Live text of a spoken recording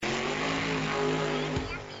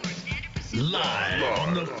Live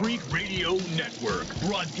on the Freak Radio Network,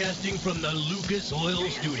 broadcasting from the Lucas Oil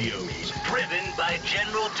Studios. Driven by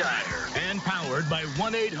General Tire and powered by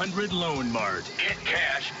 1-800 Loan Mart. Get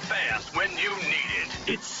cash fast when you need it.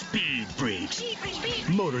 It's Speed Freaks.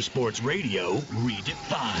 Motorsports Radio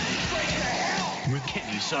redefined. With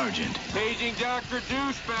Kenny Sargent. Paging Dr.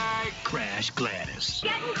 Douchebag. Crash Gladys.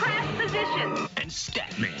 Get in crash position. And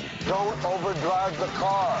Statman. Don't overdrive the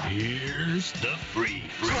car. Here's the Freak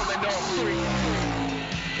Freaks.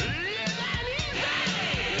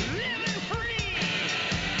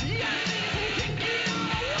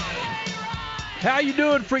 How you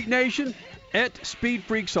doing, Freak Nation? At Speed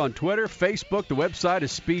Freaks on Twitter, Facebook. The website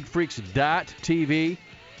is speedfreaks.tv.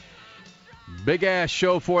 Big ass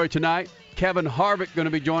show for you tonight. Kevin Harvick going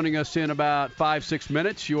to be joining us in about 5-6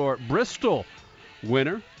 minutes. Your Bristol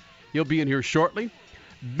winner. He'll be in here shortly.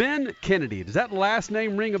 Ben Kennedy. Does that last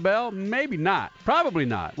name ring a bell? Maybe not. Probably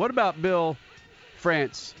not. What about Bill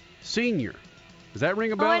France Sr.? Does that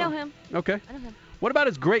ring a bell? Oh, I know him. Okay. I know him. What about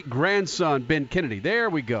his great-grandson, Ben Kennedy? There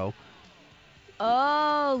we go.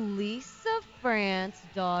 Oh, Lisa France,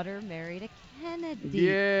 daughter married a Kennedy.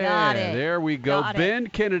 Yeah, Got it. There we go. Got Ben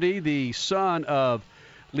Kennedy, the son of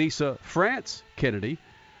Lisa France Kennedy,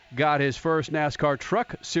 got his first NASCAR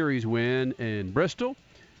Truck Series win in Bristol.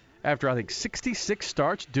 After, I think, 66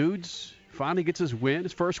 starts, Dudes finally gets his win,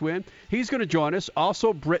 his first win. He's going to join us.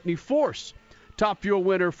 Also, Brittany Force, Top Fuel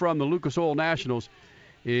winner from the Lucas Oil Nationals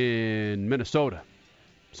in Minnesota.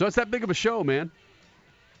 So it's that big of a show, man.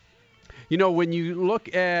 You know, when you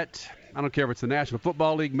look at, I don't care if it's the National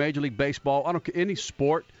Football League, Major League Baseball, I don't care, any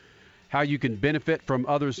sport, how you can benefit from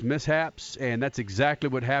others' mishaps, and that's exactly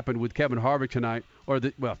what happened with Kevin Harvick tonight,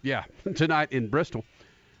 tonight in Bristol.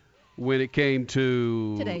 When it came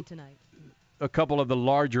to tonight, a couple of the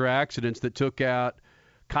larger accidents that took out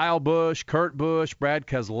Kyle Busch, Kurt Busch, Brad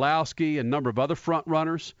Keselowski, and a number of other front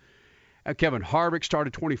runners. Kevin Harvick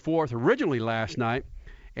started 24th originally last night,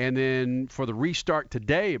 and then for the restart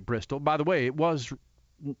today at Bristol. By the way, it was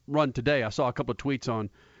run today. I saw a couple of tweets on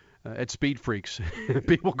at Speed Freaks.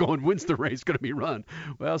 People going, when's the race going to be run?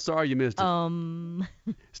 Well, sorry you missed it.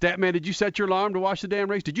 Statman, did you set your alarm to watch the damn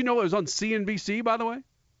race? Did you know it was on CNBC, by the way?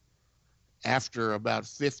 After about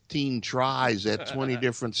 15 tries at 20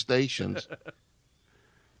 different stations,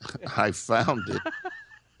 I found it.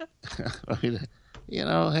 I mean, you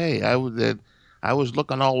know, hey, I was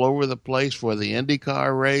looking all over the place for the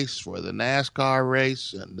IndyCar race, for the NASCAR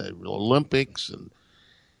race, and the Olympics, and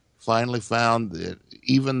finally found that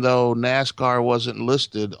even though NASCAR wasn't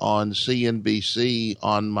listed on CNBC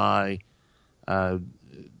on my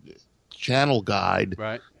channel guide,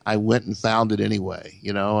 right, I went and found it anyway.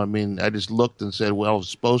 You know, I mean, I just looked and said, well, it's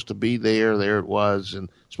supposed to be there. There it was. And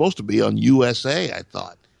it's supposed to be on USA, I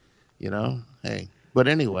thought. You know, hey. But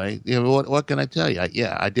anyway, you know, what can I tell you?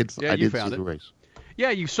 I did see the race. Yeah,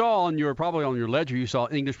 you saw probably on your ledger, you saw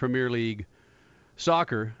English Premier League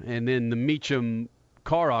soccer and then the Meacham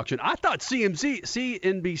car auction. I thought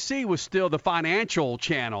CNBC was still the financial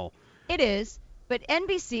channel. It is. But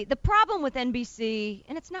NBC, the problem with NBC,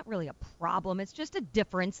 and it's not really a problem, it's just a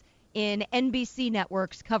difference in NBC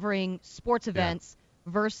networks covering sports events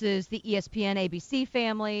versus the ESPN ABC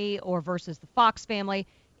family or versus the Fox family,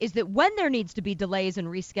 is that when there needs to be delays and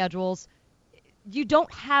reschedules, you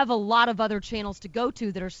don't have a lot of other channels to go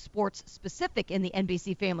to that are sports specific in the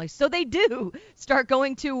NBC family. So they do start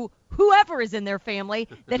going to whoever is in their family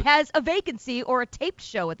that has a vacancy or a taped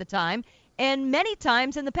show at the time. And many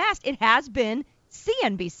times in the past, it has been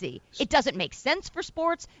CNBC. It doesn't make sense for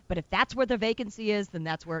sports, but if that's where the vacancy is, then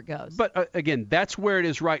that's where it goes. But again, that's where it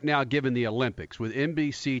is right now given the Olympics. With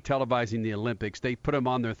NBC televising the Olympics, they put them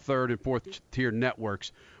on their third and fourth tier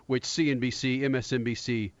networks, which CNBC,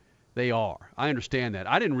 MSNBC, they are. I understand that.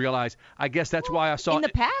 I didn't realize. I guess that's why I saw. In the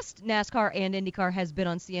past, NASCAR and IndyCar has been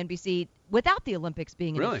on CNBC without the Olympics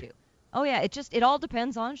being an issue. Oh, yeah. It all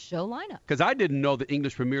depends on show lineup. Because I didn't know the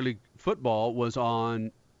English Premier League football was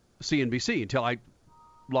on CNBC until I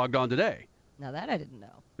logged on today. Now that I didn't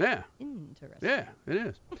know. Yeah. Interesting. Yeah, it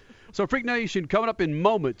is. So Freak Nation, coming up in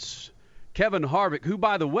moments, Kevin Harvick, who,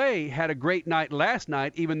 by the way, had a great night last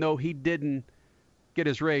night, even though he didn't get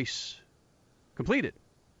his race completed.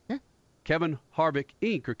 Huh? Kevin Harvick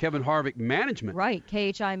Inc. or Kevin Harvick Management. Right,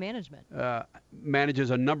 KHI Management.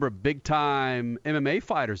 Manages a number of big-time MMA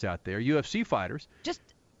fighters out there, UFC fighters. Just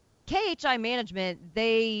KHI Management,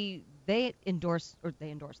 they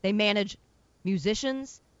manage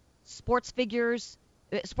musicians, sports figures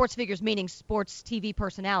meaning sports TV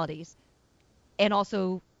personalities, and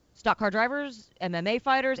also stock car drivers, MMA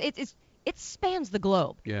fighters. it spans the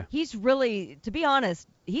globe. Yeah. He's really, to be honest,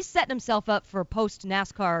 he's setting himself up for a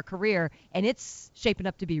post-NASCAR career, and it's shaping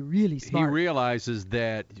up to be really smart. He realizes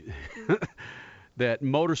that that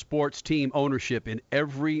motorsports team ownership in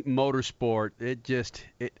every motorsport,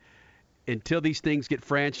 until these things get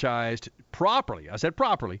franchised properly, I said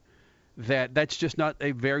properly, that's just not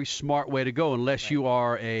a very smart way to go unless you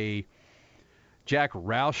are a Jack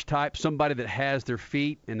Roush type, somebody that has their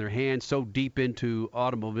feet and their hands so deep into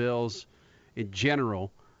automobiles in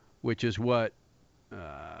general, which is what Dale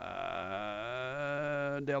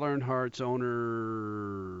Earnhardt's owner.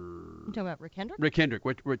 You talking about Rick Hendrick? Rick Hendrick,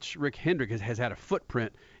 which Rick Hendrick has had a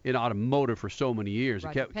footprint in automotive for so many years.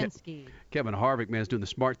 Roger Penske. Kevin Harvick, man, is doing the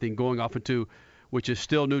smart thing, going off into, which is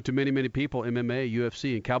still new to many, many people, MMA,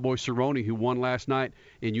 UFC, and Cowboy Cerrone, who won last night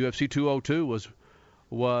in UFC 202, was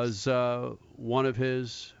one of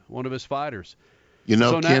his fighters. You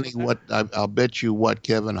know, So Kenny, now, I'll bet you what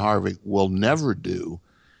Kevin Harvick will never do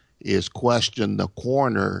is question the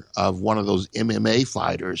corner of one of those MMA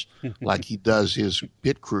fighters like he does his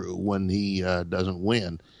pit crew when he doesn't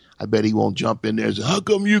win. I bet he won't jump in there and say, how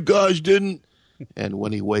come you guys didn't? And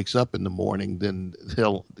when he wakes up in the morning, then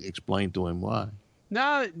they'll explain to him why.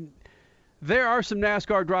 Now, there are some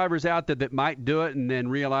NASCAR drivers out there that might do it and then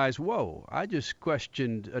realize, whoa, I just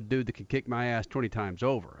questioned a dude that can kick my ass 20 times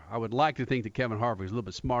over. I would like to think that Kevin Harvick is a little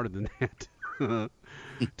bit smarter than that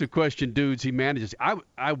to question dudes he manages.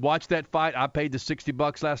 I watched that fight. I paid the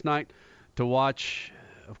 $60 last night to watch,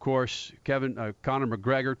 of course, Conor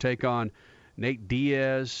McGregor take on Nate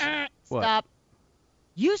Diaz. What? Stop.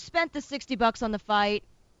 You spent the $60 on the fight,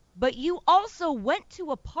 but you also went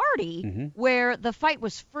to a party where the fight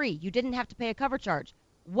was free. You didn't have to pay a cover charge.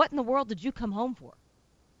 What in the world did you come home for?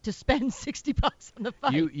 To spend $60 on the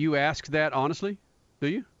fight? You ask that honestly, do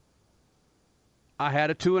you? I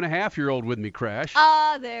had a 2.5-year-old with me, Crash.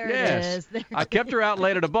 There Yes. it is. There I kept her out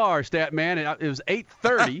late at a bar, stat man, and it was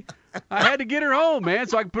 8:30. I had to get her home, man,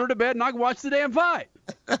 so I could put her to bed and I could watch the damn fight.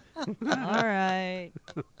 All right.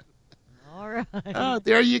 All right. Oh,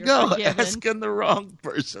 there you You're go. forgiven. Asking the wrong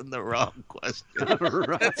person the wrong question.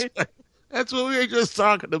 Right. That's what we were just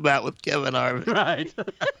talking about with Kevin Harvick. Right.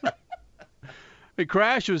 Hey,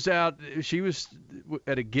 Crash was out. She was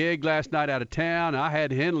at a gig last night out of town. I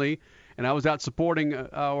had Henley, and I was out supporting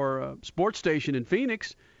our sports station in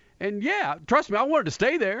Phoenix. And, yeah, trust me, I wanted to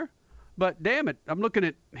stay there. But, damn it, I'm looking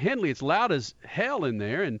at Henley. It's loud as hell in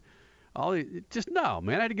there. And no,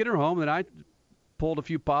 man, I had to get her home. And I pulled a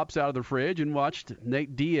few pops out of the fridge and watched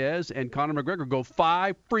Nate Diaz and Conor McGregor go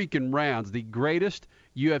 5 freaking rounds. The greatest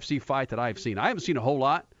UFC fight that I've seen. I haven't seen a whole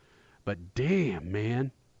lot, but damn,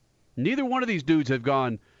 man. Neither one of these dudes have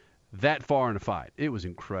gone that far in a fight. It was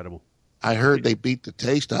incredible. I heard they beat the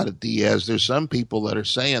taste out of Diaz. There's some people that are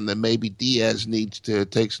saying that maybe Diaz needs to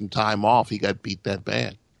take some time off. He got beat that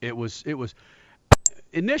bad. It was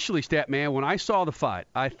initially, Statman, when I saw the fight,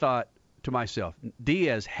 I thought to myself,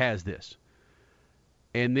 Diaz has this.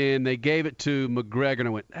 And then they gave it to McGregor, and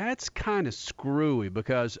I went, that's kind of screwy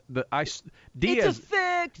because Diaz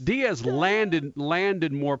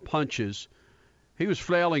landed more punches. He was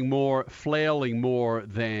flailing more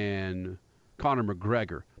than Conor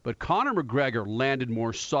McGregor. But Conor McGregor landed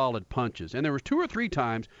more solid punches. And there were 2 or 3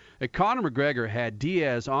 times that Conor McGregor had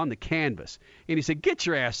Diaz on the canvas. And he said, get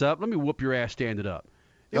your ass up. Let me whoop your ass standing up.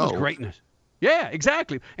 It was greatness. Yeah,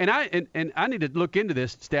 exactly. And I need to look into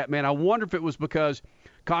this, Statman. I wonder if it was because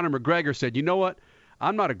Conor McGregor said, you know what?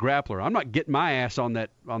 I'm not a grappler. I'm not getting my ass on that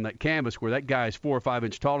canvas where that guy is 4 or 5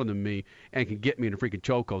 inches taller than me and can get me in a freaking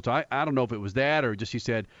chokehold. So I don't know if it was that or just he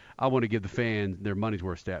said, I want to give the fans their money's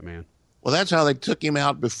worth, Statman. Well, that's how they took him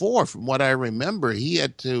out before. From what I remember, he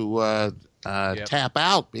had to tap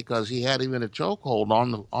out because he had him in a chokehold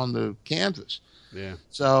on the canvas. Yeah.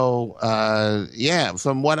 So,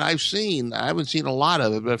 from what I've seen, I haven't seen a lot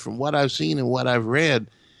of it, but from what I've seen and what I've read,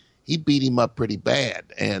 he beat him up pretty bad.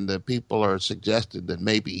 And people are suggested that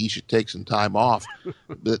maybe he should take some time off,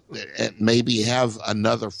 and maybe have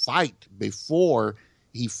another fight before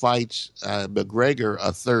he fights McGregor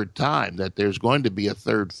a third time, that there's going to be a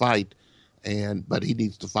third fight. But he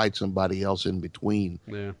needs to fight somebody else in between.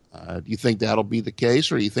 Yeah. Do you think that'll be the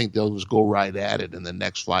case, or do you think they'll just go right at it and the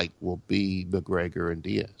next fight will be McGregor and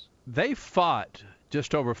Diaz? They fought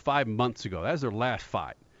just over 5 months ago. That was their last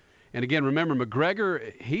fight. And again, remember,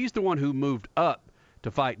 McGregor, he's the one who moved up to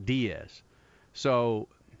fight Diaz. So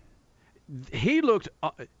he looked,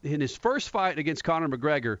 in his first fight against Conor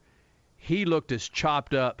McGregor, he looked as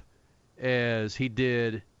chopped up as he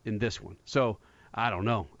did in this one. So I don't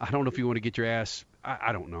know. I don't know if you want to get your ass.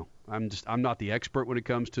 I don't know. I'm not the expert when it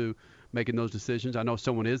comes to making those decisions. I know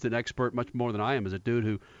someone is an expert much more than I am, as a dude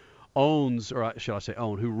who owns, or shall I say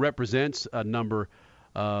who represents a number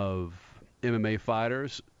of MMA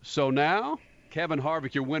fighters. So now, Kevin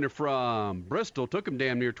Harvick, your winner from Bristol, took him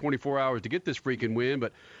damn near 24 hours to get this freaking win,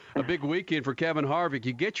 but a big weekend for Kevin Harvick.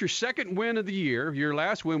 You get your second win of the year. Your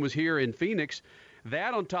last win was here in Phoenix.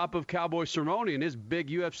 That on top of Cowboy Cerrone and his big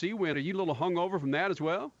UFC win. Are you a little hungover from that as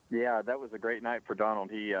well? Yeah, that was a great night for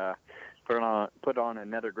Donald. He put on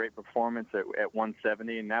another great performance at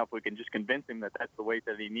 170, and now if we can just convince him that that's the weight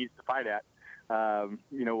that he needs to fight at,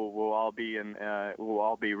 we'll all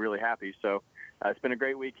be really happy. So it's been a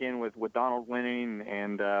great weekend with Donald winning,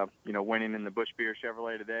 and winning in the Busch Beer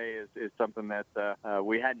Chevrolet today is something that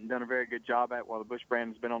we hadn't done a very good job at while the Busch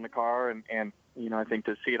brand has been on the car, and I think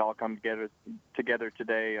to see it all come together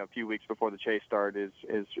today, a few weeks before the chase start, is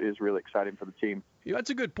really exciting for the team.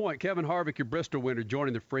 That's a good point. Kevin Harvick, your Bristol winner,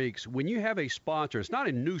 joining the Freaks. When you have a sponsor, it's not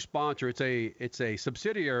a new sponsor, it's a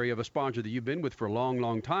subsidiary of a sponsor that you've been with for a long,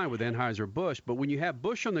 long time with Anheuser-Busch. But when you have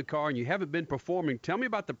Busch on the car and you haven't been performing, tell me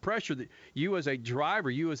about the pressure that you as a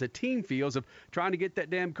driver, you as a team feels of trying to get that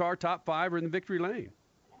damn car top 5 or in the victory lane.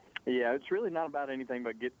 Yeah, it's really not about anything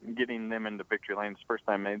but getting them into victory lane. It's the first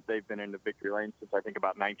time they've been into victory lane since I think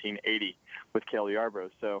about 1980 with Cale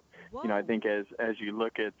Yarbrough. So, Whoa. I think as you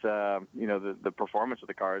look at the performance of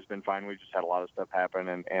the car has been fine. We just had a lot of stuff happen,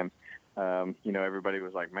 and everybody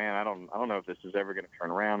was like, man, I don't know if this is ever going to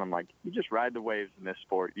turn around. I'm like, you just ride the waves in this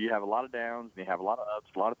sport. You have a lot of downs and you have a lot of ups,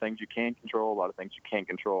 a lot of things you can control, a lot of things you can't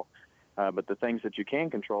control. But the things that you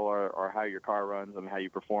can control are how your car runs and how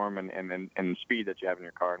you perform and the speed that you have in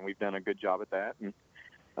your car. And we've done a good job at that. And,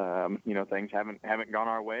 things haven't gone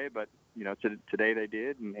our way, but, today they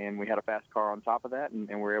did. And we had a fast car on top of that, and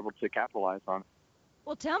we were able to capitalize on it.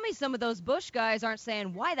 Well, tell me some of those Busch guys aren't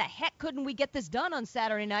saying, why the heck couldn't we get this done on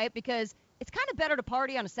Saturday night? Because it's kind of better to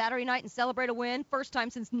party on a Saturday night and celebrate a win, first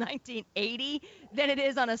time since 1980, than it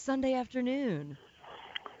is on a Sunday afternoon.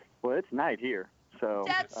 Well, it's night here. So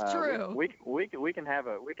that's true. We can have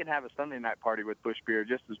a Sunday night party with Busch Beer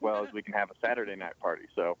just as well as we can have a Saturday night party.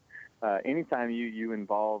 So anytime you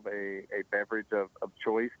involve a beverage of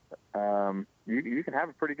choice, you can have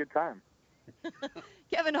a pretty good time.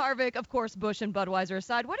 Kevin Harvick, of course, Busch and Budweiser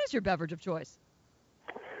aside, what is your beverage of choice?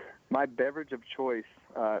 My beverage of choice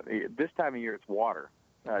this time of year, it's water.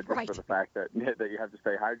 Just right. For the fact that you have to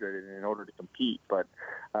stay hydrated in order to compete. But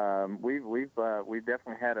we've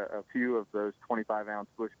definitely had a few of those 25-ounce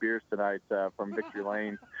Busch beers tonight from Victory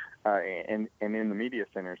Lane and in the media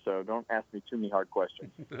center. So don't ask me too many hard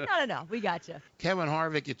questions. No, we got you. Kevin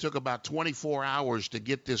Harvick, it took about 24 hours to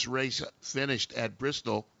get this race finished at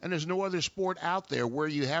Bristol, and there's no other sport out there where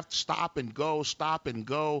you have to stop and go,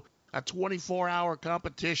 a 24-hour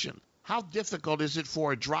competition. How difficult is it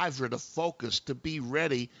for a driver to focus, to be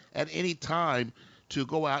ready at any time to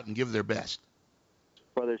go out and give their best?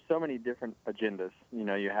 Well, there's so many different agendas.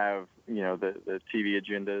 You have, the TV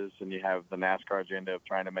agendas, and you have the NASCAR agenda of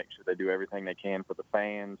trying to make sure they do everything they can for the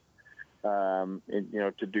fans,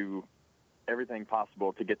 to do everything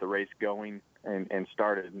possible to get the race going and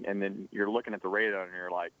started. And then you're looking at the radar and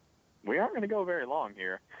you're like, we aren't going to go very long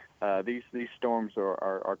here. These storms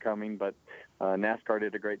are coming, but NASCAR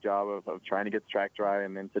did a great job of trying to get the track dry,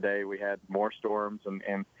 and then today we had more storms.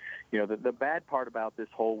 And the bad part about this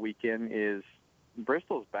whole weekend is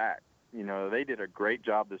Bristol's back. They did a great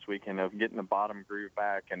job this weekend of getting the bottom groove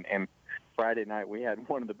back, and Friday night we had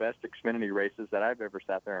one of the best Xfinity races that I've ever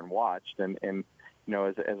sat there and watched. And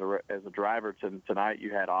as a driver tonight,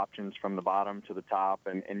 you had options from the bottom to the top,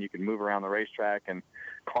 and you could move around the racetrack and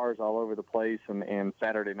cars all over the place. And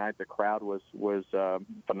Saturday night, the crowd was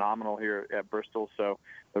phenomenal here at Bristol. So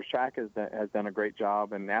the track has done a great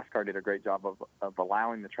job, and NASCAR did a great job of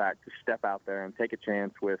allowing the track to step out there and take a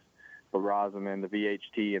chance with the rosin and the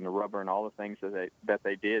VHT and the rubber and all the things that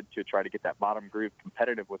they did to try to get that bottom groove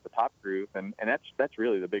competitive with the top groove. And that's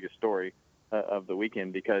really the biggest story of the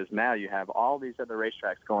weekend, because now you have all these other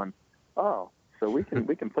racetracks going, oh, so we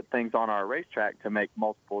can put things on our racetrack to make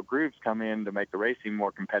multiple grooves come in to make the racing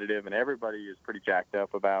more competitive, and everybody is pretty jacked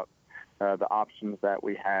up about the options that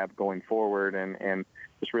we have going forward, and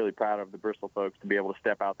just really proud of the Bristol folks to be able to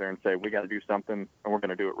step out there and say, we got to do something, and we're going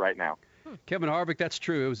to do it right now. Kevin Harvick, that's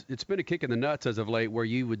true. It's been a kick in the nuts as of late, where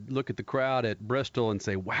you would look at the crowd at Bristol and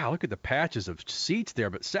say, wow, look at the patches of seats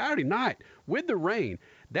there. But Saturday night, with the rain,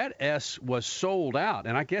 that S was sold out.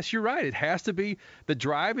 And I guess you're right. It has to be the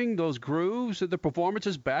driving, those grooves, the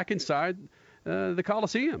performances back inside the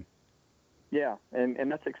Coliseum. Yeah,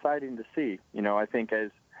 and that's exciting to see. I think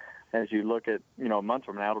as you look at, a month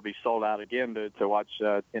from now, it'll be sold out again to watch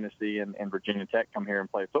Tennessee and Virginia Tech come here and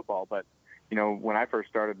play football. But when I first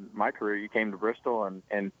started my career, you came to Bristol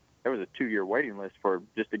and there was a 2-year waiting list for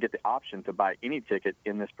just to get the option to buy any ticket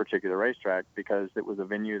in this particular racetrack, because it was a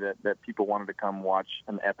venue that people wanted to come watch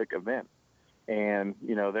an epic event. And,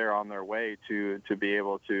 they're on their way to be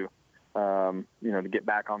able to, to get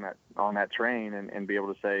back on that train and be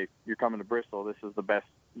able to say, you're coming to Bristol. This is the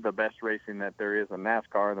best racing that there is in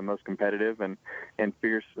NASCAR, the most competitive and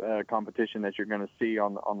fierce competition that you're going to see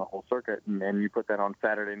on the whole circuit. And you put that on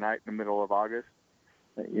Saturday night in the middle of August.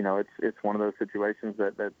 It's one of those situations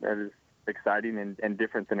that is exciting and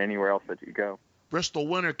different than anywhere else that you go. Bristol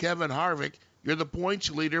winner Kevin Harvick, you're the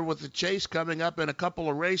points leader with the chase coming up in a couple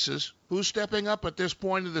of races. Who's stepping up at this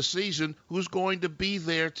point of the season? Who's going to be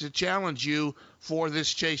there to challenge you for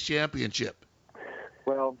this chase championship?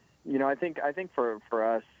 Well, I think for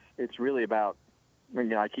us, it's really about,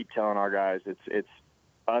 I keep telling our guys, it's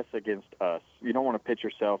us against us. You don't want to pitch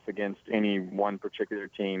yourself against any one particular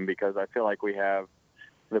team, because I feel like we have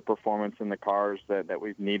the performance in the cars that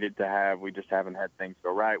we've needed to have. We just haven't had things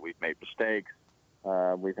go right. We've made mistakes.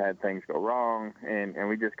 We've had things go wrong, and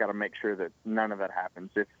we just got to make sure that none of that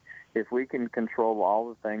happens. If we can control all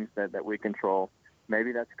the things that we control,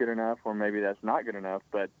 maybe that's good enough, or maybe that's not good enough.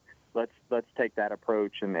 But let's take that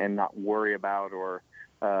approach and not worry about or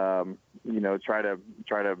try to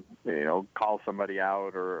call somebody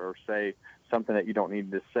out or say something that you don't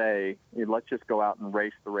need to say. Let's just go out and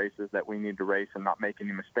race the races that we need to race and not make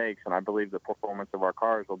any mistakes. And I believe the performance of our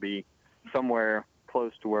cars will be somewhere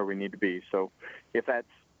close to where we need to be. So if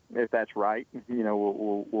that's right,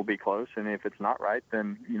 we'll be close. And if it's not right,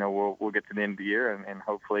 then we'll get to the end of the year and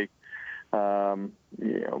hopefully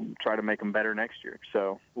try to make them better next year.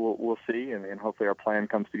 So we'll see, and hopefully our plan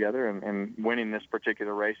comes together, and winning this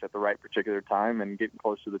particular race at the right particular time and getting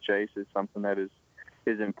close to the chase is something that is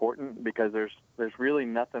important, because there's really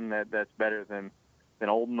nothing that's better than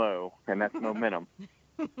old Mo, and that's momentum.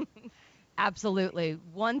 Absolutely.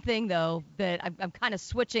 One thing, though, that I'm kind of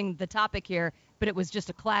switching the topic here, but it was just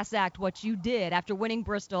a class act what you did after winning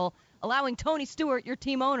Bristol, allowing Tony Stewart, your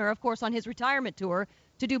team owner, of course, on his retirement tour,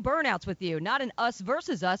 to do burnouts with you. Not an us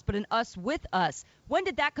versus us, but an us with us. When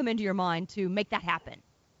did that come into your mind to make that happen?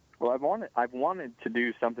 Well, I've wanted to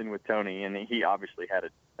do something with Tony, and he obviously had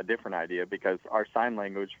a different idea, because our sign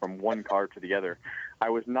language from one car to the other, I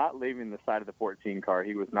was not leaving the side of the 14 car.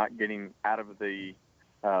 He was not getting out of the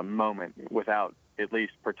moment without at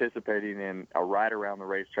least participating in a ride around the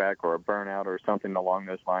racetrack or a burnout or something along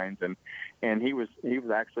those lines. And he was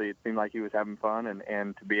actually, it seemed like he was having fun,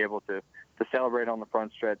 and to be able to celebrate on the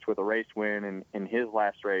front stretch with a race win in his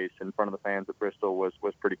last race in front of the fans at Bristol was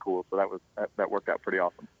pretty cool. So that worked out pretty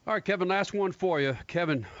awesome. All right, Kevin, last one for you.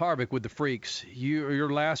 Kevin Harvick with the Freaks.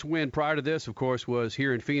 Your last win prior to this, of course, was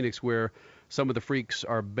here in Phoenix, where some of the Freaks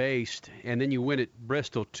are based, and then you win at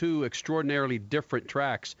Bristol, two extraordinarily different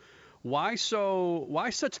tracks. Why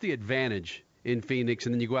such the advantage in Phoenix,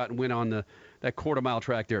 and then you go out and win on that quarter-mile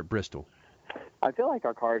track there at Bristol? I feel like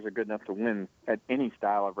our cars are good enough to win at any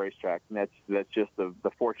style of racetrack, and that's just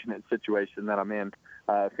the fortunate situation that I'm in.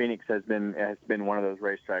 Phoenix has been one of those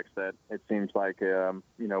racetracks that it seems like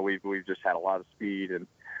we've just had a lot of speed, and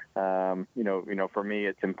for me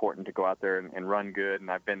it's important to go out there and run good. And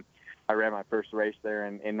I ran my first race there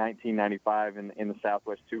in 1995 in the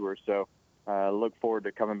Southwest Tour, so look forward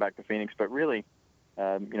to coming back to Phoenix. But really,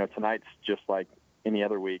 tonight's just like any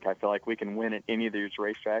other week. I feel like we can win at any of these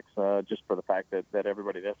racetracks, just for the fact that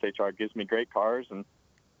everybody at SHR gives me great cars, and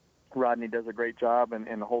Rodney does a great job,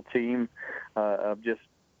 and the whole team of just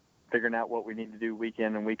figuring out what we need to do week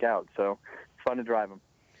in and week out. So it's fun to drive them.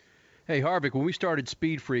 Hey, Harvick, when we started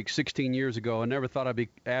Speed Freak 16 years ago, I never thought I'd be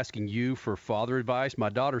asking you for father advice. My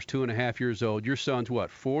daughter's 2.5 years old. Your son's what,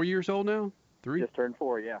 4 years old now? 3? Just turned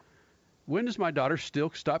 4, yeah. When does my daughter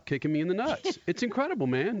still stop kicking me in the nuts? It's incredible,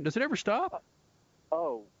 man. Does it ever stop?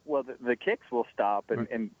 Oh, well, the kicks will stop,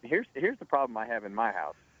 and here's the problem I have in my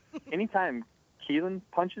house. Anytime Keelan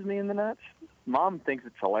punches me in the nuts, Mom thinks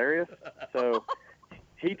it's hilarious, so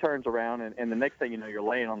he turns around, and the next thing you know, you're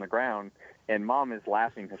laying on the ground, and Mom is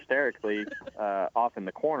laughing hysterically off in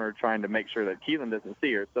the corner, trying to make sure that Keelan doesn't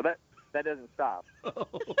see her. So that doesn't stop.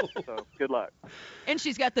 So good luck. And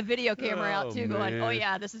she's got the video camera out, too, going, man. oh,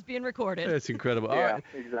 yeah, this is being recorded. That's incredible. Yeah, All right.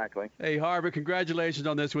 exactly. Hey, Harvick, congratulations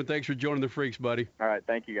on this one. Thanks for joining the Freaks, buddy. All right,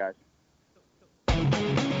 thank you, guys.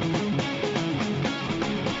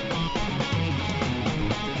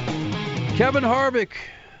 Kevin Harvick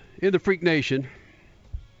in the Freak Nation.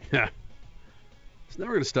 It's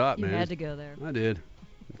never going to stop, You man. had to go there. I did.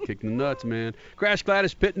 Kicking the nuts, man. Crash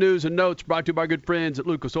Gladys Pit News and Notes brought to you by good friends at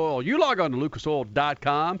Lucas Oil. You log on to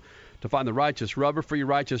lucasoil.com to find the righteous rubber for your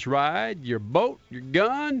righteous ride, your boat, your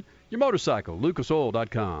gun, your motorcycle.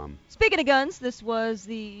 LucasOil.com. Speaking of guns, this was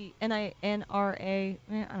the NRA. I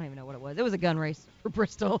don't even know what it was. It was a gun race for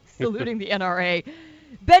Bristol, saluting the NRA.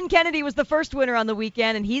 Ben Kennedy was the first winner on the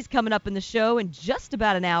weekend, and he's coming up in the show in just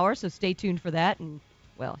about an hour, so stay tuned for that. And,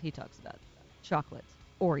 well, he talks about chocolate,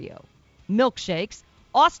 Oreo, milkshakes.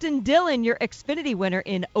 Austin Dillon, your Xfinity winner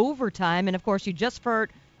in overtime. And, of course, you just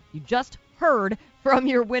heard from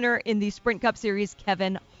your winner in the Sprint Cup Series,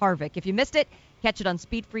 Kevin Harvick. If you missed it, catch it on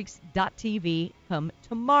speedfreaks.tv come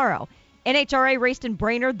tomorrow. NHRA raced in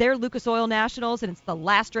Brainerd, their Lucas Oil Nationals, and it's the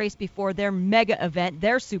last race before their mega event,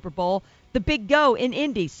 their Super Bowl, the Big Go in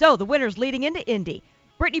Indy. So the winners leading into Indy: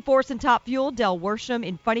 Brittany Force in Top Fuel, Del Worsham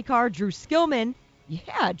in Funny Car, Drew Skillman,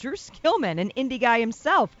 an Indy guy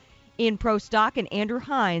himself, in Pro Stock, and Andrew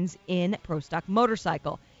Hines in Pro Stock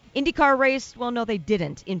Motorcycle. IndyCar race, well, no, they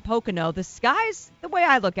didn't. In Pocono, the skies, the way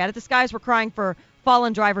I look at it, the skies were crying for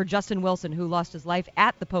fallen driver Justin Wilson, who lost his life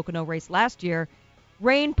at the Pocono race last year.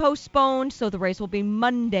 Rain postponed, so the race will be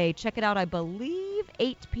Monday. Check it out, I believe,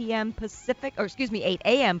 8 a.m. Pacific,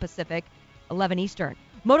 11 Eastern.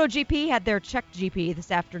 MotoGP had their Czech GP this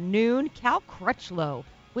afternoon. Cal Crutchlow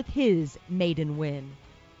with his maiden win.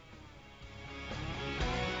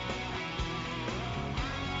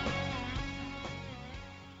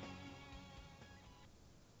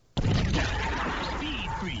 Speed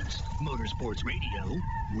Freaks, Motorsports Radio,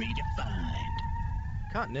 redefined.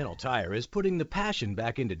 Continental Tire is putting the passion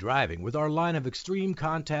back into driving with our line of extreme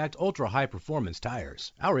contact, ultra-high performance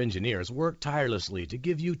tires. Our engineers work tirelessly to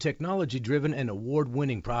give you technology-driven and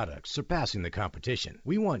award-winning products, surpassing the competition.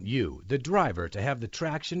 We want you, the driver, to have the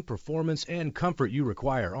traction, performance, and comfort you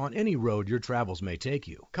require on any road your travels may take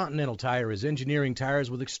you. Continental Tire is engineering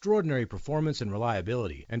tires with extraordinary performance and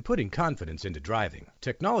reliability, and putting confidence into driving.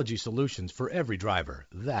 Technology solutions for every driver.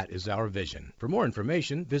 That is our vision. For more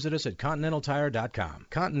information, visit us at continentaltire.com.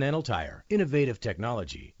 Continental Tire. Innovative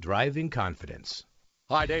technology. Driving confidence.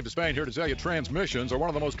 Hi, Dave Despain here to tell you transmissions are one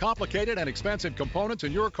of the most complicated and expensive components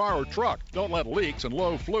in your car or truck. Don't let leaks and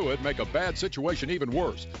low fluid make a bad situation even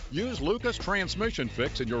worse. Use Lucas Transmission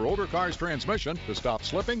Fix in your older car's transmission to stop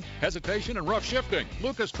slipping, hesitation, and rough shifting.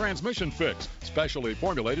 Lucas Transmission Fix, specially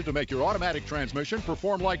formulated to make your automatic transmission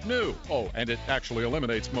perform like new. Oh, and it actually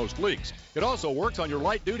eliminates most leaks. It also works on your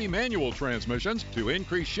light-duty manual transmissions to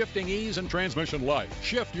increase shifting ease and transmission life.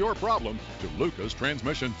 Shift your problem to Lucas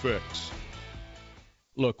Transmission Fix.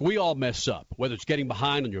 Look, we all mess up, whether it's getting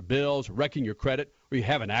behind on your bills, wrecking your credit, or you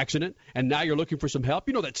have an accident, and now you're looking for some help.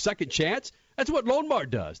 You know that second chance? That's what Loan Mart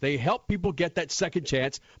does. They help people get that second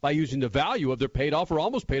chance by using the value of their paid-off or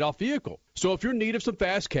almost paid-off vehicle. So if you're in need of some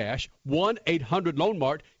fast cash,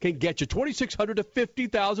 1-800-LOAN-MART can get you $2,600 to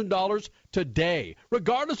 $50,000 today,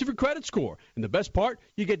 regardless of your credit score. And the best part,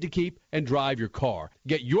 you get to keep and drive your car.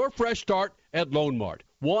 Get your fresh start at Loan Mart.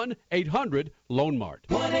 1-800-LOAN-MART.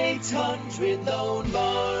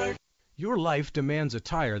 1-800-LOAN-MART. Your life demands a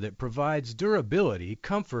tire that provides durability,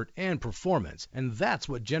 comfort, and performance, and that's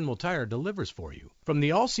what General Tire delivers for you. From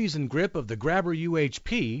the all-season grip of the Grabber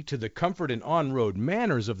UHP to the comfort and on-road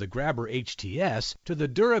manners of the Grabber HTS to the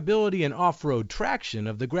durability and off-road traction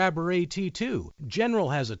of the Grabber AT2,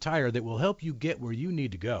 General has a tire that will help you get where you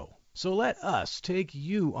need to go. So let us take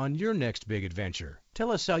you on your next big adventure.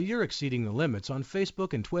 Tell us how you're exceeding the limits on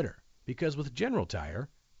Facebook and Twitter, because with General Tire,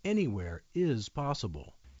 anywhere is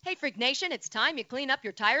possible. Hey, Freak Nation, it's time you clean up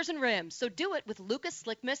your tires and rims, so do it with Lucas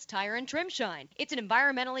Slick Mist Tire and Trim Shine. It's an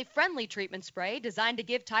environmentally friendly treatment spray designed to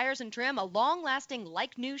give tires and trim a long-lasting,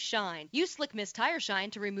 like-new shine. Use Slick Mist Tire Shine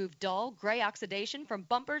to remove dull, gray oxidation from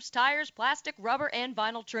bumpers, tires, plastic, rubber, and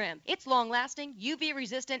vinyl trim. It's long-lasting,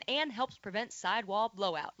 UV-resistant, and helps prevent sidewall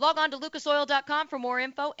blowout. Log on to lucasoil.com for more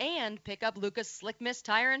info and pick up Lucas Slick Mist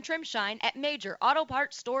Tire and Trim Shine at major auto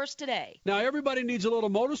parts stores today. Now, everybody needs a little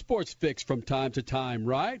motorsports fix from time to time,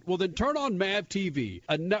 right? Well, then turn on MAV TV,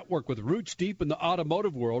 a network with roots deep in the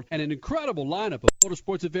automotive world and an incredible lineup of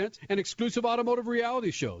motorsports events and exclusive automotive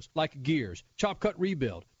reality shows like Gears, Chop Cut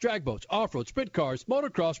Rebuild, drag boats, off-road, sprint cars,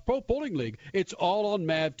 motocross, pro bowling league. It's all on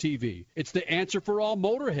MAV TV. It's the answer for all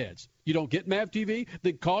motorheads. You don't get MAV TV?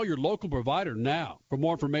 Then call your local provider now. For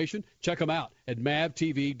more information, check them out at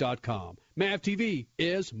mavtv.com. MAV TV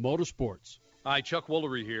is motorsports. Hi, Chuck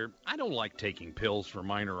Woolery here. I don't like taking pills for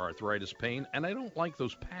minor arthritis pain, and I don't like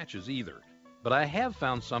those patches either. But I have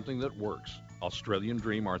found something that works, Australian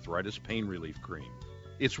Dream Arthritis Pain Relief Cream.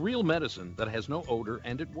 It's real medicine that has no odor,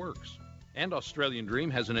 and it works. And Australian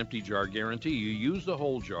Dream has an empty jar guarantee. You use the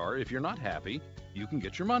whole jar. If you're not happy, you can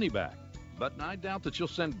get your money back. But I doubt that you'll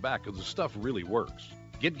send it back because the stuff really works.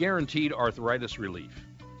 Get guaranteed arthritis relief.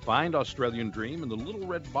 Find Australian Dream in the little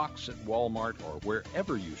red box at Walmart or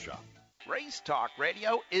wherever you shop. Race Talk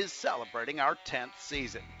Radio is celebrating our 10th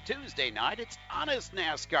season. Tuesday night, it's Honest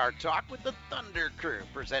NASCAR Talk with the Thunder Crew,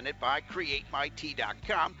 presented by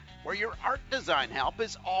CreateMyT.com, where your art design help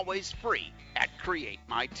is always free at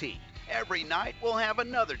CreateMyT. Every night, we'll have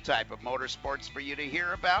another type of motorsports for you to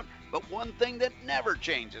hear about, but one thing that never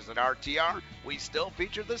changes at RTR, we still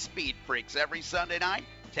feature the Speed Freaks every Sunday night,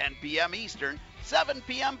 10 p.m. Eastern, 7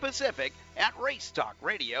 p.m. Pacific at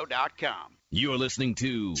RaceTalkRadio.com. You're listening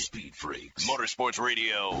to Speed Freaks, Motorsports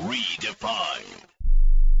Radio Redefined.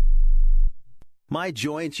 My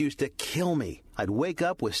joints used to kill me. I'd wake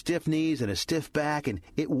up with stiff knees and a stiff back, and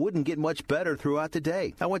it wouldn't get much better throughout the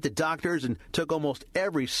day. I went to doctors and took almost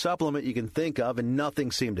every supplement you can think of, and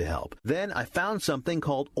nothing seemed to help. Then I found something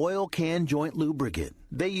called Oil Can Joint Lubricant.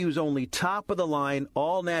 They use only top-of-the-line,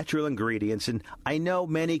 all-natural ingredients, and I know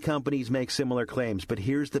many companies make similar claims, but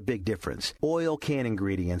here's the big difference. Oil Can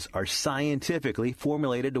ingredients are scientifically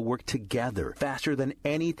formulated to work together faster than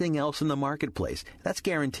anything else in the marketplace. That's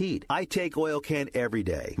guaranteed. I take Oil Can every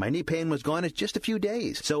day. My knee pain was gone in just a few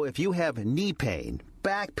days. So if you have knee pain,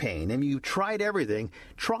 back pain, and you've tried everything,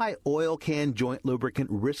 try Oil Can Joint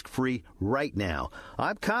Lubricant risk-free right now.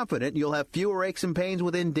 I'm confident you'll have fewer aches and pains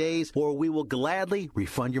within days, or we will gladly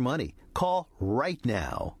refund your money. Call right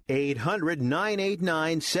now.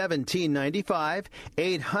 800-989-1795.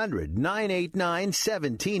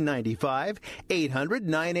 800-989-1795.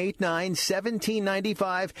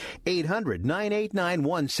 800-989-1795.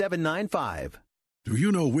 800-989-1795. Do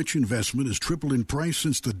you know which investment has tripled in price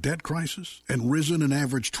since the debt crisis and risen an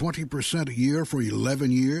average 20% a year for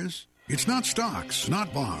 11 years? It's not stocks,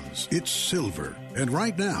 not bonds. It's silver. And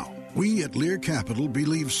right now, we at Lear Capital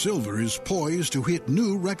believe silver is poised to hit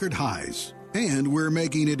new record highs. And we're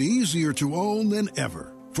making it easier to own than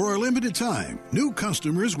ever. For a limited time, new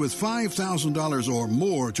customers with $5,000 or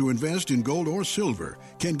more to invest in gold or silver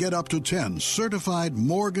can get up to 10 certified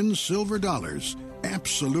Morgan silver dollars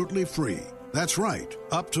absolutely free. That's right,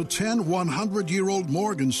 up to 10 100-year-old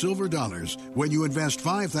Morgan silver dollars when you invest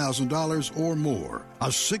 $5,000 or more. A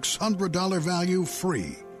 $600 value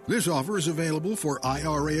free. This offer is available for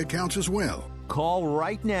IRA accounts as well. Call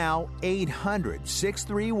right now,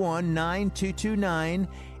 800-631-9229,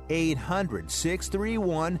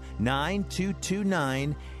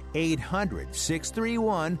 800-631-9229,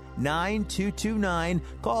 800-631-9229.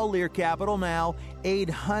 Call Lear Capital now,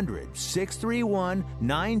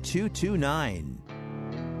 800-631-9229.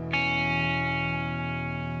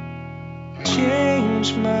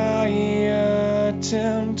 Change my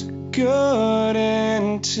attempt, good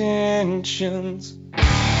intentions.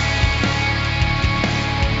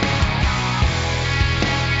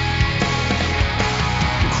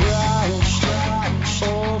 Crouched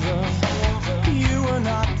over, you were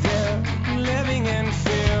not there, living in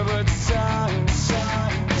fear, but signs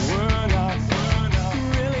were not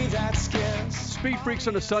really that scarce. Speed Freaks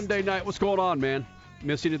on a Sunday night. What's going on, man?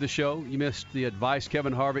 Missing to the show? You missed the advice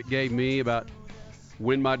Kevin Harvick gave me about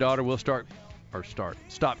when my daughter will stop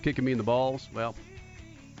kicking me in the balls. Well,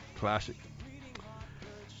 classic.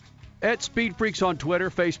 At Speed Freaks on Twitter,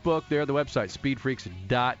 Facebook, there, the website,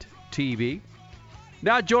 speedfreaks.tv.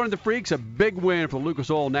 Now joining the Freaks, a big win for the Lucas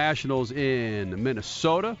Oil Nationals in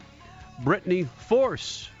Minnesota. Brittany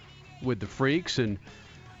Force with the Freaks. And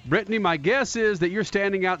Brittany, my guess is that you're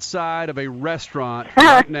standing outside of a restaurant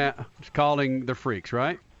right now calling the Freaks,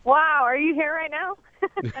 right? Wow, are you here right now?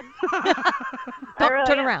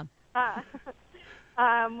 Turn around.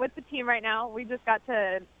 With the team right now, we just got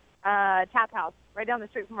to Tap House right down the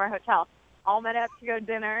street from our hotel. All met up to go to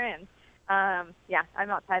dinner, and I'm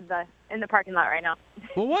outside in the parking lot right now.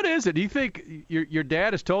 Well, what is it? Do you think your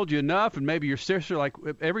dad has told you enough, and maybe your sister, like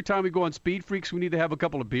every time we go on Speed Freaks, we need to have a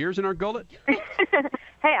couple of beers in our gullet?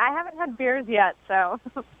 Hey, I haven't had beers yet, so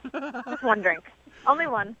just one drink. Only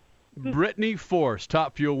one. Brittany Force,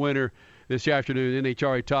 Top Fuel winner this afternoon,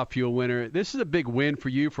 NHRA Top Fuel winner. This is a big win for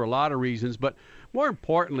you for a lot of reasons, but more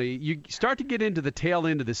importantly, you start to get into the tail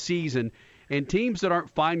end of the season, and teams that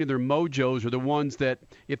aren't finding their mojos are the ones that,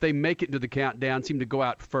 if they make it into the countdown, seem to go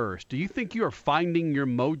out first. Do you think you are finding your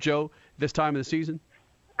mojo this time of the season?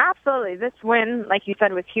 Absolutely. This win, like you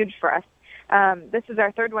said, was huge for us. This is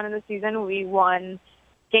our third win of the season. We won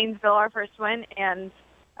Gainesville, our first win, and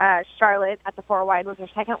Charlotte at the 4-wide was our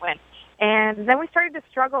second win. And then we started to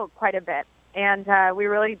struggle quite a bit, and we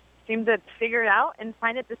really seemed to figure it out and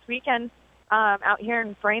find it this weekend out here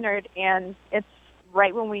in Brainerd, and it's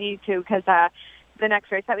right when we need to, because the next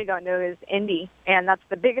race that we go into is Indy, and that's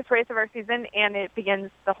the biggest race of our season, and it begins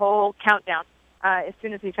the whole countdown as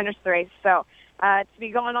soon as we finish the race. So to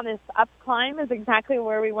be going on this up climb is exactly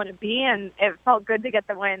where we want to be, and it felt good to get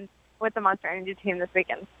the win with the Monster Energy team this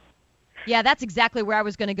weekend. Yeah, that's exactly where I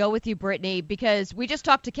was going to go with you, Brittany, because we just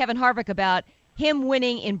talked to Kevin Harvick about him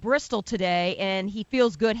winning in Bristol today, and he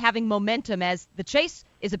feels good having momentum as the chase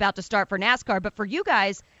is about to start for NASCAR. But for you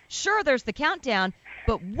guys, sure, there's the countdown,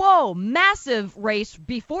 but whoa, massive race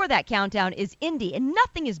before that countdown is Indy, and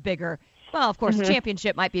nothing is bigger. Well, of course, the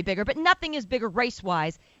championship might be bigger, but nothing is bigger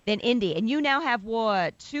race-wise than Indy. And you now have,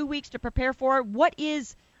 2 weeks to prepare for it? What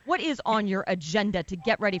is on your agenda to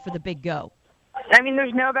get ready for the big go? I mean,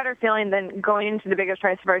 there's no better feeling than going into the biggest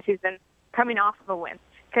race of our season, coming off of a win,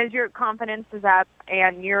 because your confidence is up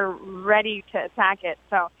and you're ready to attack it.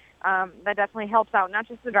 So that definitely helps out, not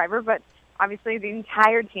just the driver, but obviously the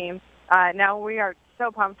entire team. Now we are so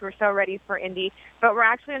pumped. We're so ready for Indy. But we're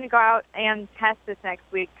actually going to go out and test this next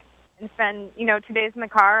week and spend, 2 days in the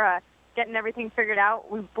car getting everything figured out.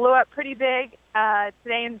 We blew up pretty big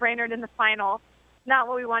today in Brainerd in the final. Not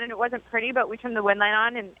what we wanted. It wasn't pretty, but we turned the wind line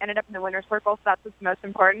on and ended up in the winner's circle, so that's what's most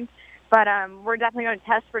important. But we're definitely going to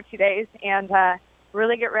test for 2 days and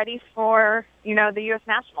really get ready for, the U.S.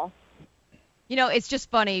 National. It's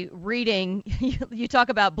just funny reading. You talk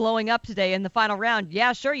about blowing up today in the final round.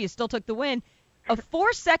 Yeah, sure, you still took the win. A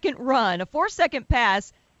 4-second run, a 4-second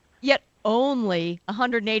pass, yet only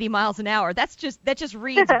 180 miles an hour. That just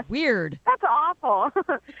reads weird. That's awful.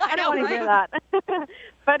 I don't want to hear that.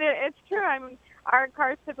 But it's true. I mean, our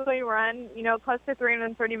cars typically run, close to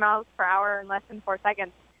 330 miles per hour in less than 4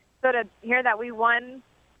 seconds. So to hear that we won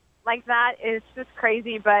like that is just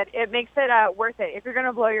crazy, but it makes it worth it. If you're going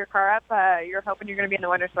to blow your car up, you're hoping you're going to be in the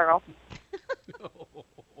winner's circle.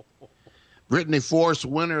 Brittany Force,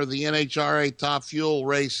 winner of the NHRA Top Fuel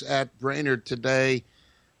race at Brainerd today.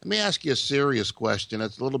 Let me ask you a serious question.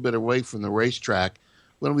 It's a little bit away from the racetrack.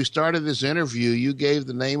 When we started this interview, you gave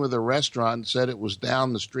the name of the restaurant and said it was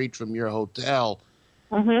down the street from your hotel.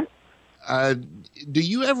 Mm-hmm. Do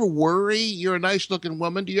you ever worry? You're a nice-looking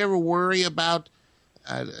woman. Do you ever worry about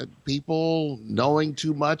people knowing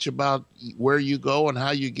too much about where you go and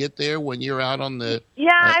how you get there when you're out on the... Yeah,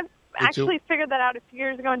 I've actually figured that out a few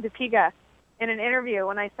years ago in Topeka in an interview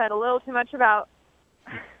when I said a little too much about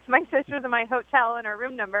my sisters and my hotel and our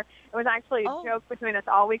room number. It was actually a joke between us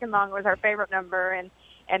all weekend long. It was our favorite number, and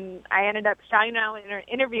I ended up shouting out in an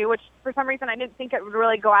interview, which for some reason I didn't think it would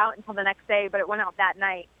really go out until the next day, but it went out that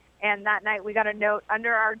night. And that night we got a note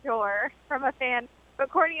under our door from a fan. But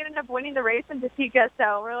Courtney ended up winning the race in Topeka,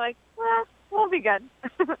 so we're like, well, we'll be good.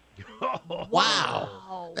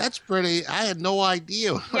 Wow. That's pretty. I had no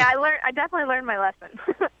idea. Yeah, I definitely learned my lesson.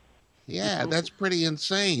 Yeah, that's pretty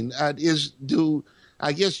insane. I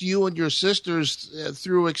guess you and your sisters,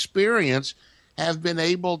 through experience, have been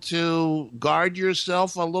able to guard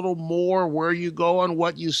yourself a little more where you go and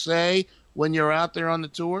what you say when you're out there on the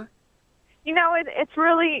tour? It's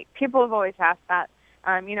really, people have always asked that,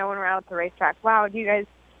 when we're out at the racetrack. Wow, do you guys,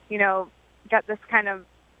 get this kind of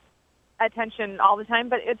attention all the time?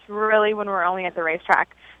 But it's really when we're only at the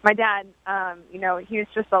racetrack. My dad, he's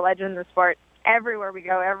just a legend in the sport. Everywhere we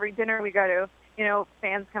go, every dinner we go to,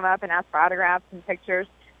 fans come up and ask for autographs and pictures.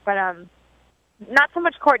 But not so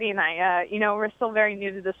much Courtney and I. We're still very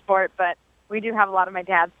new to the sport, but we do have a lot of my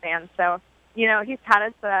dad's fans. So, he's taught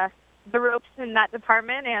us the ropes in that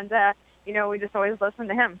department, and, we just always listen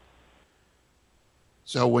to him.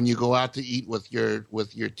 So when you go out to eat with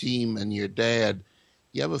your team and your dad,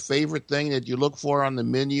 you have a favorite thing that you look for on the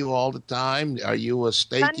menu all the time? Are you a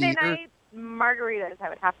steak Sunday eater? night margaritas, I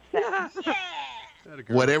would have to say.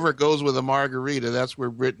 Whatever goes with a margarita, that's where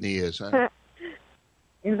Brittany is, huh?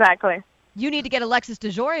 Exactly. You need to get Alexis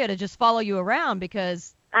DeJoria to just follow you around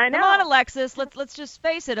because, I know. Come on, Alexis, let's just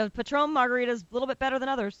face it, a Patron margarita is a little bit better than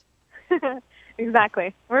others.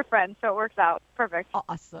 Exactly. We're friends, so it works out. Perfect.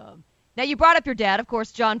 Awesome. Now, you brought up your dad, of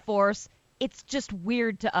course, John Force. It's just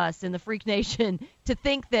weird to us in the Freak Nation to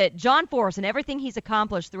think that John Force and everything he's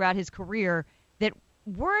accomplished throughout his career, that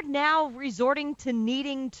we're now resorting to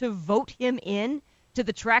needing to vote him in to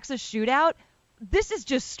the Traxxas Shootout. This is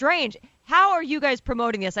just strange. How are you guys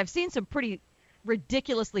promoting this? I've seen some pretty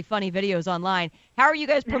ridiculously funny videos online. How are you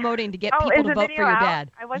guys promoting to get people to vote for your dad?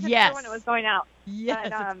 I wasn't sure when it was going out. Yes,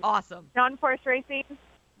 but, it's awesome. John Force Racing,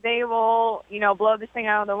 they will, blow this thing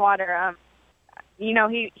out of the water.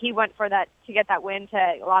 He went for that to get that win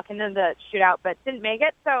to lock into the shootout, but didn't make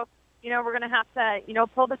it. So, we're going to have to,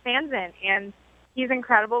 pull the fans in. And he's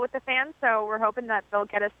incredible with the fans, so we're hoping that they'll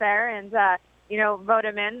get us there and, vote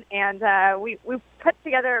him in. And we put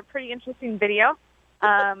together a pretty interesting video.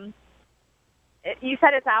 You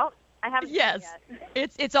said it's out? I haven't seen it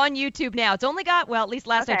yet. It's on YouTube now. It's only got, at least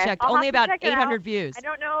last I checked, only about 800 views. I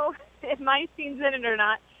don't know if my scene's in it or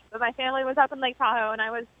not, but my family was up in Lake Tahoe, and I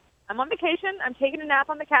was I'm on vacation. I'm taking a nap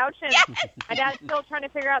on the couch, and my dad's still trying to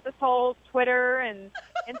figure out this whole Twitter and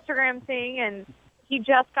Instagram thing, and he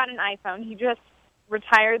just got an iPhone. He just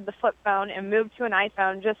retired the flip phone and moved to an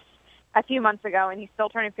iPhone just a few months ago, and he's still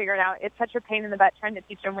trying to figure it out. It's such a pain in the butt trying to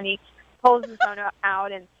teach him when he pulls his phone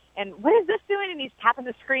out and what is this doing? And he's tapping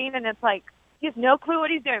the screen, and it's like he has no clue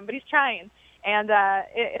what he's doing, but he's trying. And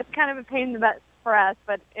it's kind of a pain in the butt for us,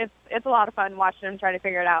 but it's a lot of fun watching him try to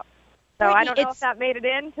figure it out. So I don't know if that made it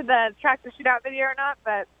into the tractor shootout video or not,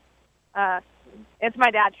 but it's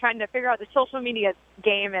my dad trying to figure out the social media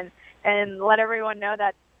game and let everyone know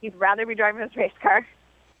that he'd rather be driving this race car.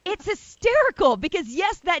 It's hysterical because,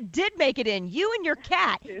 yes, that did make it in. You and your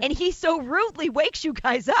cat, and he so rudely wakes you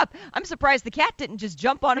guys up. I'm surprised the cat didn't just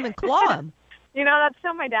jump on him and claw him. That's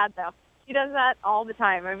still my dad, though. He does that all the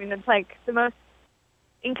time. I mean, it's like the most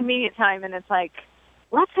inconvenient time, and it's like,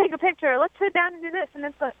 let's take a picture. Let's sit down and do this. And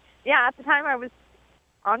it's like, yeah, at the time I was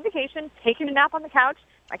on vacation, taking a nap on the couch.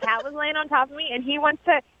 My cat was laying on top of me, and he wants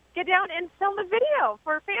to get down and film a video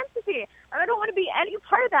for fantasy. I don't want to be any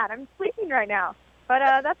part of that. I'm sleeping right now. But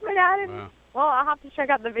that's my dad, and, well, I'll have to check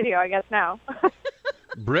out the video, I guess, now.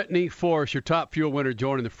 Brittany Force, your Top Fuel winner,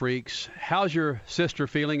 joining the Freaks. How's your sister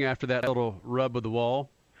feeling after that little rub of the wall?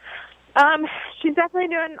 She's definitely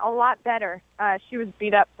doing a lot better. She was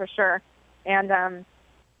beat up for sure. And,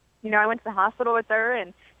 I went to the hospital with her,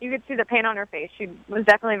 and you could see the pain on her face. She was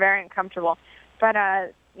definitely very uncomfortable. But,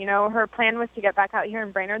 her plan was to get back out here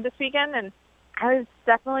in Brainerd this weekend, and I was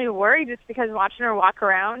definitely worried just because watching her walk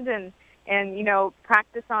around and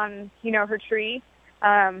practice on, her tree.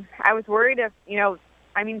 I was worried if,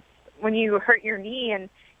 when you hurt your knee and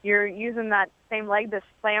you're using that same leg to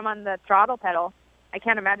slam on the throttle pedal, I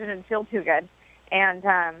can't imagine it'd feel too good. And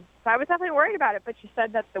so I was definitely worried about it, but she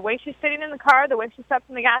said that the way she's sitting in the car, the way she steps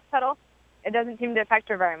on the gas pedal, it doesn't seem to affect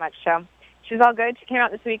her very much. So she's all good. She came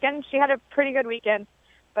out this weekend. She had a pretty good weekend.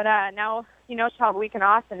 But now, she'll have a weekend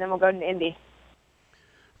off, and then we'll go to Indy.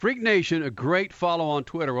 Freak Nation, a great follow on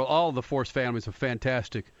Twitter. Well, all of the Force families, a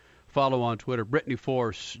fantastic follow on Twitter. Brittany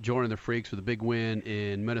Force joining the Freaks with a big win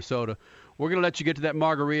in Minnesota. We're going to let you get to that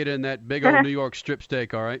margarita and that big old New York strip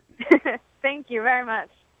steak, all right? Thank you very much.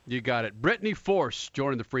 You got it. Brittany Force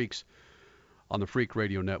joining the Freaks on the Freak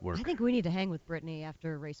Radio Network. I think we need to hang with Brittany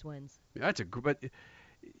after a race wins.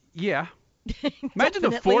 Yeah. Imagine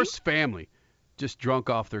the Force family just drunk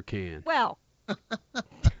off their can. Well,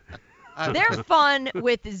 they're fun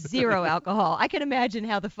with zero alcohol. I can imagine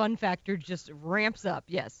how the fun factor just ramps up.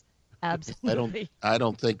 Yes, absolutely. I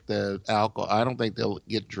don't think they'll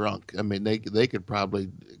get drunk. I mean, they could probably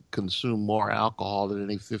consume more alcohol than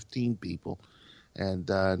any 15 people and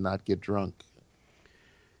not get drunk.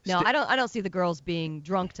 No, I don't see the girls being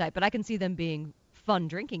drunk type, but I can see them being fun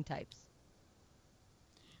drinking types.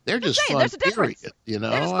 They're just fun, there's a difference. period.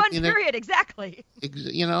 They're just fun, period, exactly.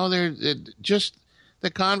 They're just the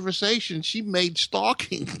conversation. She made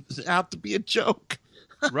stalking out to be a joke.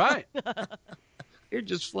 Right. They're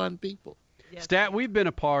just fun people. Yes. Stat, we've been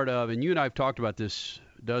a part of, and you and I have talked about this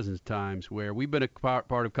dozens of times, where we've been a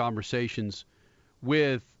part of conversations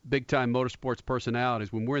with big-time motorsports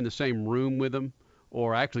personalities when we're in the same room with them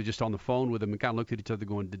or actually just on the phone with them and kind of looked at each other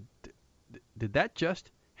going, did that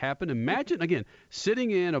just happen? Imagine, again,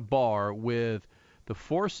 sitting in a bar with the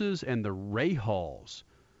Forces and the Rahals,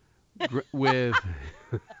 with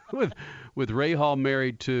Rahal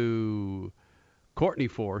married to Courtney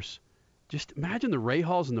Force. Just imagine the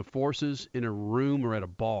Rahals and the Forces in a room or at a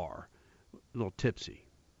bar, a little tipsy.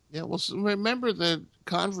 Yeah, well, remember the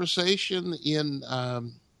conversation in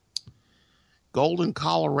Golden,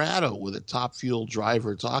 Colorado, with a Top Fuel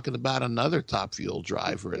driver talking about another Top Fuel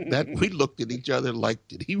driver. And that we looked at each other like,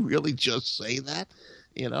 did he really just say that?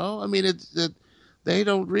 I mean, they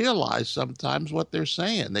don't realize sometimes what they're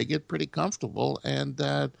saying. They get pretty comfortable and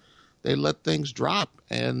they let things drop.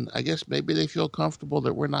 And I guess maybe they feel comfortable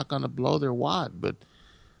that we're not going to blow their wad. But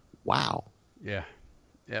wow. Yeah.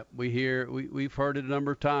 Yeah, we've heard it a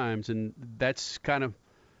number of times, and that's kind of,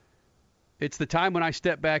 it's the time when I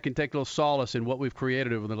step back and take a little solace in what we've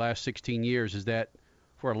created over the last 16 years, is that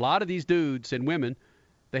for a lot of these dudes and women,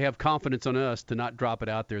 they have confidence on us to not drop it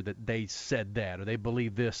out there that they said that or they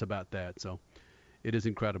believe this about that. So it is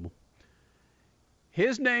incredible.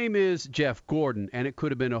 His name is Jeff Gordon, and it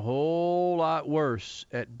could have been a whole lot worse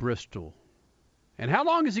at Bristol. And how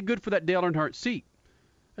long is he good for that Dale Earnhardt seat?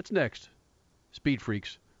 That's next. Speed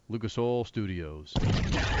Freaks, Lucas Oil Studios.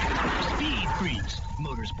 Speed Freaks,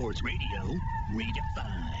 Motorsports Radio,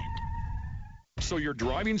 redefined. So you're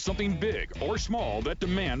driving something big or small that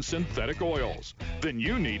demands synthetic oils. Then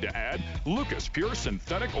you need to add Lucas Pure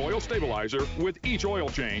Synthetic Oil Stabilizer with each oil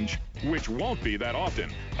change, which won't be that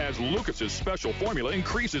often, as Lucas's special formula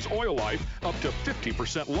increases oil life up to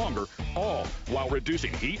 50% longer, all while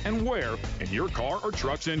reducing heat and wear in your car or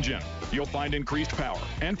truck's engine. You'll find increased power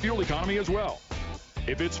and fuel economy as well.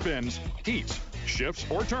 If it spins, heats, shifts,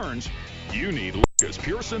 or turns, you need Lucas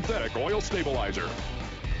Pure Synthetic Oil Stabilizer.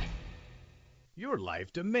 Your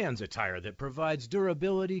life demands a tire that provides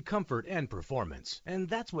durability, comfort, and performance. And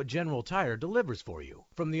that's what General Tire delivers for you.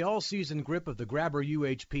 From the all-season grip of the Grabber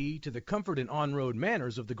UHP, to the comfort and on-road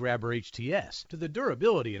manners of the Grabber HTS, to the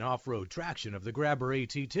durability and off-road traction of the Grabber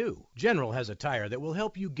AT2, General has a tire that will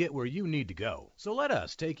help you get where you need to go. So let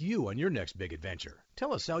us take you on your next big adventure.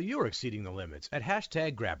 Tell us how you're exceeding the limits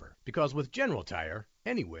at #Grabber. Because with General Tire,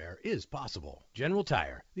 anywhere is possible. General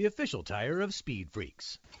Tire, the official tire of Speed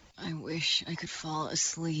Freaks. I wish I could fall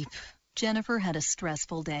asleep. Jennifer had a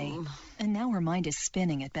stressful day, and now her mind is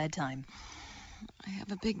spinning at bedtime. I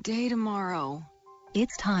have a big day tomorrow.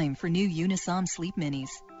 It's time for new Unisom Sleep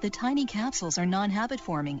Minis. The tiny capsules are non-habit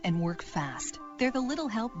forming and work fast. They're the little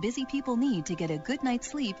help busy people need to get a good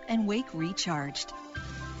night's sleep and wake recharged.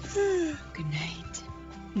 Good night.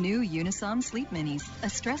 New Unisom Sleep Minis. A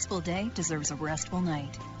stressful day deserves a restful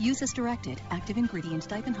night. Use as directed. Active ingredient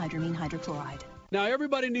diphenhydramine hydrochloride. Now,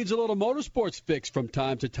 everybody needs a little motorsports fix from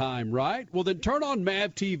time to time, right? Well, then turn on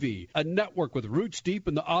MAV TV, a network with roots deep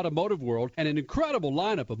in the automotive world and an incredible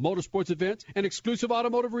lineup of motorsports events and exclusive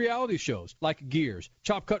automotive reality shows like Gears,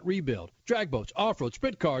 Chop Cut Rebuild, drag boats, off-road,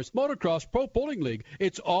 sprint cars, motocross, pro bowling league.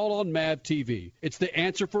 It's all on MAV TV. It's the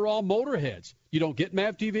answer for all motorheads. You don't get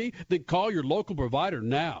MAV TV? Then call your local provider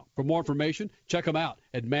now. For more information, check them out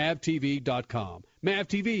at mavtv.com. MAV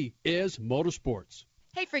TV is motorsports.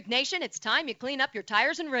 Hey, Freak Nation, it's time you clean up your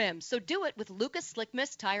tires and rims, so do it with Lucas Slick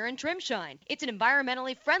Mist Tire and Trim Shine. It's an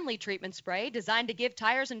environmentally friendly treatment spray designed to give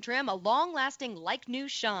tires and trim a long-lasting, like-new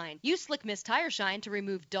shine. Use Slick Mist Tire Shine to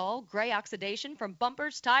remove dull, gray oxidation from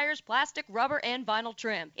bumpers, tires, plastic, rubber, and vinyl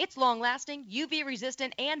trim. It's long-lasting,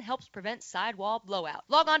 UV-resistant, and helps prevent sidewall blowout.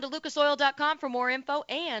 Log on to lucasoil.com for more info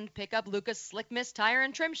and pick up Lucas Slick Mist Tire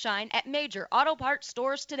and Trim Shine at major auto parts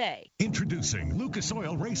stores today. Introducing Lucas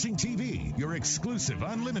Oil Racing TV, your exclusive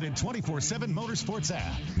unlimited 24/7 motorsports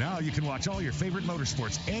app. Now you can watch all your favorite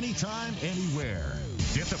motorsports anytime, anywhere.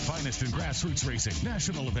 Get the finest in grassroots racing,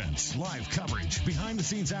 national events, live coverage,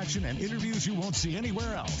 behind-the-scenes action, and interviews you won't see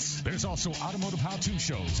anywhere else. There's also automotive how-to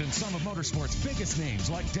shows and some of motorsports' biggest names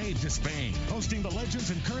like Dave Despain, hosting the legends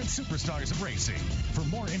and current superstars of racing. For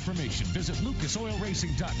more information, visit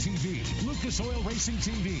lucasoilracing.tv. Lucas Oil Racing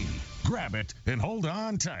TV. Grab it and hold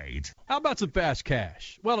on tight. How about some fast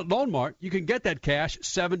cash? Well, at Loan Mart, you can get that cash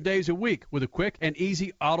 7 days a week with a quick and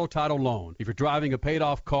easy auto title loan. If you're driving a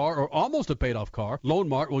paid-off car or almost a paid-off car, Loan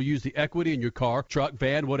Mart will use the equity in your car, truck,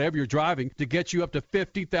 van, whatever you're driving to get you up to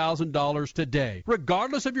 $50,000 today,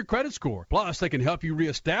 regardless of your credit score. Plus, they can help you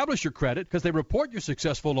reestablish your credit because they report your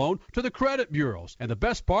successful loan to the credit bureaus. And the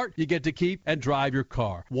best part, you get to keep and drive your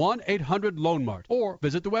car. 1-800-LOAN-MART or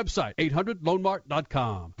visit the website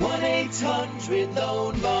 800loanmart.com.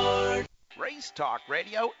 1-800-LOAN-MART. Race Talk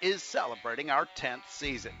Radio is celebrating our 10th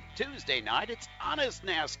season. Tuesday night, it's Honest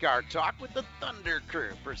NASCAR Talk with the Thunder Crew,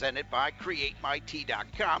 presented by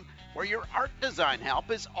CreateMyT.com, where your art design help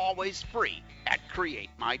is always free at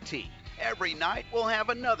CreateMyT. Every night, we'll have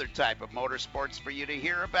another type of motorsports for you to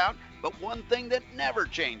hear about, but one thing that never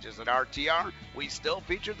changes at RTR, we still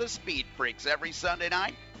feature the Speed Freaks every Sunday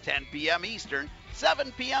night, 10 p.m. Eastern,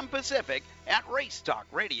 7 p.m. Pacific at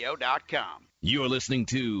RaceTalkRadio.com. You're listening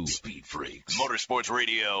to Speed Freaks Motorsports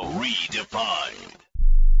Radio Redefined.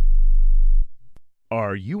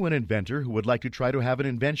 Are you an inventor who would like to try to have an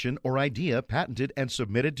invention or idea patented and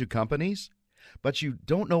submitted to companies, but you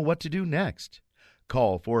don't know what to do next?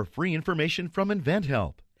 Call for free information from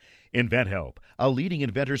InventHelp. InventHelp, a leading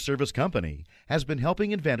inventor service company, has been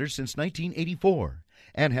helping inventors since 1984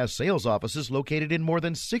 and has sales offices located in more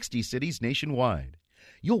than 60 cities nationwide.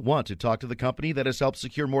 You'll want to talk to the company that has helped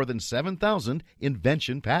secure more than 7,000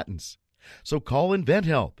 invention patents. So call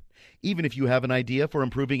InventHelp. Even if you have an idea for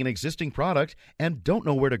improving an existing product and don't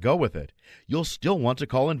know where to go with it, you'll still want to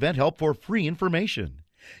call InventHelp for free information.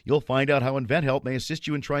 You'll find out how InventHelp may assist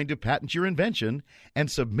you in trying to patent your invention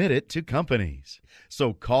and submit it to companies.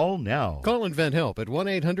 So call now. Call InventHelp at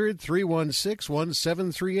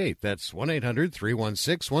 1-800-316-1738. That's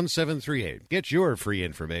 1-800-316-1738. Get your free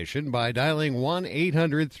information by dialing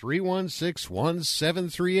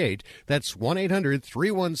 1-800-316-1738. That's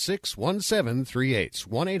 1-800-316-1738.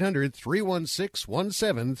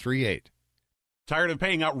 1-800-316-1738. Tired of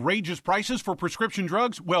paying outrageous prices for prescription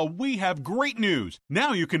drugs? Well, we have great news.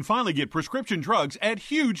 Now you can finally get prescription drugs at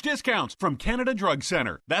huge discounts from Canada Drug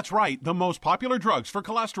Center. That's right, the most popular drugs for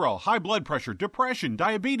cholesterol, high blood pressure, depression,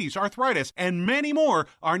 diabetes, arthritis, and many more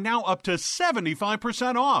are now up to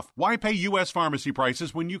 75% off. Why pay U.S. pharmacy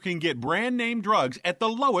prices when you can get brand name drugs at the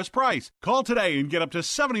lowest price? Call today and get up to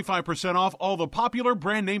 75% off all the popular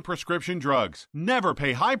brand name prescription drugs. Never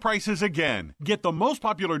pay high prices again. Get the most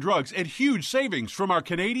popular drugs at huge savings from our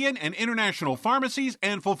Canadian and international pharmacies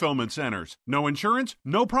and fulfillment centers. No insurance?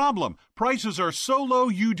 No problem. Prices are so low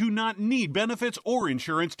you do not need benefits or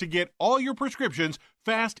insurance to get all your prescriptions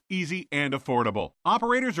fast, easy, and affordable.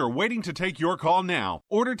 Operators are waiting to take your call now.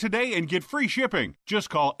 Order today and get free shipping. Just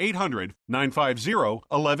call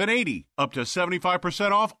 800-950-1180. Up to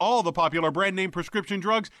 75% off all the popular brand name prescription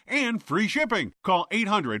drugs and free shipping. Call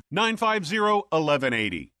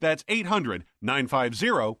 800-950-1180. That's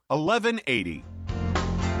 800-950-1180.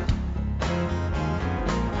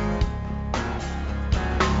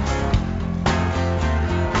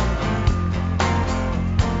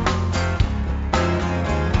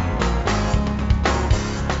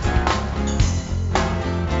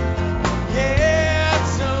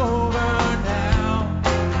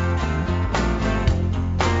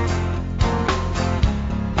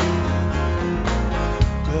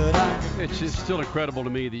 It's just still incredible to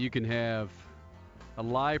me that you can have a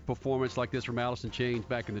live performance like this from Alice in Chains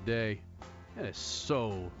back in the day. That is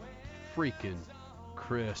so freaking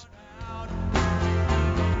crisp.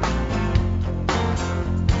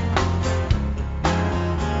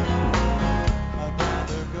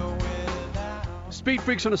 Speed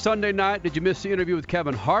Freaks on a Sunday night. Did you miss the interview with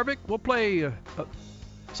Kevin Harvick? We'll play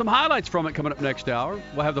some highlights from it coming up next hour.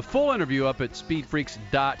 We'll have the full interview up at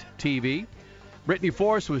speedfreaks.tv. Brittany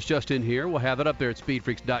Force was just in here. We'll have it up there at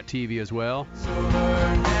speedfreaks.tv as well.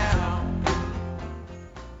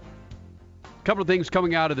 A couple of things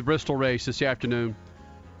coming out of the Bristol race this afternoon.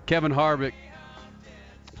 Kevin Harvick,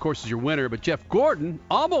 of course, is your winner, but Jeff Gordon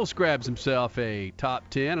almost grabs himself a top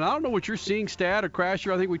 10. And I don't know what you're seeing, Stat or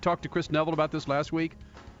Crasher. I think we talked to Chris Neville about this last week.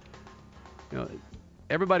 You know,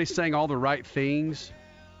 everybody's saying all the right things.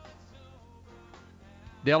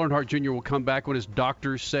 Dale Earnhardt Jr. will come back when his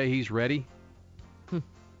doctors say he's ready.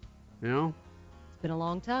 You know? It's been a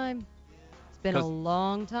long time. It's been a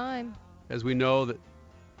long time. As we know that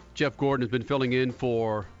Jeff Gordon has been filling in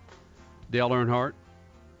for Dale Earnhardt.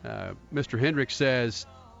 Mr. Hendricks says,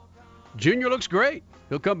 Junior looks great.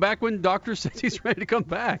 He'll come back when doctor says he's ready to come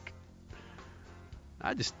back.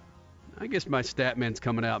 I guess my stat man's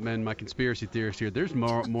coming out, man. My conspiracy theorist here. There's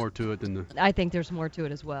more to it than the... I think there's more to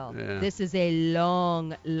it as well. Yeah. This is a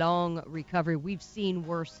long recovery. We've seen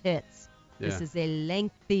worse hits. This is a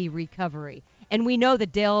lengthy recovery. And we know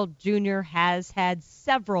that Dale Jr. has had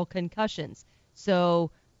several concussions. So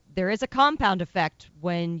there is a compound effect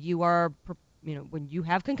when you are, when you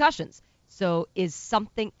have concussions. So is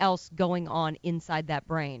something else going on inside that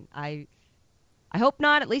brain? I hope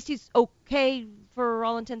not. At least he's okay for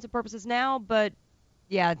all intents and purposes now. But,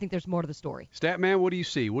 yeah, I think there's more to the story. Statman, what do you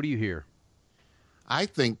see? What do you hear? I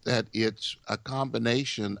think that it's a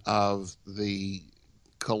combination of the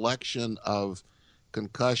collection of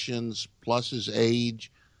concussions plus his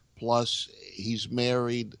age, plus he's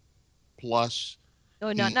married, plus...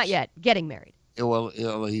 Oh, not yet. Getting married. Well,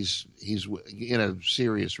 he's in a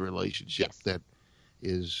serious relationship that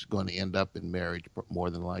is going to end up in marriage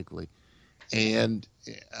more than likely. And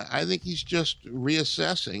I think he's just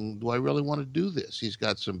reassessing, do I really want to do this? He's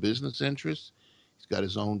got some business interests. He's got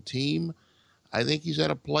his own team. I think he's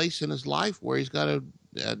at a place in his life where he's got to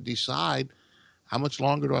decide, how much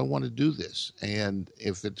longer do I want to do this? And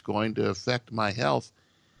if it's going to affect my health,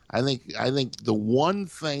 I think the one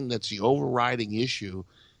thing that's the overriding issue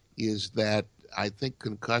is that I think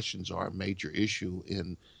concussions are a major issue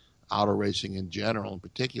in auto racing in general, in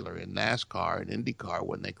particular in NASCAR and IndyCar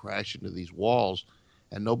when they crash into these walls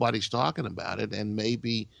and nobody's talking about it. And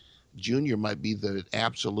maybe Junior might be the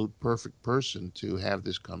absolute perfect person to have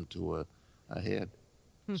this come to a head.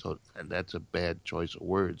 So, and that's a bad choice of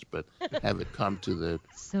words, but have it come to the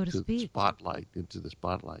spotlight, into the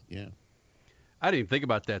spotlight, yeah. I didn't even think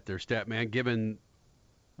about that there, Statman, given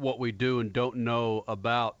what we do and don't know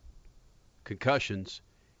about concussions.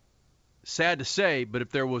 Sad to say, but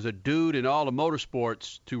if there was a dude in all of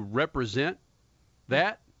motorsports to represent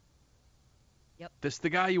that, this is the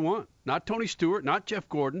guy you want. Not Tony Stewart, not Jeff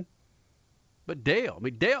Gordon, but Dale. I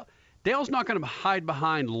mean, Dale's not going to hide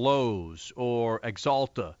behind Lowe's or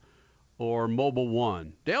Exalta or Mobil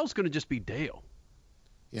 1. Dale's going to just be Dale.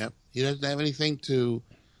 Yeah, he doesn't have anything to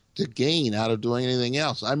to gain out of doing anything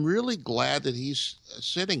else. I'm really glad that he's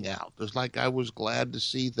sitting out. Just like I was glad to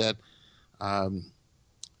see that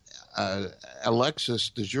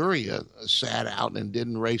Alexis DeJoria sat out and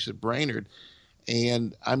didn't race at Brainerd.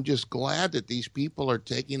 And I'm just glad that these people are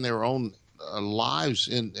taking their own lives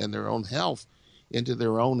and their own health into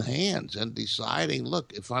their own hands and deciding,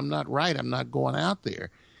 look, if I'm not right, I'm not going out there.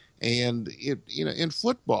 And in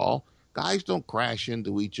football, guys don't crash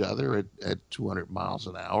into each other at 200 miles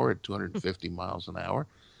an hour, at 250 miles an hour,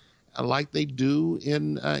 like they do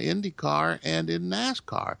in IndyCar and in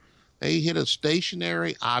NASCAR. They hit a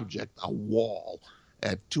stationary object, a wall,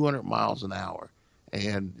 at 200 miles an hour.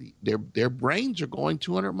 And their brains are going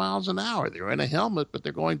 200 miles an hour. They're in a helmet, but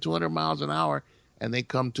they're going 200 miles an hour, and they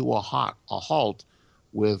come to a halt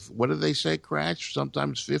with, what do they say, Crash?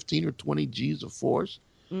 Sometimes 15 or 20 G's of force.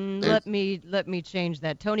 Let me change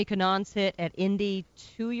that. Tony Kanaan's hit at Indy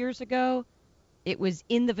 2 years ago, it was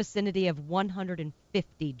in the vicinity of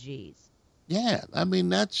 150 G's. Yeah, I mean,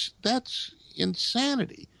 that's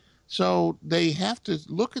insanity. So they have to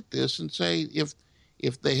look at this and say,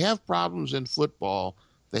 if they have problems in football,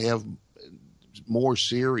 they have more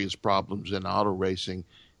serious problems in auto racing,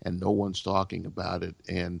 and no one's talking about it.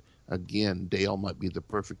 And again, Dale might be the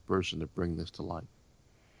perfect person to bring this to light.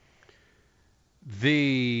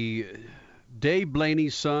 The Dave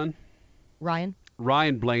Blaney's son, Ryan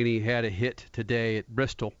Blaney, had a hit today at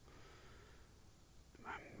Bristol.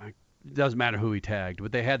 It doesn't matter who he tagged,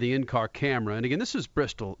 but they had the in-car camera. And again, this is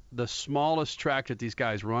Bristol, the smallest track that these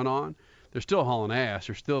guys run on. They're still hauling ass.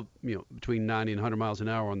 They're still, between 90 and 100 miles an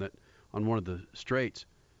hour on one of the straights.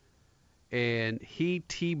 And he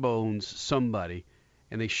T-bones somebody,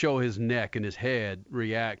 and they show his neck and his head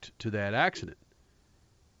react to that accident.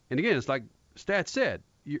 And again, it's like Stats said,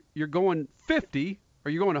 you're going 50, or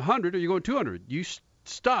you're going 100, or you're going 200. You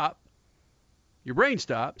stop, your brain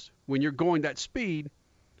stops when you're going that speed.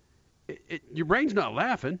 Your brain's not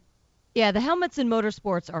laughing. Yeah, the helmets in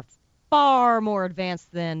motorsports are far more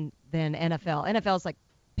advanced than NFL. NFL is like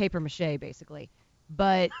paper mache, basically.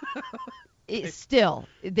 But still,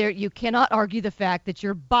 you cannot argue the fact that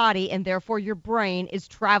your body and therefore your brain is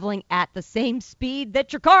traveling at the same speed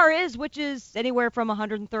that your car is, which is anywhere from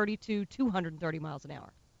 130 to 230 miles an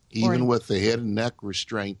hour. Even with the head and neck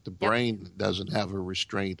restraint, the brain doesn't have a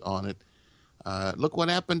restraint on it. Look what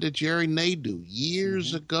happened to Jerry Nadeau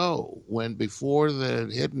years ago, when before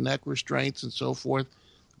the head and neck restraints and so forth,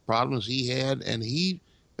 the problems he had, and he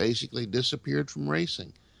basically disappeared from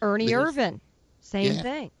racing. Ernie Irvan, same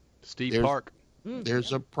thing. Steve Park.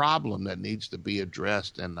 There's a problem that needs to be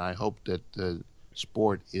addressed, and I hope that the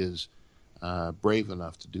sport is brave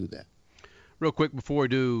enough to do that. Real quick before we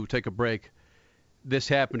do take a break, this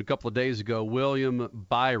happened a couple of days ago. William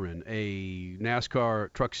Byron, a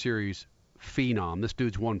NASCAR Truck Series phenom. This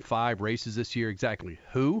dude's won 5 races this year. Exactly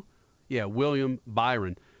who? Yeah, William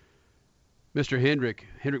Byron. Mr. Hendrick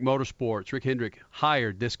Motorsports, Rick Hendrick,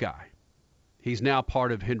 hired this guy. He's now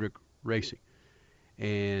part of Hendrick Racing.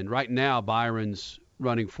 And right now, Byron's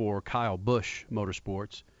running for Kyle Busch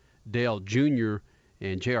Motorsports. Dale Jr.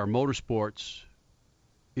 and JR Motorsports,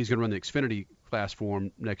 he's going to run the Xfinity class for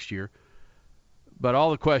him next year. But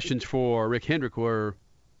all the questions for Rick Hendrick were,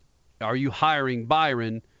 are you hiring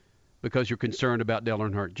Byron because you're concerned about Dale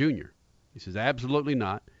Earnhardt Jr.? He says, absolutely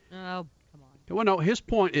not. Oh, come on. Well, no, his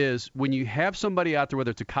point is, when you have somebody out there,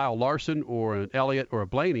 whether it's a Kyle Larson or an Elliott or a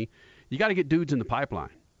Blaney, you got to get dudes in the pipeline.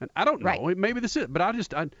 And I don't know. Right. Maybe this is it. But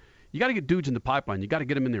you got to get dudes in the pipeline. You got to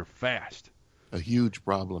get them in there fast. A huge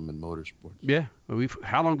problem in motorsports. Yeah.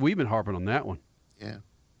 How long have we been harping on that one? Yeah.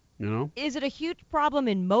 Is it a huge problem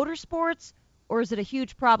in motorsports, or is it a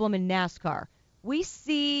huge problem in NASCAR? We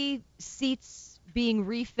see seats being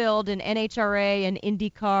refilled in NHRA and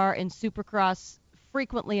IndyCar and Supercross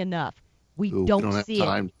frequently enough. We don't see it. We don't have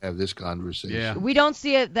time to have this conversation. Yeah. We don't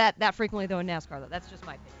see it that frequently, though, in NASCAR, though. That's just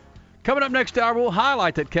my opinion. Coming up next hour, we'll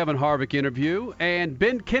highlight that Kevin Harvick interview and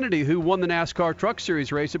Ben Kennedy, who won the NASCAR Truck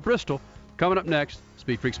Series race at Bristol. Coming up next,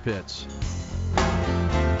 Speed Freaks Pits.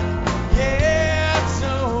 Yeah, it's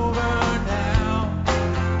over now.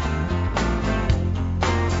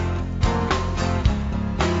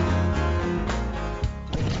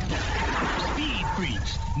 Speed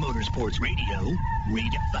Freaks, Motorsports Radio,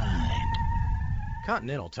 redefined.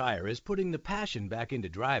 Continental Tire is putting the passion back into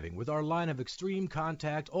driving with our line of extreme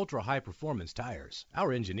contact, ultra-high performance tires.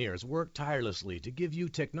 Our engineers work tirelessly to give you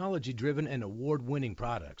technology-driven and award-winning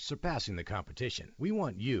products, surpassing the competition. We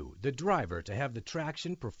want you, the driver, to have the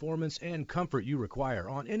traction, performance, and comfort you require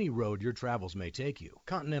on any road your travels may take you.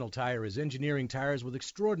 Continental Tire is engineering tires with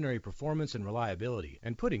extraordinary performance and reliability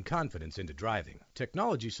and putting confidence into driving.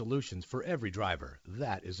 Technology solutions for every driver.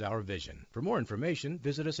 That is our vision. For more information,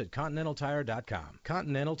 visit us at ContinentalTire.com.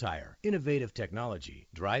 Continental Tire. Innovative technology.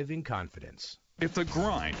 Driving confidence. If the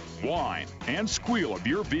grind, whine, and squeal of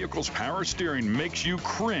your vehicle's power steering makes you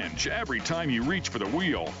cringe every time you reach for the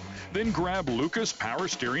wheel, then grab Lucas Power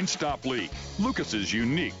Steering Stop Leak. Lucas's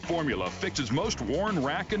unique formula fixes most worn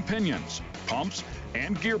rack and pinions, pumps,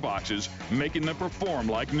 and gearboxes, making them perform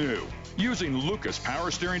like new. Using Lucas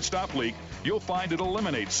Power Steering Stop Leak, you'll find it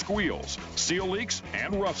eliminates squeals, seal leaks,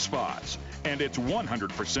 and rough spots. And it's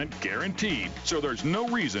 100% guaranteed, so there's no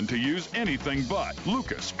reason to use anything but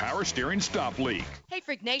Lucas Power Steering Stop Leak. Hey,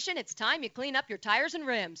 Freak Nation, it's time you clean up your tires and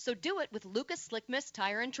rims, so do it with Lucas Slick Mist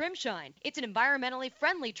Tire and Trim Shine. It's an environmentally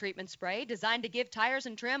friendly treatment spray designed to give tires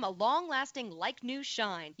and trim a long-lasting, like-new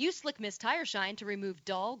shine. Use Slick Mist Tire Shine to remove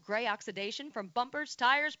dull, gray oxidation from bumpers,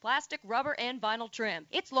 tires, plastic, rubber, and vinyl trim.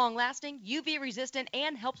 It's long-lasting, UV-resistant,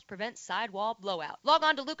 and helps prevent sidewall blowout. Log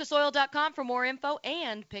on to lucasoil.com for more info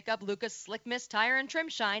and pick up Lucas Slick Mist Tire and Trim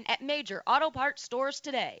Shine at major auto parts stores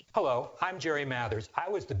today. Hello, I'm Jerry Mathers. I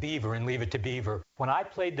was the Beaver in Leave It to Beaver. When I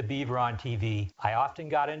played the Beaver on TV, I often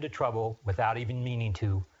got into trouble without even meaning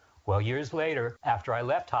to. Well, years later, after I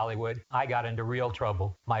left Hollywood, I got into real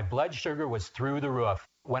trouble. My blood sugar was through the roof.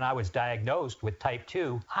 When I was diagnosed with type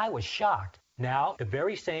 2, I was shocked. Now, the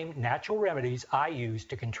very same natural remedies I use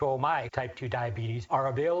to control my type 2 diabetes are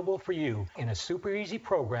available for you in a super easy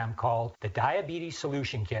program called the Diabetes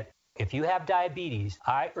Solution Kit. If you have diabetes,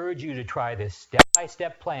 I urge you to try this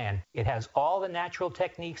step-by-step plan. It has all the natural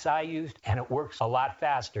techniques I used, and it works a lot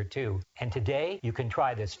faster, too. And today, you can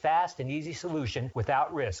try this fast and easy solution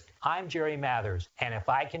without risk. I'm Jerry Mathers, and if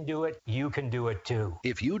I can do it, you can do it, too.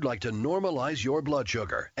 If you'd like to normalize your blood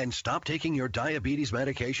sugar and stop taking your diabetes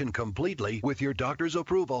medication completely with your doctor's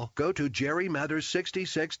approval, go to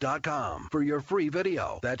JerryMathers66.com for your free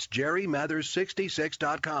video. That's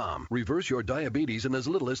JerryMathers66.com. Reverse your diabetes in as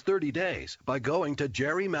little as 30 days by going to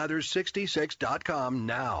JerryMathers66.com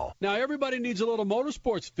now. Now, everybody needs a little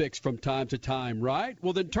motorsports fix from time to time, right?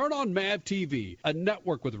 Well, then turn on MAV TV, a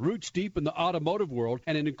network with roots deep in the automotive world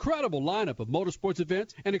and an incredible lineup of motorsports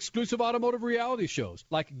events and exclusive automotive reality shows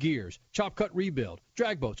like Gears, Chop Cut Rebuild,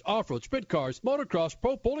 drag boats, off-road, sprint cars, motocross,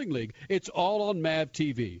 Pro Bowling League. It's all on MAV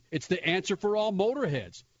TV. It's the answer for all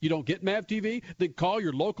motorheads. You don't get MAV TV? Then call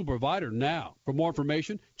your local provider now. For more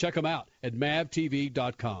information, check them out at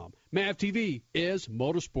mavtv.com. MAV TV is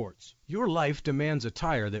motorsports. Your life demands a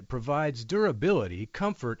tire that provides durability,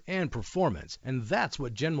 comfort, and performance, and that's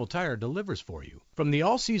what General Tire delivers for you. From the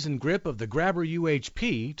all-season grip of the Grabber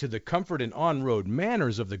UHP to the comfort and on-road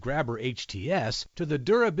manners of the Grabber HTS to the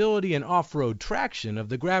durability and off-road traction of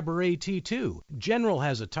the Grabber AT2, General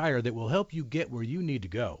has a tire that will help you get where you need to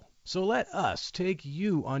go. So let us take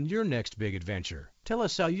you on your next big adventure. Tell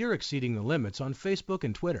us how you're exceeding the limits on Facebook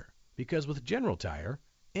and Twitter, because with General Tire,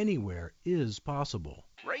 anywhere is possible.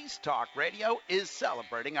 Race Talk Radio is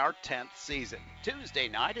celebrating our 10th season. Tuesday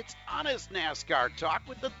night, it's Honest NASCAR Talk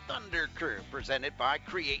with the Thunder Crew, presented by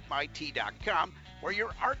CreateMyT.com, where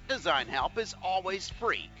your art design help is always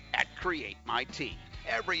free at CreateMyT.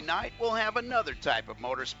 Every night, we'll have another type of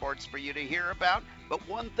motorsports for you to hear about, but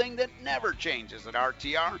one thing that never changes at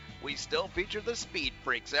RTR, we still feature the Speed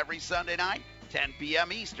Freaks every Sunday night, 10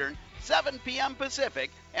 p.m. Eastern, 7 p.m. Pacific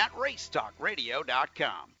at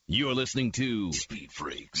racetalkradio.com. You're listening to Speed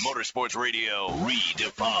Freaks, Motorsports Radio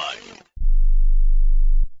Redefined.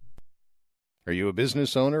 Are you a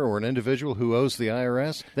business owner or an individual who owes the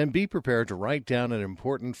IRS? Then be prepared to write down an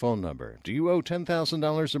important phone number. Do you owe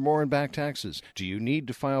 $10,000 or more in back taxes? Do you need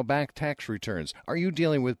to file back tax returns? Are you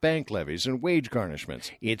dealing with bank levies and wage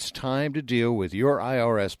garnishments? It's time to deal with your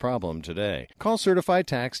IRS problem today. Call Certified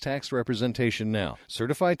Tax Representation now.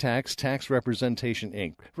 Certified Tax Representation,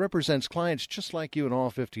 Inc. represents clients just like you in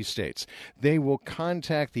all 50 states. They will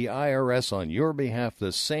contact the IRS on your behalf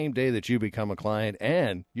the same day that you become a client,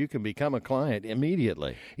 and you can become a client. client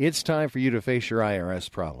immediately. It's time for you to face your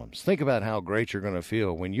IRS problems. Think about how great you're going to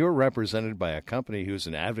feel when you're represented by a company who's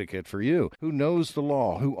an advocate for you, who knows the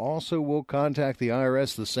law, who also will contact the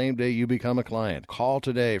IRS the same day you become a client. Call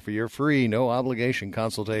today for your free, no-obligation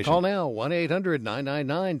consultation. Call now,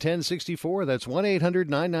 1-800-999-1064. That's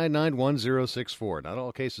 1-800-999-1064. Not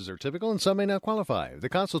all cases are typical, and some may not qualify. The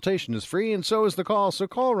consultation is free, and so is the call, so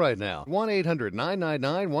call right now.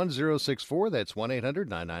 1-800-999-1064. That's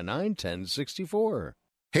 1-800-999-1064.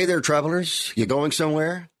 Hey there, travelers. You going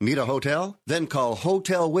somewhere? Need a hotel? Then call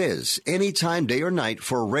Hotel Wiz anytime, day or night,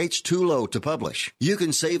 for rates too low to publish. You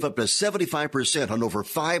can save up to 75% on over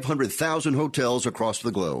 500,000 hotels across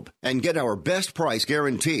the globe and get our best price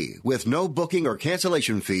guarantee with no booking or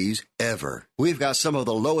cancellation fees ever. We've got some of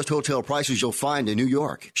the lowest hotel prices you'll find in New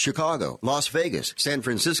York, Chicago, Las Vegas, San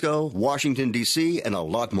Francisco, Washington, D.C., and a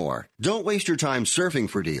lot more. Don't waste your time surfing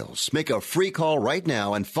for deals. Make a free call right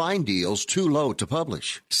now and find deals too low to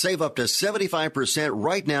publish. Save up to 75%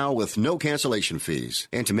 right now with no cancellation fees.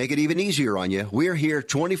 And to make it even easier on you, we're here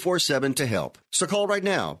 24/7 to help. So call right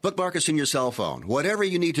now. Bookmark us in your cell phone. Whatever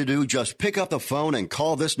you need to do, just pick up the phone and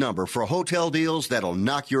call this number for hotel deals that'll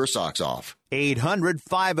knock your socks off.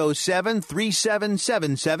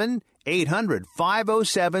 800-507-3777.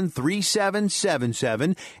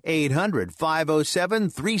 800-507-3777.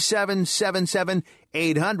 800-507-3777.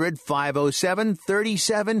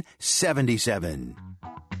 800-507-3777.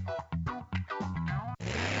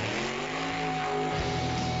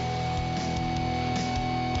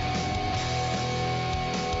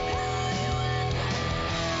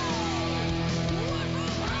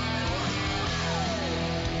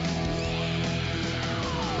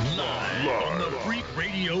 On the Freak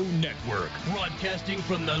Radio Network, broadcasting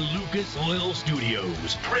from the Lucas Oil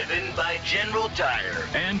Studios. Driven by General Tire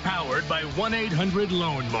and powered by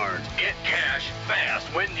 1-800-LOAN-MART. Get cash fast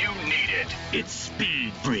when you need it. It's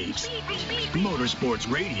Speed Freaks. Motorsports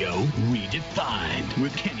Radio redefined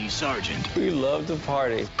with Kenny Sargent. We love to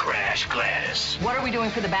party. Crash Gladys. What are we doing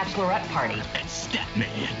for the bachelorette party? And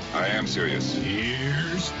Statman. I am serious.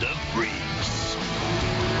 Here's the Freaks.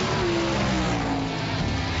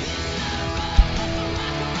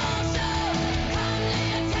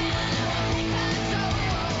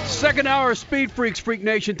 Second hour of Speed Freaks, Freak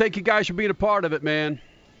Nation. Thank you guys for being a part of it, man.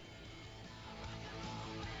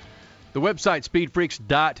 The website,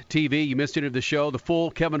 speedfreaks.tv. You missed any of the show. The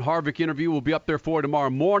full Kevin Harvick interview will be up there for you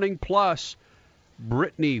tomorrow morning, plus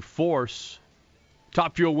Brittany Force,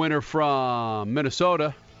 Top Fuel winner from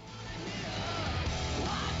Minnesota.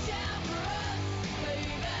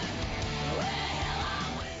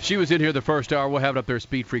 She was in here the first hour. We'll have it up there at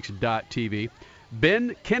speedfreaks.tv.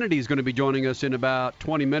 Ben Kennedy is going to be joining us in about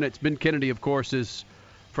 20 minutes. Ben Kennedy, of course, is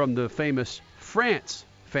from the famous France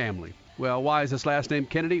family. Well, why is his last name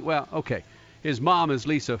Kennedy? Well, okay. His mom is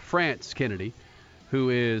Lisa France Kennedy, who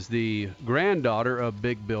is the granddaughter of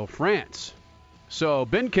Big Bill France. So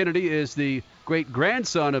Ben Kennedy is the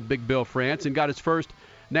great-grandson of Big Bill France and got his first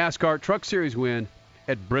NASCAR Truck Series win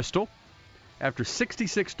at Bristol. After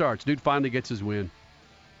 66 starts, dude finally gets his win.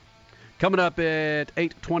 Coming up at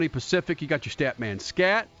 8:20 Pacific, you got your Statman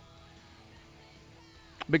Scat.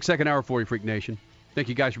 Big second hour for you, Freak Nation. Thank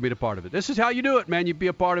you guys for being a part of it. This is how you do it, man. You be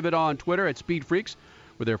a part of it on Twitter at Speed Freaks.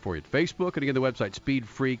 We're there for you at Facebook. And again, the website,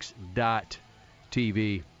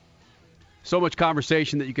 speedfreaks.tv. So much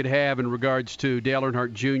conversation that you could have in regards to Dale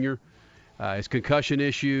Earnhardt Jr., his concussion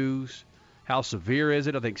issues. How severe is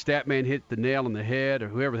it? I think Statman hit the nail on the head, or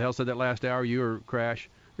whoever the hell said that last hour, you or Crash.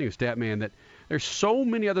 I think it was Statman, that there's so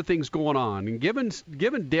many other things going on. And given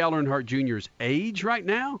Dale Earnhardt Jr.'s age right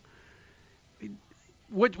now,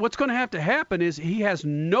 what's going to have to happen is he has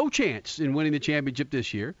no chance in winning the championship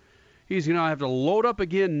this year. He's going to have to load up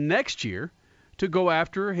again next year to go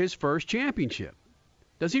after his first championship.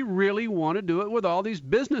 Does he really want to do it with all these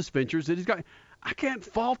business ventures that he's got? I can't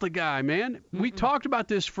fault the guy, man. Mm-hmm. We talked about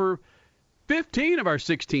this for 15 of our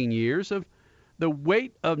 16 years of the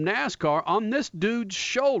weight of NASCAR on this dude's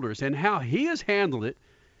shoulders and how he has handled it.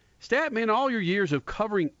 Statman, all your years of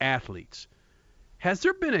covering athletes, has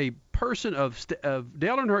there been a person of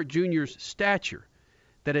Dale Earnhardt Jr.'s stature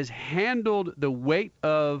that has handled the weight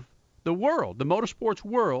of the world, the motorsports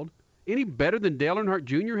world, any better than Dale Earnhardt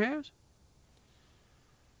Jr. has?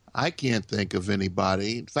 I can't think of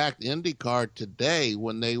anybody. In fact, IndyCar today,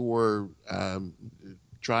 when they were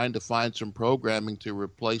trying to find some programming to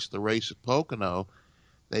replace the race at Pocono,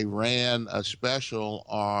 they ran a special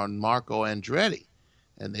on Marco Andretti,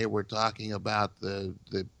 and they were talking about the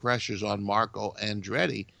pressures on Marco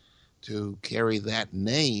Andretti to carry that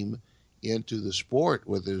name into the sport,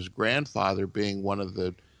 with his grandfather being one of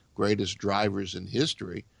the greatest drivers in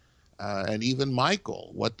history. and even Michael,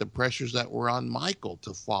 what the pressures that were on Michael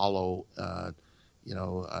to follow,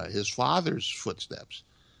 his father's footsteps.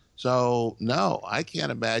 So, no, I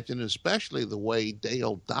can't imagine, especially the way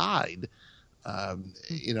Dale died. The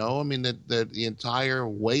entire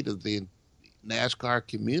weight of the NASCAR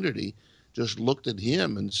community just looked at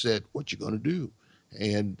him and said, "What you going to do?"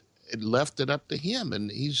 And it left it up to him.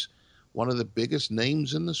 And he's one of the biggest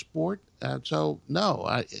names in the sport. So, no,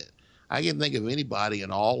 I can think of anybody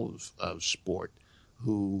in all of sport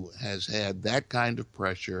who has had that kind of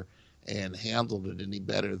pressure and handled it any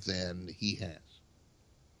better than he has.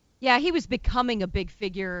 Yeah, he was becoming a big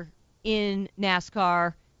figure in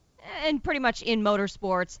NASCAR and pretty much in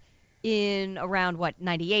motorsports in around,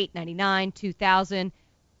 98, 99, 2000.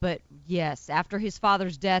 But, yes, after his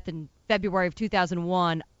father's death in February of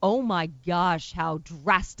 2001, oh, my gosh, how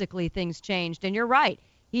drastically things changed. And you're right.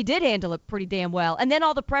 He did handle it pretty damn well. And then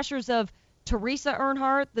all the pressures of Teresa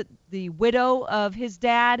Earnhardt, the widow of his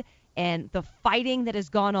dad, and the fighting that has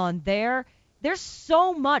gone on there. There's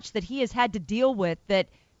so much that he has had to deal with that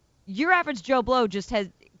your average Joe Blow just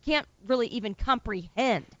can't really even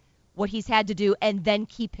comprehend what he's had to do and then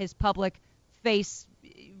keep his public face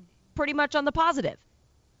pretty much on the positive.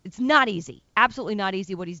 It's not easy. Absolutely not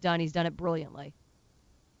easy what he's done. He's done it brilliantly.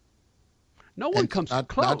 No one comes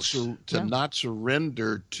close. Not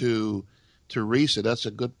surrender to Teresa. That's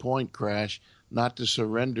a good point, Crash. Not to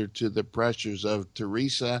surrender to the pressures of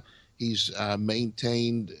Teresa. He's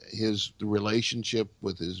maintained the relationship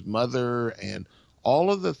with his mother and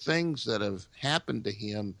all of the things that have happened to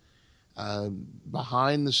him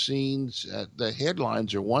behind the scenes. The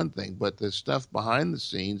headlines are one thing, but the stuff behind the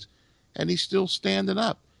scenes, and he's still standing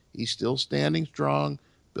up. He's still standing strong,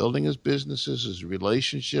 building his businesses, his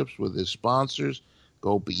relationships with his sponsors,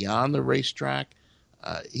 go beyond the racetrack.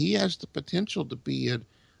 He has the potential to be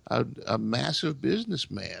a massive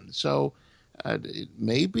businessman. So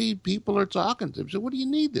maybe people are talking to him. So what do you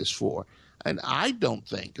need this for? And I don't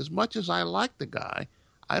think, as much as I like the guy,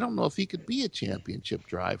 I don't know if he could be a championship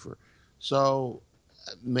driver. So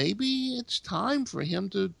maybe it's time for him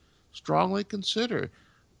to strongly consider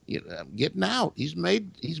getting out. He's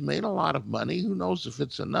made a lot of money. Who knows if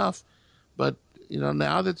it's enough? But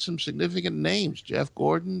now that some significant names, Jeff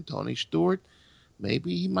Gordon, Tony Stewart,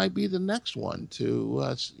 maybe he might be the next one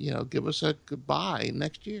to give us a goodbye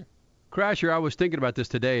next year. Crasher, I was thinking about this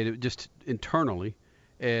today, just internally,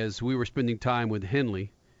 as we were spending time with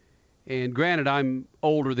Henley. And granted, I'm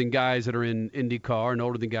older than guys that are in IndyCar and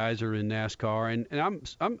older than guys that are in NASCAR, and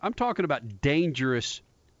I'm talking about dangerous,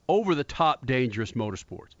 over-the-top dangerous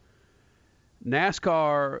motorsports.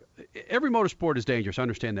 NASCAR, every motorsport is dangerous, I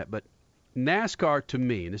understand that, but NASCAR to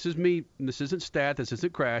me, and this is me, and this isn't stat, this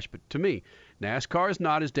isn't Crash, but to me, NASCAR is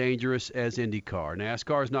not as dangerous as IndyCar.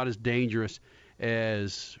 NASCAR is not as dangerous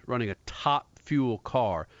as running a top fuel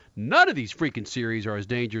car. None of these freaking series are as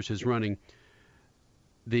dangerous as running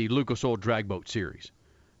the Lucas Oil Drag Boat Series.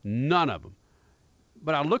 None of them.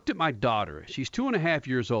 But I looked at my daughter. She's 2.5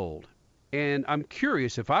 years old. And I'm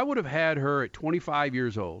curious, if I would have had her at 25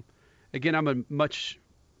 years old, again,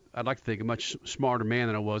 I'd like to think a much smarter man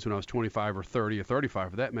than I was when I was 25 or 30 or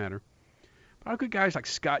 35 for that matter. But I look at guys like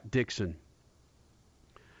Scott Dixon.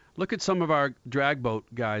 Look at some of our drag boat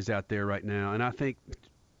guys out there right now, and I think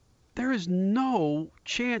there is no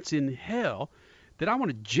chance in hell that I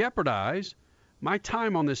want to jeopardize my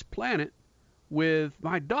time on this planet with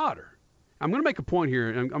my daughter. I'm going to make a point here,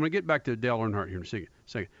 and I'm going to get back to Dale Earnhardt here in a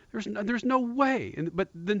second. There's no way. But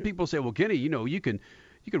then people say, well, Kenny, you can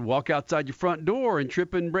walk outside your front door and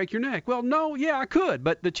trip and break your neck. Well, no, yeah, I could,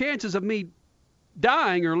 but the chances of me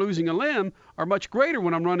dying or losing a limb are much greater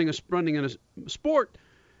when I'm running in a sport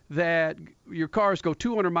that your cars go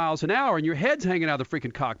 200 miles an hour and your head's hanging out of the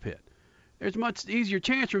freaking cockpit. There's a much easier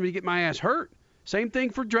chance for me to get my ass hurt. Same thing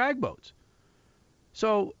for drag boats.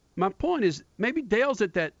 So my point is, maybe Dale's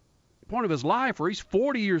at that point of his life where he's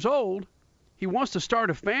 40 years old. He wants to start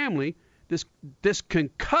a family. This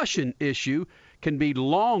concussion issue can be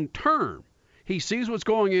long term. He sees what's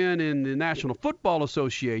going on in the National Football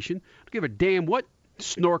Association. Don't give a damn what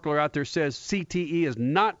snorkeler out there says CTE is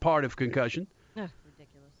not part of concussion. Ridiculous.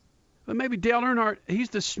 But maybe Dale Earnhardt, he's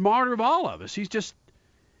the smarter of all of us. He's just,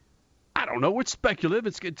 I don't know, it's speculative.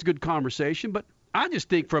 It's good conversation, but I just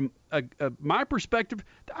think from my perspective,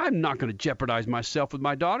 I'm not going to jeopardize myself with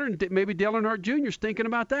my daughter, and maybe Dale Earnhardt Jr. is thinking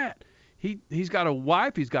about that. He's got a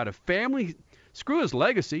wife, he's got a family. Screw his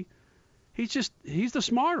legacy. He's the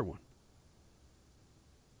smarter one.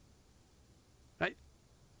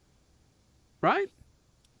 Right?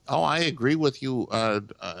 Oh, I agree with you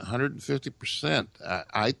 150%.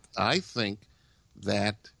 I think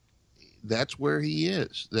that's where he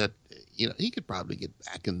is. That he could probably get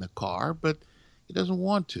back in the car, but he doesn't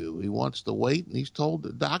want to. He wants to wait, and he's told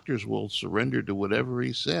the doctors will surrender to whatever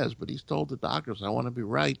he says, but he's told the doctors, I want to be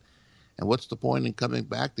right. And what's the point in coming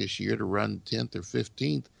back this year to run 10th or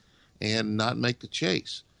 15th and not make the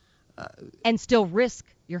chase? And still risk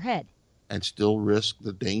your head. And still risk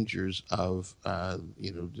the dangers of,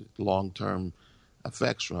 long-term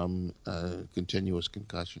effects from continuous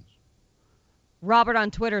concussions. Robert on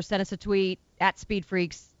Twitter sent us a tweet at Speed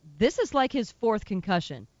Freaks. This is like his 4th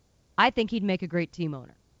concussion. I think he'd make a great team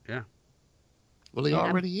owner. Yeah. Well, he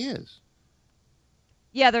already is.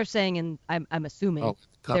 Yeah, they're saying I'm assuming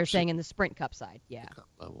they're saying in the Sprint Cup side. Yeah. The Cup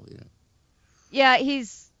level, yeah. Yeah,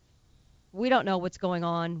 we don't know what's going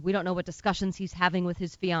on. We don't know what discussions he's having with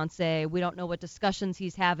his fiance. We don't know what discussions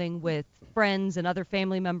he's having with friends and other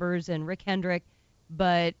family members and Rick Hendrick.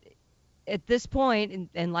 But at this point,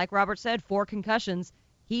 and like Robert said, 4 concussions,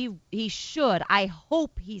 he should. I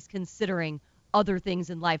hope he's considering other things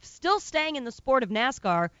in life. Still staying in the sport of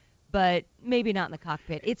NASCAR, but maybe not in the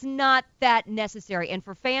cockpit. It's not that necessary. And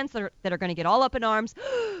for fans that are going to get all up in arms,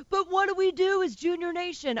 but what do we do as Junior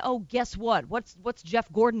Nation? Oh, guess what? What's Jeff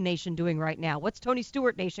Gordon Nation doing right now? What's Tony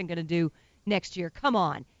Stewart Nation going to do next year? Come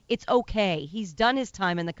on. It's okay. He's done his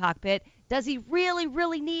time in the cockpit. Does he really,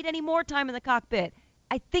 really need any more time in the cockpit?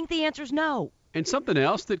 I think the answer is no. And something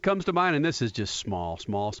else that comes to mind, and this is just small,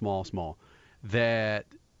 that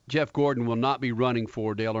Jeff Gordon will not be running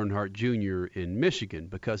for Dale Earnhardt Jr. in Michigan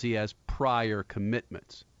because he has prior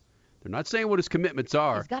commitments. They're not saying what his commitments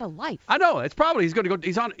are. He's got a life. I know. It's probably he's going to go.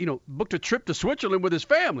 He's on, booked a trip to Switzerland with his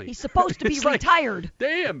family. He's supposed to be retired.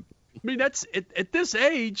 Damn. I mean, that's at this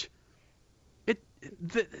age.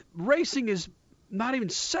 The racing is not even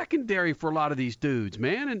secondary for a lot of these dudes,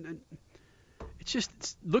 man. And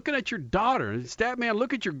it's looking at your daughter. Stat man,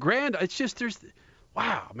 look at your it's just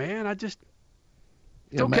wow, man.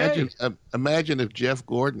 Imagine if Jeff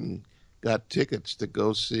Gordon got tickets to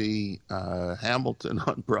go see Hamilton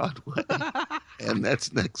on Broadway, and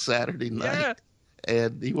that's next Saturday night. Yeah.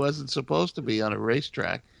 And he wasn't supposed to be on a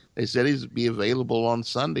racetrack. They said he'd be available on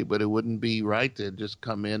Sunday, but it wouldn't be right to just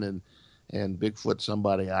come in and Bigfoot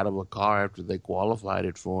somebody out of a car after they qualified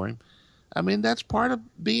it for him. I mean, that's part of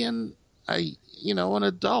being an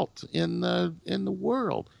adult in the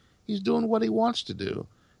world. He's doing what he wants to do.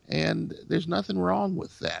 And there's nothing wrong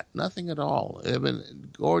with that. Nothing at all. Even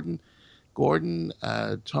Gordon,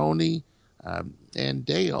 Tony, and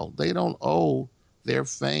Dale, they don't owe their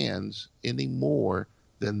fans any more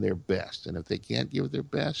than their best. And if they can't give their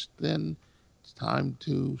best, then it's time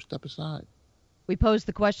to step aside. We posed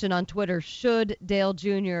the question on Twitter, should Dale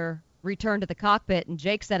Jr. return to the cockpit? And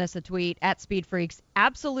Jake sent us a tweet at Speed Freaks.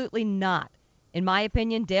 Absolutely not. In my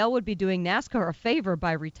opinion, Dale would be doing NASCAR a favor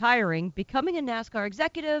by retiring, becoming a NASCAR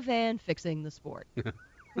executive, and fixing the sport.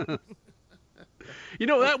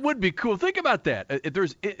 That would be cool. Think about that.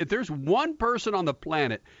 If there's one person on the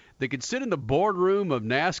planet that could sit in the boardroom of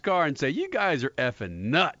NASCAR and say, you guys are effing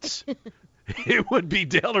nuts, it would be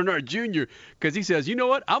Dale Earnhardt Jr. Because he says, you know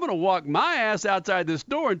what? I'm going to walk my ass outside this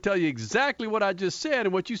door and tell you exactly what I just said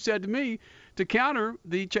and what you said to me to counter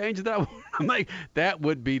the change that I'm like, that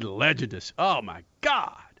would be legendous. Oh, my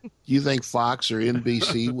God. You think Fox or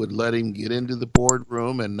NBC would let him get into the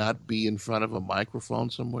boardroom and not be in front of a microphone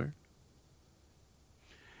somewhere?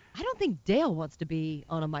 I don't think Dale wants to be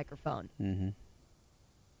on a microphone. Mm-hmm.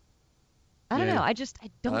 I don't know. I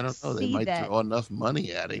don't know. They might throw enough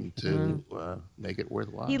money at him to make it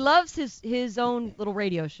worthwhile. He loves his own little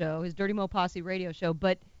radio show, his Dirty Mo Posse radio show,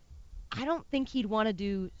 but I don't think he'd want to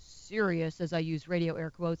do serious, as I use radio air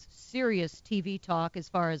quotes, serious TV talk as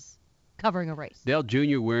far as covering a race. Dale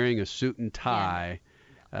Jr. wearing a suit and tie.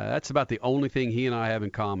 Yeah. That's about the only thing he and I have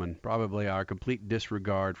in common, probably our complete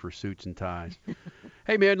disregard for suits and ties.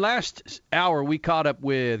 Hey, man, last hour we caught up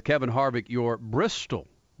with Kevin Harvick, your Bristol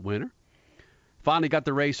winner. Finally got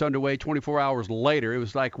the race underway 24 hours later. It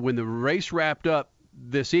was like when the race wrapped up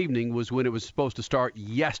this evening was when it was supposed to start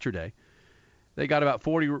yesterday. They got about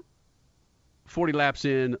 40 laps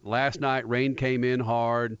in last night. Rain came in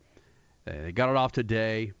hard. They got it off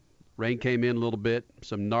today. Rain came in a little bit.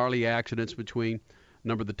 Some gnarly accidents between a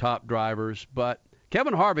number of the top drivers. But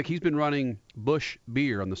Kevin Harvick, he's been running Busch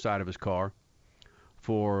beer on the side of his car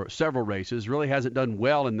for several races. Really hasn't done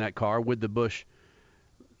well in that car with the Busch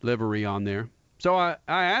livery on there. So I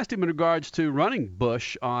asked him in regards to running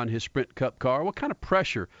Busch on his Sprint Cup car, what kind of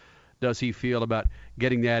pressure does he feel about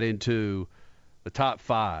getting that into the top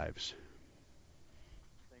fives?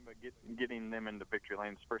 But getting them into victory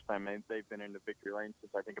lane. It's the first time they've been into victory lane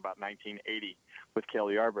since I think about 1980 with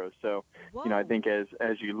Kelly Yarbrough. So, I think as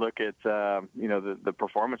you look at, the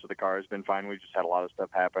performance of the car has been fine. We just had a lot of stuff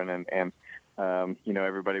happen, and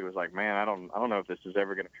everybody was like, man, I don't know if this is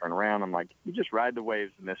ever going to turn around. I'm like, you just ride the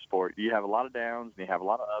waves in this sport. You have a lot of downs, and you have a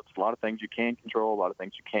lot of ups, a lot of things you can control, a lot of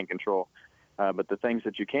things you can't control. But the things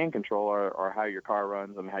that you can control are how your car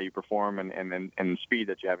runs and how you perform and the speed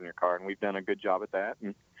that you have in your car. And we've done a good job at that.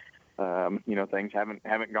 And, things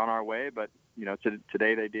haven't gone our way, but,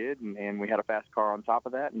 today they did. And we had a fast car on top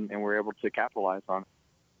of that, and we're able to capitalize on it.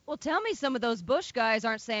 Well, tell me some of those Busch guys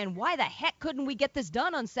aren't saying, why the heck couldn't we get this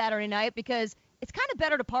done on Saturday night? Because it's kind of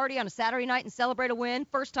better to party on a Saturday night and celebrate a win,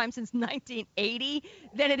 first time since 1980,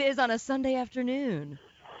 than it is on a Sunday afternoon.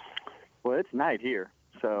 Well, it's night here.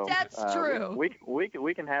 So that's true.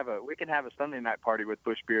 We can have a Sunday night party with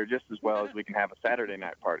Busch Beer just as well as we can have a Saturday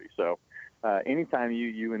night party. So anytime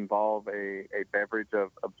you involve a beverage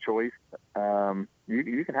of choice,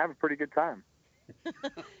 you can have a pretty good time.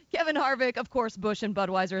 Kevin Harvick, of course, Busch and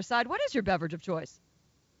Budweiser aside, what is your beverage of choice?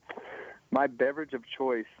 My beverage of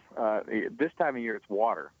choice this time of year, it's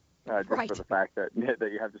water. Just for the fact that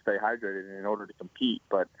you have to stay hydrated in order to compete.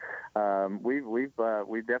 But we've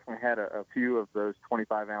definitely had a few of those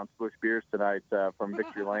 25-ounce Busch beers tonight from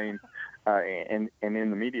Victory Lane and in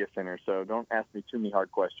the media center. So don't ask me too many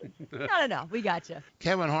hard questions. No, we got you.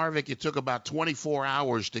 Kevin Harvick, it took about 24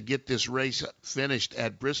 hours to get this race finished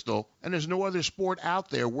at Bristol, and there's no other sport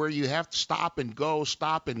out there where you have to stop and go,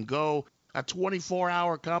 a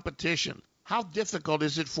 24-hour competition. How difficult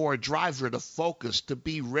is it for a driver to focus, to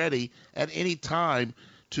be ready at any time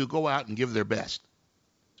to go out and give their best?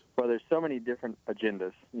 Well, there's so many different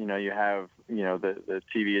agendas. You have, the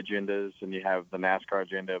TV agendas, and you have the NASCAR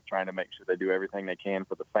agenda of trying to make sure they do everything they can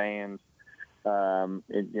for the fans,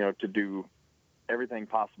 to do everything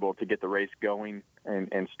possible to get the race going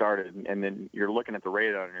and started. And then you're looking at the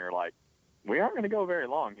radar and you're like, we aren't going to go very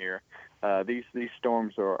long here. These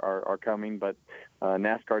storms are coming, but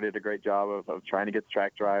NASCAR did a great job of trying to get the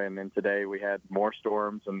track dry. And then today we had more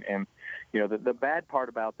storms. And the bad part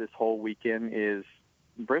about this whole weekend is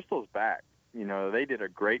Bristol's back. They did a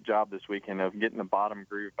great job this weekend of getting the bottom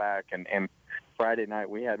groove back. And Friday night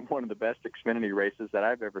we had one of the best Xfinity races that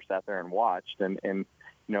I've ever sat there and watched. And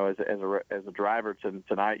as a driver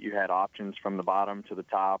tonight, you had options from the bottom to the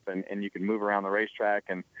top, and you could move around the racetrack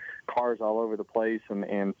and cars all over the place.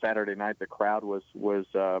 And Saturday night, the crowd was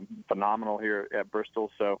phenomenal here at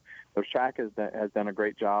Bristol. So the track has done a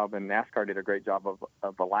great job, and NASCAR did a great job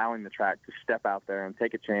of allowing the track to step out there and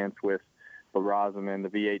take a chance with the rosin and the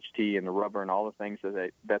VHT and the rubber and all the things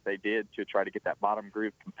that they did to try to get that bottom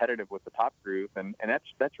groove competitive with the top groove. And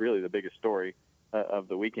that's really the biggest story of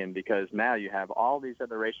the weekend, because now you have all these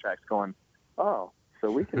other racetracks going, so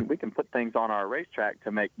we can put things on our racetrack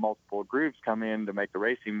to make multiple grooves come in to make the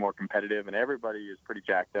racing more competitive, and everybody is pretty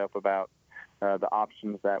jacked up about the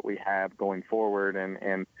options that we have going forward,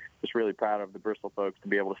 and just really proud of the Bristol folks to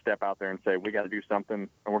be able to step out there and say, we got to do something,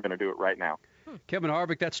 and we're going to do it right now. Kevin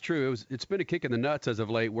Harvick, that's true. It's been a kick in the nuts as of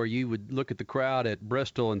late, where you would look at the crowd at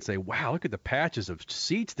Bristol and say, wow, look at the patches of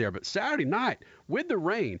seats there. But Saturday night, with the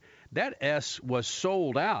rain, that S was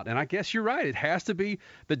sold out. And I guess you're right. It has to be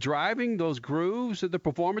the driving, those grooves, the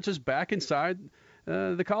performances back inside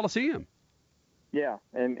the Coliseum. Yeah,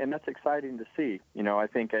 and that's exciting to see. I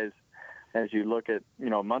think as you look at,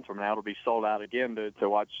 a month from now, it'll be sold out again to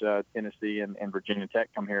watch Tennessee and Virginia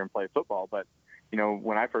Tech come here and play football. But,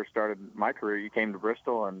 when I first started my career, you came to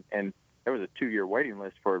Bristol and there was a 2-year waiting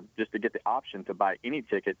list for just to get the option to buy any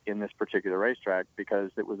ticket in this particular racetrack,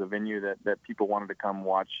 because it was a venue that people wanted to come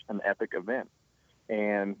watch an epic event.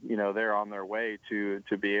 And, they're on their way to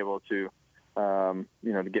be able to,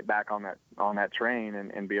 to get back on that train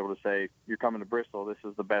and be able to say, you're coming to Bristol. This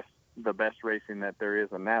is the best racing that there is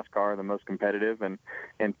in NASCAR, the most competitive and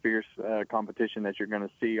fierce competition that you're going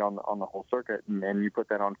to see on the whole circuit. And you put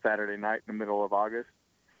that on Saturday night in the middle of August.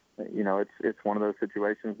 It's one of those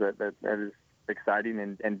situations that is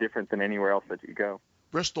exciting and different than anywhere else that you go.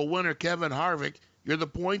 Bristol winner Kevin Harvick, you're the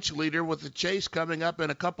points leader with the chase coming up in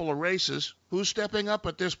a couple of races. Who's stepping up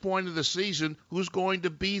at this point of the season? Who's going to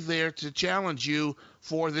be there to challenge you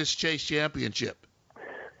for this chase championship?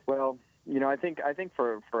 Well, I think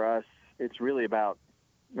for us, it's really about,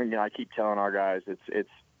 I keep telling our guys, it's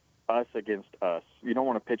us against us. You don't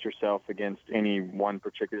want to pitch yourself against any one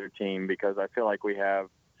particular team, because I feel like we have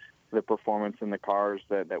the performance in the cars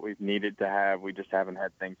that we've needed to have. We just haven't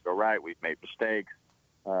had things go right. We've made mistakes.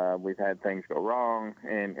 We've had things go wrong,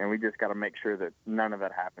 and we just got to make sure that none of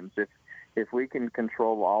that happens. If we can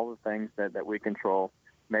control all the things that we control,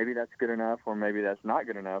 maybe that's good enough or maybe that's not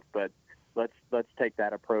good enough, but let's take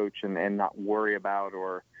that approach and not worry about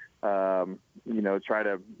or try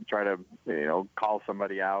to call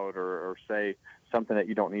somebody out or say something that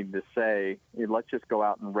you don't need to say. Let's just go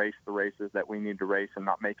out and race the races that we need to race and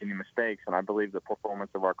not make any mistakes. And I believe the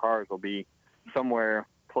performance of our cars will be somewhere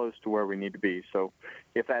close to where we need to be. So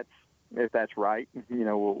if that's right,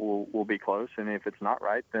 we'll be close. And if it's not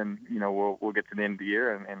right, then we'll get to the end of the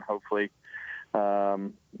year and hopefully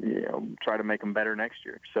try to make them better next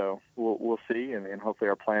year. So we'll see, and hopefully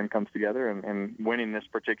our plan comes together. And winning this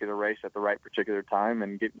particular race at the right particular time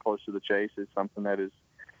and getting close to the chase is something that is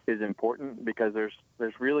important, because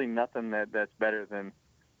there's really nothing that's better than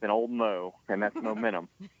Old Mo, and that's momentum.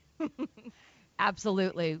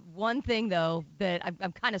 Absolutely. One thing, though, that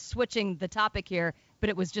I'm kind of switching the topic here, but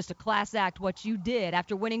it was just a class act what you did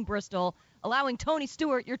after winning Bristol, allowing Tony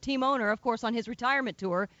Stewart, your team owner, of course, on his retirement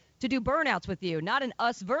tour, to do burnouts with you. Not an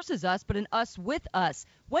us versus us, but an us with us.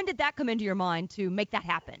 When did that come into your mind to make that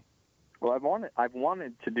happen? Well, I've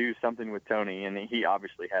wanted to do something with Tony, and he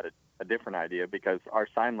obviously had a different idea, because our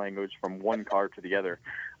sign language from one car to the other,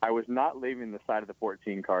 I was not leaving the side of the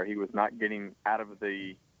 14 car. He was not getting out of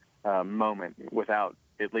the moment without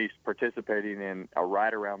at least participating in a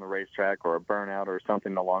ride around the racetrack or a burnout or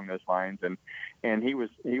something along those lines. And he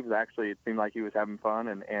was actually, it seemed like he was having fun,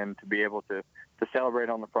 and to be able to celebrate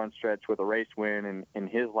on the front stretch with a race win in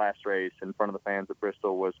his last race in front of the fans at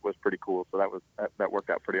Bristol was pretty cool. So that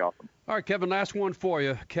worked out pretty awesome. All right, Kevin, last one for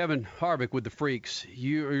you. Kevin Harvick with the Freaks.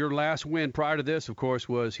 Your last win prior to this, of course,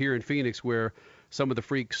 was here in Phoenix, where some of the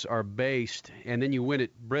Freaks are based, and then you win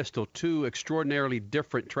at Bristol, two extraordinarily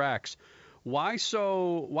different tracks. Why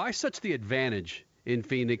such the advantage in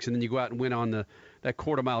Phoenix, and then you go out and win on that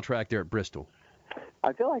quarter-mile track there at Bristol?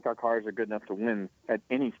 I feel like our cars are good enough to win at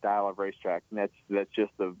any style of racetrack, and that's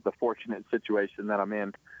just the fortunate situation that I'm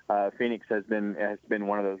in. Phoenix has been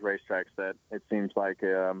one of those racetracks that it seems like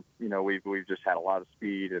we've just had a lot of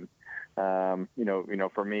speed, and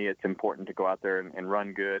for me it's important to go out there and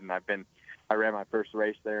run good. And I ran my first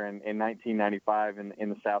race there in 1995 in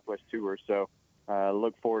the Southwest Tour, so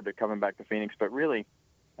look forward to coming back to Phoenix. But really,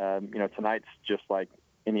 tonight's just like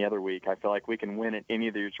any other week. I feel like we can win at any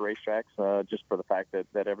of these racetracks just for the fact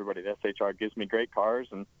that everybody at SHR gives me great cars,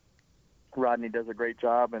 and Rodney does a great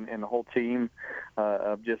job, and the whole team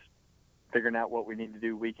of just figuring out what we need to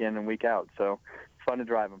do week in and week out. So it's fun to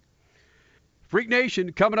drive them. Freak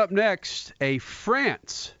Nation coming up next. A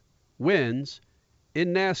France wins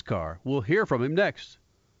in NASCAR. We'll hear from him next.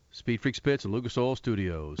 Speed Freaks Pits and Lucas Oil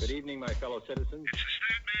Studios. Good evening, my fellow citizens. It's the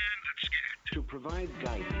Statman that's scared. To provide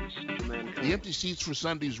guidance to mankind. The empty seats for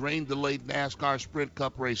Sunday's rain-delayed NASCAR Sprint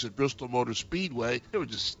Cup race at Bristol Motor Speedway, they were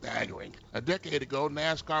just staggering. A decade ago,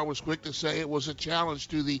 NASCAR was quick to say it was a challenge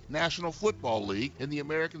to the National Football League in the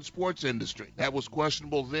American sports industry. That was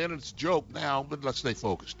questionable then, and it's a joke now, but let's stay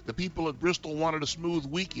focused. The people at Bristol wanted a smooth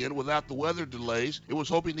weekend without the weather delays. It was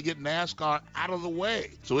hoping to get NASCAR out of the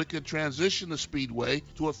way so it could transition the Speedway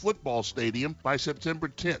to a football stadium by September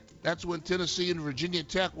 10th. That's when Tennessee and Virginia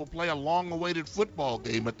Tech will play a long-awaited football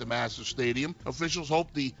game at the massive stadium. Officials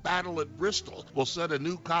hope the battle at Bristol will set a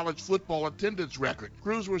new college football attendance record.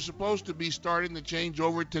 Crews were supposed to be starting the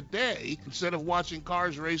changeover today instead of watching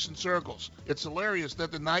cars race in circles. It's hilarious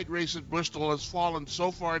that the night race at Bristol has fallen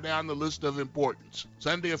so far down the list of importance.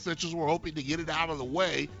 Sunday officials were hoping to get it out of the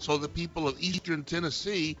way so the people of eastern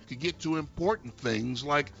Tennessee could get to important things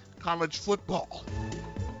like college football.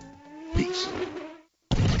 Peace.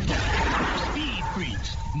 Speed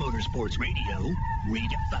Freaks, Motorsports Radio,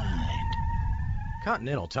 redefined.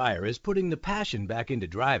 Continental Tire is putting the passion back into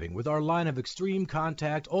driving with our line of extreme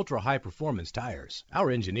contact, ultra-high performance tires.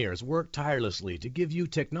 Our engineers work tirelessly to give you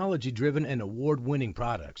technology-driven and award-winning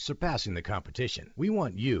products, surpassing the competition. We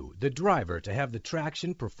want you, the driver, to have the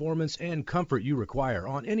traction, performance, and comfort you require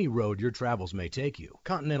on any road your travels may take you.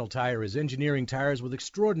 Continental Tire is engineering tires with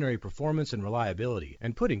extraordinary performance and reliability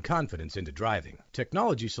and putting confidence into driving.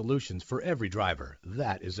 Technology solutions for every driver.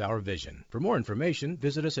 That is our vision. For more information,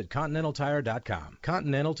 visit us at continentaltire.com.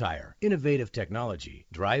 Continental Tire. Innovative technology.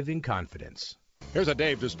 Driving confidence. Here's a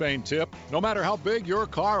Dave Despain tip. No matter how big your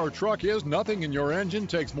car or truck is, nothing in your engine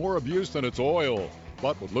takes more abuse than its oil.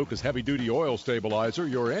 But with Lucas Heavy Duty Oil Stabilizer,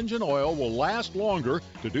 your engine oil will last longer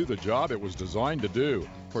to do the job it was designed to do.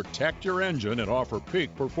 Protect your engine and offer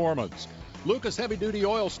peak performance. Lucas Heavy Duty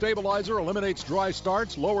Oil Stabilizer eliminates dry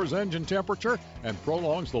starts, lowers engine temperature, and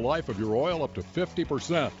prolongs the life of your oil up to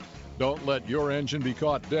 50%. Don't let your engine be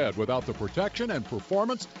caught dead without the protection and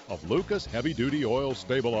performance of Lucas Heavy Duty Oil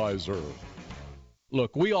Stabilizer.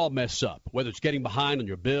 Look, we all mess up, whether it's getting behind on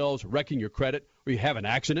your bills, wrecking your credit, or you have an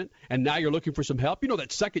accident, and now you're looking for some help. You know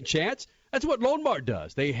that second chance? That's what Loan Mart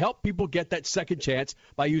does. They help people get that second chance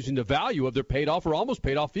by using the value of their paid-off or almost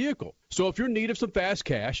paid-off vehicle. So if you're in need of some fast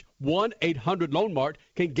cash, 1-800-LOAN-MART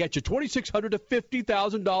can get you $2,600 to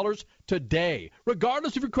 $50,000 today,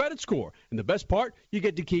 regardless of your credit score. And the best part, you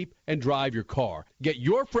get to keep and drive your car. Get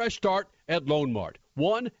your fresh start at Loan Mart.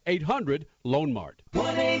 1-800-LOAN-MART.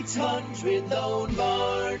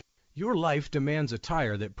 1-800-LOAN-MART. Your life demands a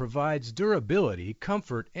tire that provides durability,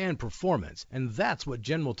 comfort, and performance, and that's what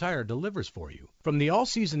General Tire delivers for you. From the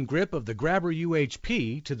all-season grip of the Grabber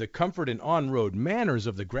UHP to the comfort and on-road manners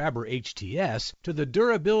of the Grabber HTS to the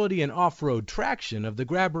durability and off-road traction of the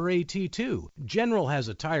Grabber AT2, General has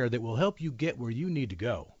a tire that will help you get where you need to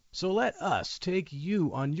go. So let us take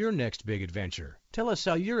you on your next big adventure. Tell us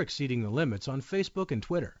how you're exceeding the limits on Facebook and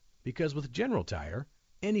Twitter, because with General Tire,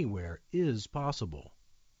 anywhere is possible.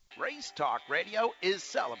 Race Talk Radio is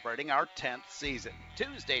celebrating our 10th season.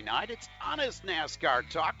 Tuesday night, it's Honest NASCAR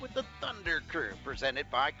Talk with the Thunder Crew,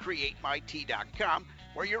 presented by CreateMyT.com,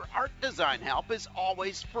 where your art design help is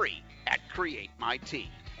always free at CreateMyT.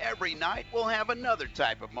 Every night, we'll have another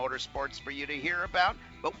type of motorsports for you to hear about,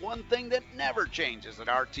 but one thing that never changes at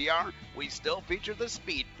RTR, we still feature the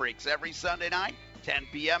Speed Freaks every Sunday night, 10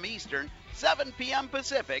 p.m. Eastern, 7 p.m.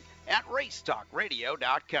 Pacific at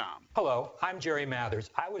racetalkradio.com. Hello, I'm Jerry Mathers.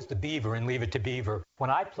 I was the Beaver in Leave It to Beaver. When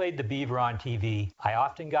I played the Beaver on TV, I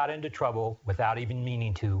often got into trouble without even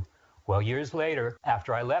meaning to. Well, years later,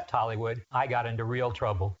 after I left Hollywood, I got into real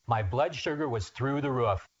trouble. My blood sugar was through the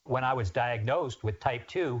roof. When I was diagnosed with type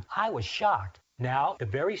 2, I was shocked. Now, the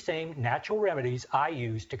very same natural remedies I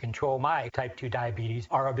use to control my type 2 diabetes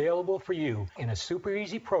are available for you in a super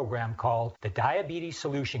easy program called the Diabetes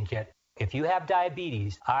Solution Kit. If you have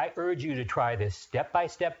diabetes, I urge you to try this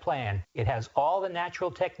step-by-step plan. It has all the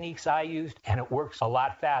natural techniques I used, and it works a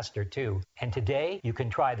lot faster, too. And today, you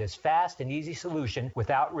can try this fast and easy solution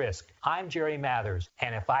without risk. I'm Jerry Mathers,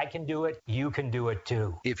 and if I can do it, you can do it,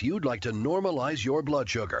 too. If you'd like to normalize your blood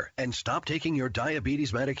sugar and stop taking your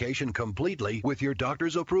diabetes medication completely with your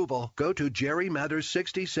doctor's approval, go to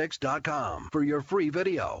JerryMathers66.com for your free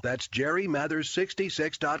video. That's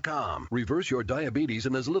JerryMathers66.com. Reverse your diabetes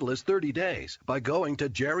in as little as 30 days by going to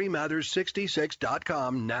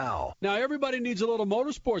JerryMathers66.com now. Now, everybody needs a little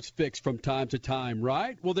motorsports fix from time to time,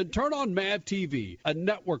 right? Well, then turn on MAV TV, a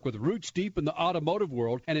network with roots deep in the automotive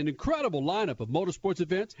world and an incredible lineup of motorsports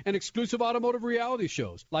events and exclusive automotive reality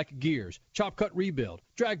shows like Gears, Chop Cut Rebuild,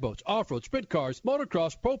 drag boats, off-road, sprint cars,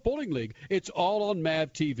 motocross, pro bowling league. It's all on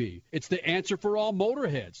MAV TV. It's the answer for all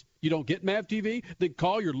motorheads. You don't get MAV TV? Then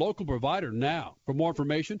call your local provider now. For more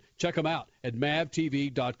information, check them out at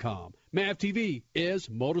mavtv.com. MAV TV is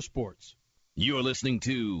motorsports. You're listening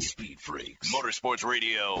to Speed Freaks Motorsports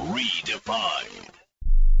Radio Redefined.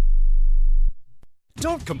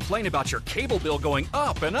 Don't complain about your cable bill going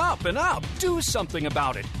up and up and up. Do something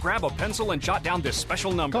about it. Grab a pencil and jot down this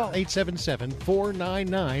special number. Call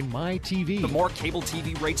 877-499-MY-TV. The more cable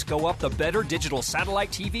TV rates go up, the better digital satellite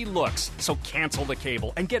TV looks. So cancel the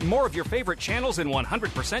cable and get more of your favorite channels in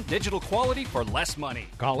 100% digital quality for less money.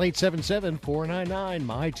 Call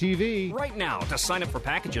 877-499-MY-TV. Right now to sign up for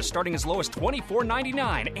packages starting as low as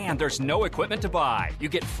 $24.99. And there's no equipment to buy. You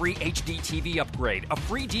get free HD TV upgrade, a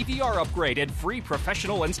free DVR upgrade, and free professional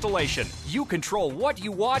installation. You control what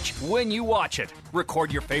you watch when you watch it.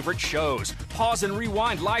 Record your favorite shows. Pause and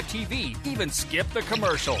rewind live TV. Even skip the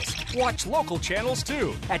commercials. Watch local channels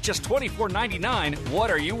too. At just $24.99, what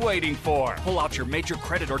are you waiting for? Pull out your major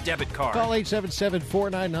credit or debit card. Call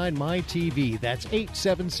 877-499-MY-TV. That's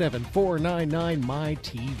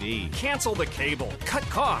 877-499-MY-TV. Cancel the cable, cut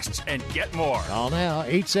costs, and get more. Call now,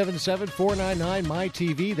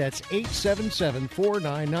 877-499-MY-TV. That's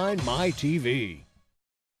 877-499-MY-TV.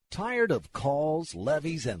 Tired of calls,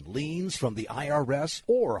 levies, and liens from the IRS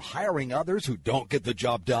or hiring others who don't get the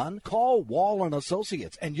job done? Call Wall &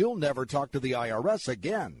 Associates and you'll never talk to the IRS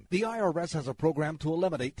again. The IRS has a program to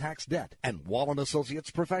eliminate tax debt, and Wall &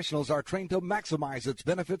 Associates professionals are trained to maximize its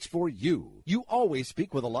benefits for you. You always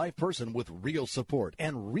speak with a live person with real support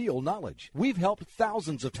and real knowledge. We've helped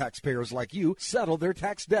thousands of taxpayers like you settle their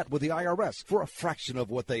tax debt with the IRS for a fraction of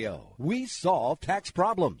what they owe. We solve tax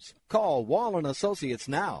problems. Call Wall & Associates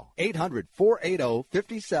now,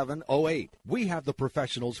 800-480-5708. We have the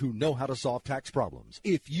professionals who know how to solve tax problems.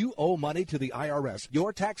 If you owe money to the IRS,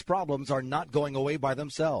 your tax problems are not going away by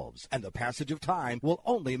themselves, and the passage of time will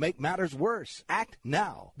only make matters worse. Act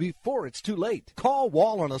now, before it's too late. Call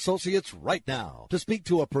Wall & Associates right now to speak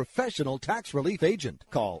to a professional tax relief agent.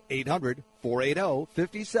 Call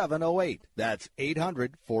 800-480-5708. That's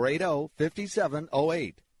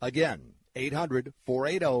 800-480-5708. Again,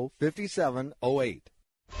 800-480-5708.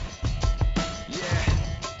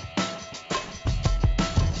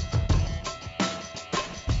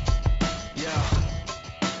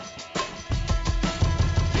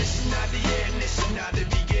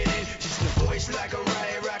 Like a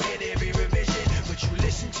riot rocket every revision, but you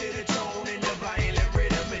listen to the tone and the violent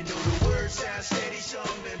rhythm and know the words sound steady, some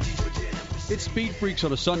empties within them. It's Speed Freaks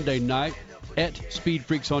on a Sunday night. At Speed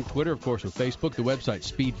Freaks on Twitter, of course on Facebook, the website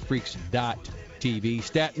speedfreaks.tv.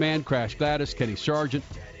 Statman, Crash Gladys, Kenny Sargent.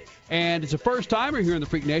 And it's a first-timer here in the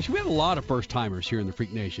Freak Nation. We have a lot of first-timers here in the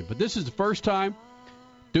Freak Nation, but this is the first time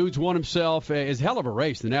Dude's won himself. It's a hell of a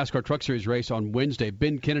race, the NASCAR Truck Series race on Wednesday.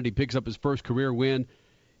 Ben Kennedy picks up his first career win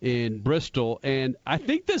in Bristol, and I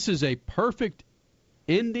think this is a perfect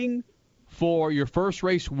ending for your first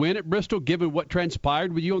race win at Bristol, given what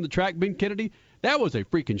transpired with you on the track, Ben Kennedy. That was a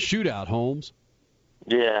freaking shootout, Holmes.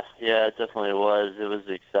 Yeah, it definitely was. It was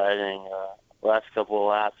exciting. Last couple of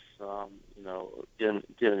laps,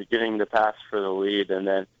 getting the pass for the lead, and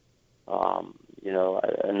then, I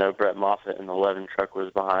know Brett Moffitt in the 11 truck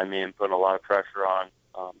was behind me and putting a lot of pressure on,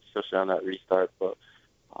 especially on that restart, but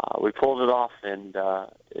we pulled it off, and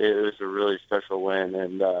it was a really special win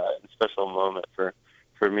and a special moment for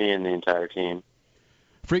me and the entire team.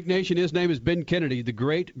 Freak Nation, his name is Ben Kennedy, the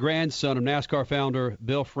great-grandson of NASCAR founder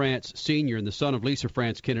Bill France Sr. and the son of Lisa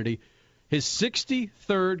France Kennedy. His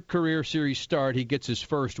 63rd career series start, he gets his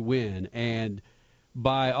first win. And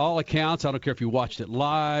by all accounts, I don't care if you watched it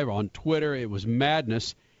live or on Twitter, it was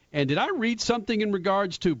madness. And did I read something in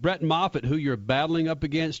regards to Brett Moffitt, who you're battling up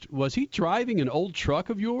against? Was he driving an old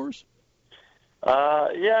truck of yours?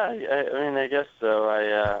 I guess so.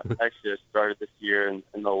 I actually started this year in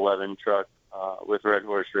the 11 truck with Red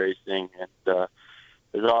Horse Racing, and it was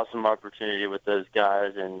an awesome opportunity with those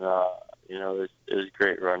guys, and it was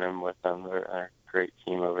great running with them. They're a great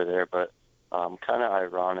team over there, but kind of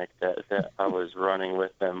ironic that I was running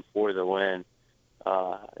with them for the win,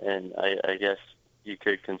 and I guess you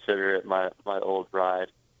could consider it my old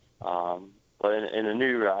ride, but in a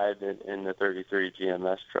new ride in the 33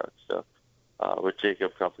 GMS truck, so with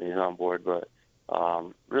Jacob Companies on board, but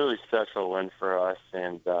really special win for us,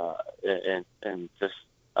 and just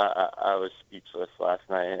I was speechless last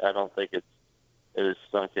night. I don't think it is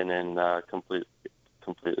sunken in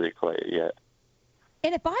completely quite yet.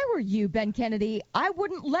 And if I were you, Ben Kennedy, I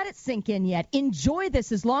wouldn't let it sink in yet. Enjoy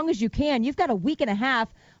this as long as you can. You've got a week and a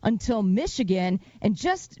half until Michigan, and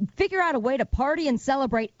just figure out a way to party and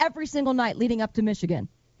celebrate every single night leading up to Michigan.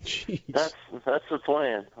 Jeez. That's the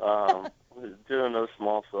plan. Doing those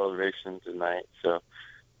small celebrations tonight, so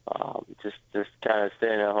just kind of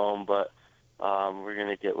staying at home, but we're going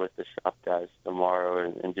to get with the shop guys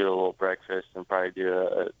tomorrow and do a little breakfast and probably do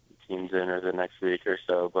a team dinner the next week or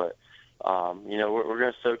so, but we're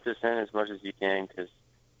going to soak this in as much as you can, because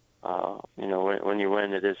when you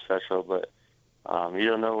win, it is special, but you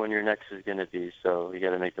don't know when your next is going to be, so you got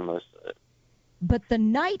to make the most of it. But the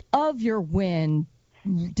night of your win,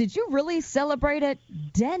 did you really celebrate at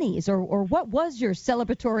Denny's, or what was your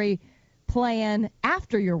celebratory plan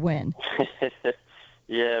after your win?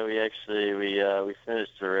 Yeah, we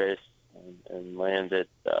finished the race and landed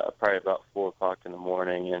probably about 4 o'clock in the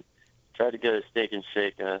morning, and tried to get a steak and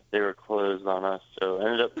shake. They were closed on us, so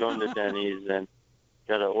ended up going to Denny's and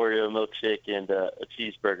got an Oreo milkshake and a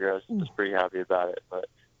cheeseburger. I was pretty happy about it, but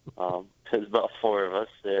there's about 4 of us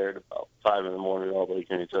there at about 5 in the morning, all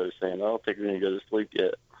looking at each other saying, I don't think we're going to go to sleep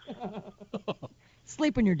yet.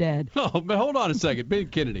 Sleep when you're dead. Oh, but hold on a second. Ben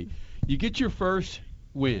Kennedy, you get your first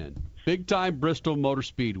win, big-time Bristol Motor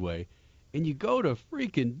Speedway, and you go to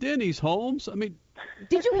freaking Denny's, Holmes. I mean,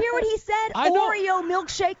 did you hear what he said? Oreo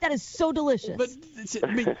milkshake? That is so delicious. But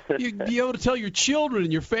you'd be able to tell your children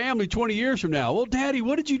and your family 20 years from now, well, Daddy,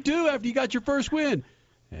 what did you do after you got your first win?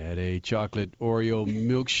 Had a chocolate Oreo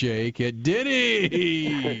milkshake at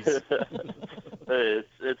Denny's.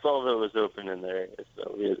 It's all that was open in there,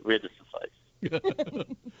 so we had to suffice.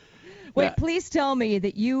 Wait, please tell me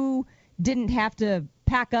that you didn't have to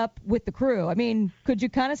pack up with the crew. I mean, could you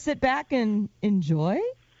kind of sit back and enjoy?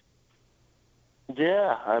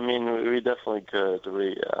 Yeah, I mean, we definitely could.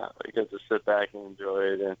 We got to sit back and enjoy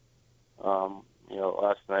it, and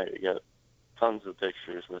last night we got tons of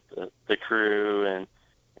pictures with the crew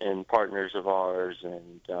and partners of ours,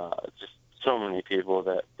 and just so many people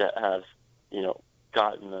that have,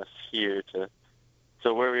 gotten us here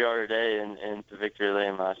to where we are today and to victory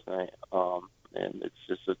lane last night. And it's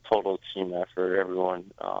just a total team effort. Everyone,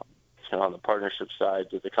 on the partnership side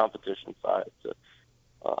to the competition side to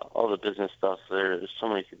all the business stuff. There's so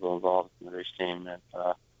many people involved in the race team, and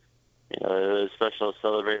it was special to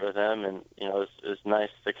celebrate with them. And it's nice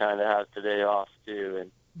to kind of have today off too,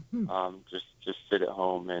 and just sit at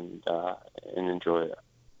home and enjoy it.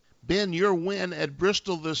 Ben, your win at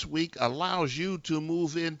Bristol this week allows you to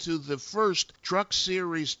move into the first Truck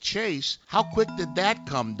Series chase. How quick did that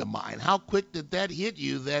come to mind? How quick did that hit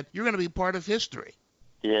you that you're going to be part of history?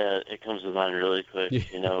 Yeah, it comes to mind really quick.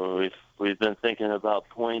 We've been thinking about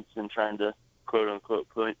points and trying to quote unquote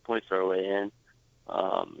points our way in.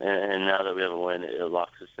 And now that we have a win, it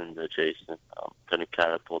locks us into the chase and kind of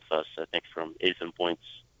catapults us, I think, from 8th in points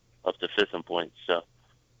up to 5th in points. So,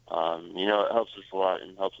 it helps us a lot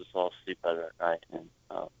and helps us all sleep better at night. And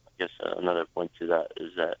I guess another point to that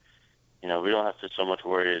is that, we don't have to so much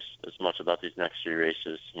worry as much about these next 3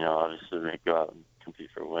 races. Obviously we go out and compete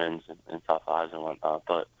for wins and top 5s and whatnot,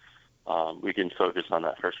 but we can focus on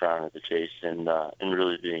that first round of the chase and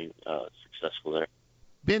really being successful there.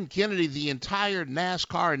 Ben Kennedy, the entire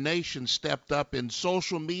NASCAR nation stepped up in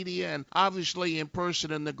social media and obviously in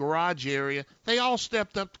person in the garage area. They all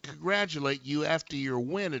stepped up to congratulate you after your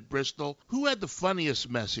win at Bristol. Who had the funniest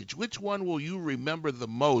message? Which one will you remember the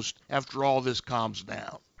most after all this calms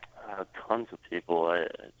down? Tons of people. I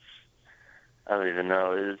don't even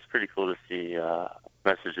know. It's pretty cool to see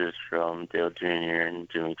messages from Dale Jr. and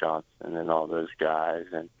Jimmy Johnson and all those guys.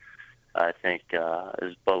 And I think,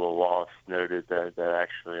 as Bubba Wallace noted, that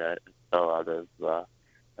actually I fell out of,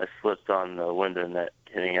 I slipped on the window net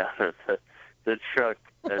getting out of the truck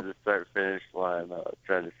at the start-finish line,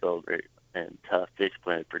 trying to celebrate, and face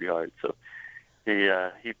planted pretty hard. So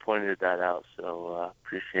he pointed that out, so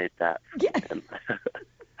appreciate that from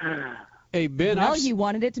him. Hey, Ben. Well, you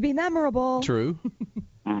wanted it to be memorable. True.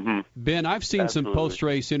 Mm-hmm. Ben, I've seen Absolutely. some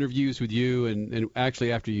post-race interviews with you, and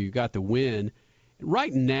actually after you got the win.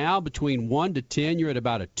 Right now, between 1 to 10, you're at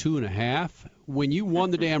about a 2.5. When you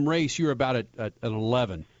won the damn race, you're about at an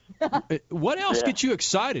 11. What else gets you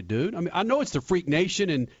excited, dude? I mean, I know it's the Freak Nation,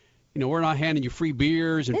 and we're not handing you free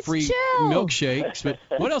beers and free milkshakes, but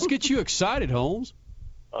what else gets you excited, Holmes?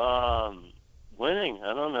 Winning.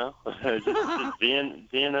 I don't know. just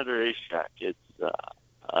being at a racetrack. It's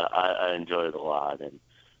I enjoy it a lot, and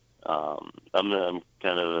I'm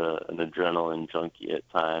kind of an adrenaline junkie at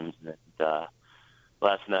times, and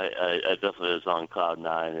last night I definitely was on cloud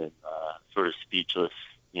 9 and sort of speechless.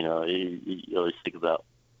 You always think about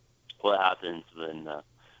what happens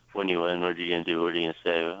when you win. What are you going to do? What are you going to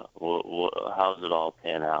say? How's it all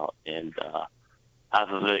pan out? And half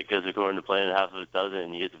of it goes according to plan, and half of it doesn't,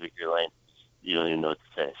 and you get to victory lane. You don't even know what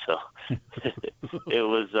to say. So it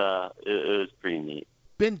was pretty neat.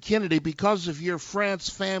 Ben Kennedy, because of your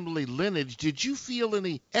France family lineage, did you feel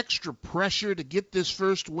any extra pressure to get this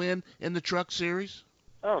first win in the Truck Series?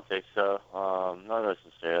 I don't think so. Not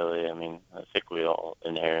necessarily. I mean, I think we all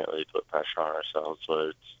inherently put pressure on ourselves, whether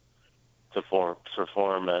it's to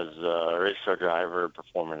perform as a race car driver,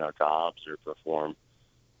 perform in our jobs, or perform,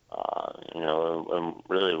 and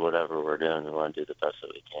really whatever we're doing, we want to do the best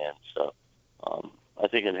that we can. So I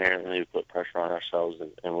think inherently we put pressure on ourselves,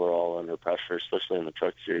 and we're all under pressure, especially in the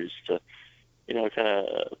Truck Series, to kind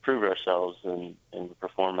of prove ourselves and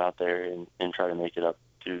perform out there and try to make it up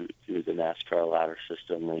to the NASCAR ladder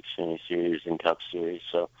system, the Xfinity Series and Cup Series.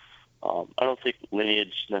 So I don't think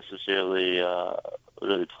lineage necessarily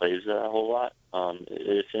really plays that a whole lot.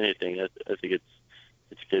 If anything, I think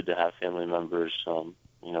it's good to have family members.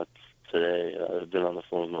 Today I've been on the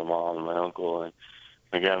phone with my mom and my uncle and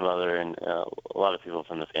my grandmother, and a lot of people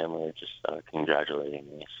from the family are just congratulating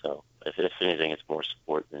me. So if anything, it's more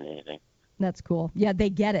support than anything. That's cool. Yeah, they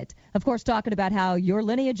get it. Of course, talking about how your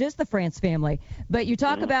lineage is the France family. But you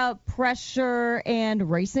talk about pressure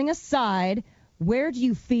and racing aside, where do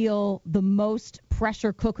you feel the most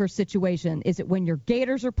pressure cooker situation? Is it when your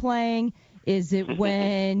Gators are playing? Is it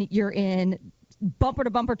when you're in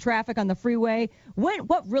bumper-to-bumper traffic on the freeway?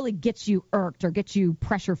 What really gets you irked or gets you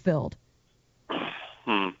pressure-filled?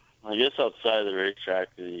 I guess outside of the racetrack,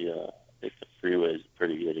 I think the freeway is a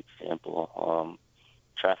pretty good example.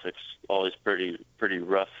 Traffic's always pretty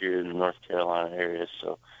rough here in the North Carolina area,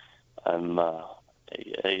 so I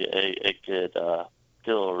get a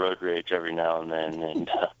little road rage every now and then, and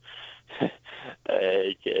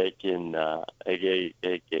I get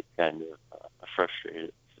kind of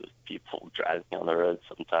frustrated with people driving on the road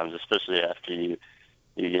sometimes, especially after you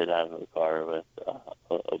get out of a car with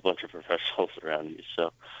a bunch of professionals around you.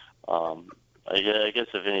 So I guess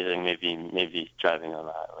if anything, maybe driving on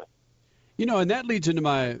the highway. You know, and that leads into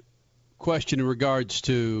my question in regards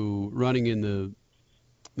to running in the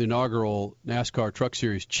inaugural NASCAR Truck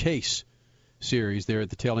Series Chase Series there at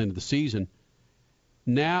the tail end of the season.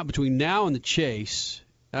 Now, between now and the Chase,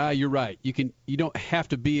 you're right. You don't have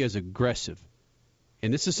to be as aggressive.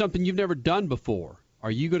 And this is something you've never done before. Are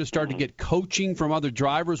you going to start to get coaching from other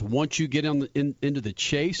drivers once you get into the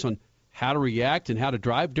Chase on how to react and how to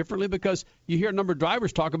drive differently? Because you hear a number of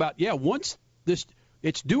drivers talk about, once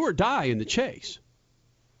it's do or die in the Chase.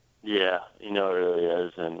 Yeah, it really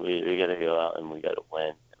is, and we got to go out and we got to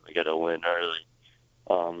win. We got to win early,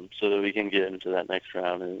 so that we can get into that next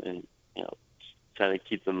round and kind of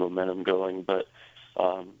keep the momentum going. But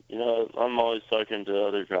I'm always talking to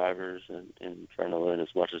other drivers and trying to learn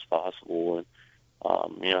as much as possible.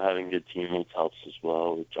 And having good teammates helps as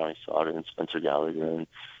well with Johnny Sauter and Spencer Gallagher and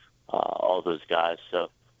all those guys. So,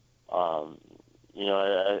 I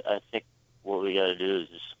think what we got to do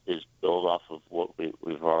is build off of what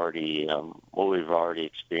we've already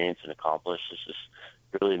experienced and accomplished. It's just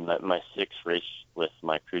really my sixth race with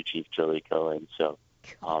my crew chief Joey Cohen. So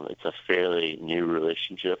it's a fairly new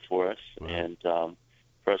relationship for us, and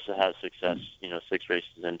for us to have success, 6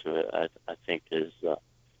 races into it, I think is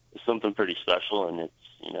something pretty special, and it's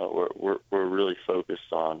we're really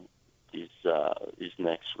focused on these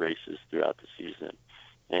next races throughout the season.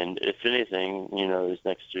 And if anything, these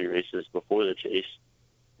next 3 races before the Chase,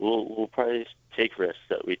 we'll probably take risks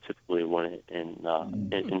that we typically wouldn't in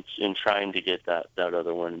trying to get that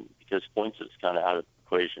other one, because points is kind of out of the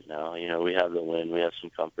equation now. We have the win, we have some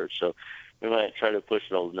comfort, so we might try to push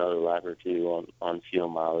it another lap or two on fuel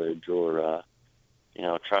mileage or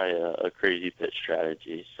try a crazy pit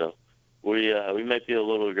strategy. So we might be a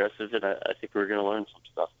little aggressive, and I think we're going to learn some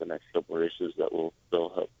stuff the next couple of races that will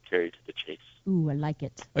help carry to the Chase. Ooh, I like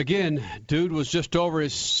it. Again, dude was just over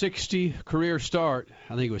his 60 career start.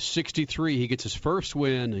 I think it was 63. He gets his first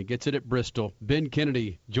win. He gets it at Bristol. Ben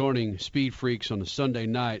Kennedy joining Speed Freaks on a Sunday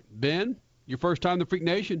night. Ben, your first time in the Freak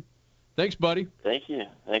Nation. Thanks, buddy. Thank you.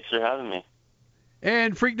 Thanks for having me.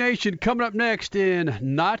 And Freak Nation coming up next in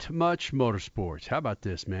Not Much Motorsports. How about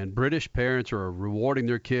this, man? British parents are rewarding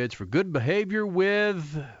their kids for good behavior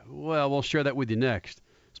with, well, we'll share that with you next.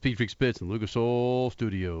 Speed Freaks Bits in Lucas Oil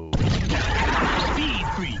Studios. Speed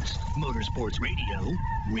Freaks, Motorsports Radio,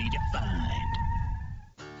 redefined.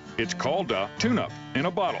 It's called a tune-up in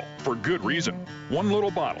a bottle for good reason. One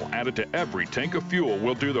little bottle added to every tank of fuel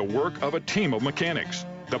will do the work of a team of mechanics.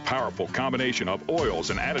 The powerful combination of oils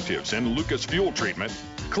and additives in Lucas Fuel Treatment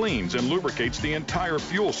cleans and lubricates the entire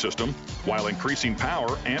fuel system while increasing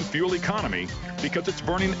power and fuel economy because it's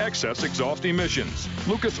burning excess exhaust emissions.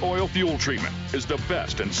 Lucas Oil Fuel Treatment is the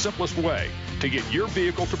best and simplest way to get your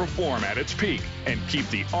vehicle to perform at its peak and keep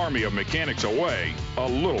the army of mechanics away a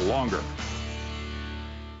little longer.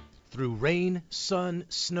 Through rain, sun,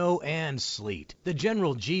 snow, and sleet, the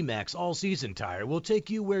General G-Max all-season tire will take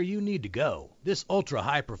you where you need to go. This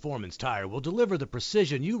ultra-high-performance tire will deliver the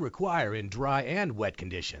precision you require in dry and wet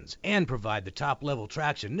conditions and provide the top-level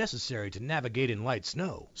traction necessary to navigate in light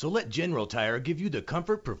snow. So let General Tire give you the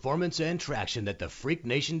comfort, performance, and traction that the Freak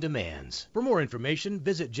Nation demands. For more information,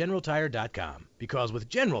 visit GeneralTire.com, because with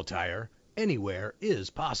General Tire, anywhere is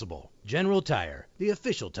possible. General Tire, the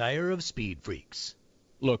official tire of Speed Freaks.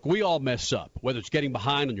 Look, we all mess up, whether it's getting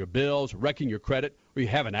behind on your bills, wrecking your credit, or you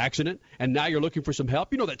have an accident, and now you're looking for some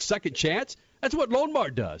help. You know that second chance? That's what Loan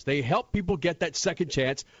Mart does. They help people get that second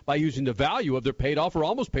chance by using the value of their paid-off or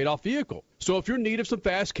almost paid-off vehicle. So if you're in need of some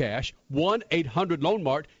fast cash,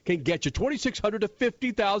 1-800-LOAN-MART can get you $2,600 to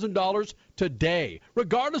 $50,000 today,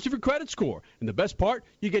 regardless of your credit score. And the best part,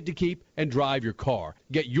 you get to keep and drive your car.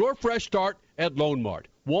 Get your fresh start at Loan Mart.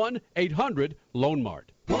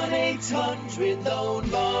 1-800-LOAN-MART.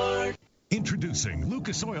 1-800-LOAN-MART. Introducing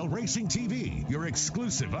Lucas Oil Racing TV, your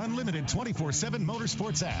exclusive unlimited 24/7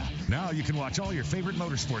 motorsports app. Now you can watch all your favorite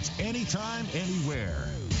motorsports anytime, anywhere.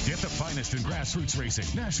 Get the finest in grassroots racing,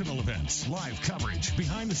 national events, live coverage,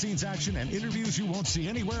 behind-the-scenes action, and interviews you won't see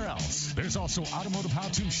anywhere else. There's also automotive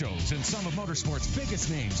how-to shows and some of motorsports' biggest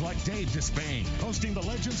names like Dave Despain, hosting the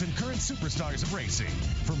legends and current superstars of racing.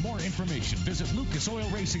 For more information, visit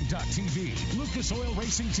lucasoilracing.tv. Lucas Oil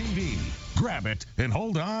Racing TV. Grab it and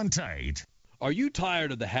hold on tight. Are you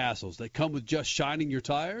tired of the hassles that come with just shining your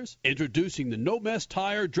tires? Introducing the No Mess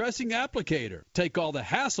Tire Dressing Applicator. Take all the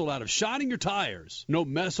hassle out of shining your tires. No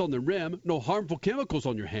mess on the rim, no harmful chemicals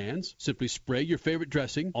on your hands. Simply spray your favorite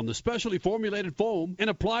dressing on the specially formulated foam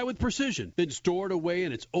and apply with precision. Then store it away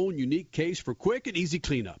in its own unique case for quick and easy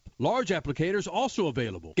cleanup. Large applicators also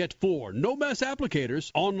available. Get 4 No Mess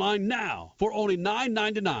applicators online now for only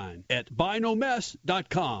 $9.99 at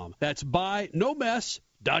buynomess.com. That's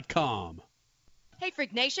buynomess.com. Hey,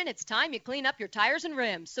 Freak Nation, it's time you clean up your tires and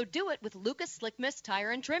rims, so do it with Lucas Slick Mist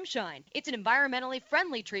Tire and Trim Shine. It's an environmentally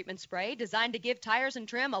friendly treatment spray designed to give tires and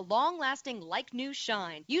trim a long-lasting, like-new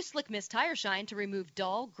shine. Use Slick Mist Tire Shine to remove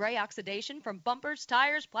dull, gray oxidation from bumpers,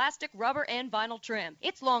 tires, plastic, rubber, and vinyl trim.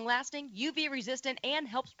 It's long-lasting, UV-resistant, and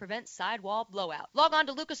helps prevent sidewall blowout. Log on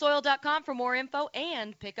to lucasoil.com for more info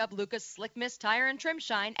and pick up Lucas Slick Mist Tire and Trim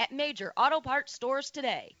Shine at major auto parts stores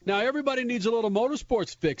today. Now, everybody needs a little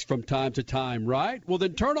motorsports fix from time to time, right? Well,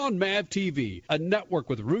 then turn on MAV TV, a network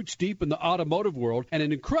with roots deep in the automotive world and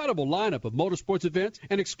an incredible lineup of motorsports events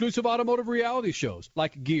and exclusive automotive reality shows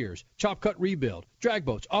like Gears, Chop Cut Rebuild, drag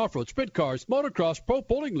boats, off-road, sprint cars, motocross, Pro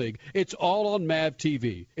Bowling League. It's all on MAV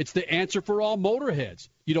TV. It's the answer for all motorheads.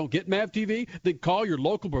 You don't get MAV TV? Then call your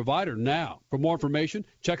local provider now. For more information,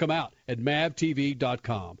 check them out at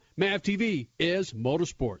mavtv.com. MAV TV is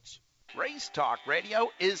motorsports. Race Talk Radio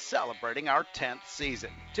is celebrating our 10th season.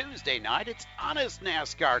 Tuesday night, it's Honest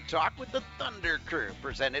NASCAR Talk with the Thunder Crew,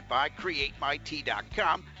 presented by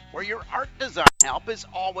CreateMyT.com, where your art design help is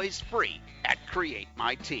always free at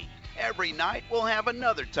CreateMyT. Every night, we'll have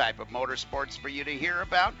another type of motorsports for you to hear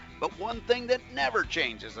about, but one thing that never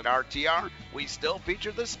changes at RTR, we still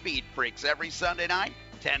feature the Speed Freaks every Sunday night,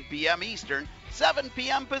 10 p.m. Eastern, 7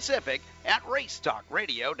 p.m. Pacific, at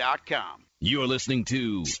RaceTalkRadio.com. You're listening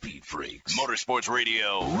to Speed Freaks, Motorsports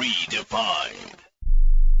Radio Redefined.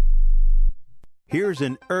 Here's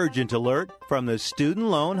an urgent alert from the Student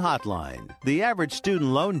Loan Hotline. The average student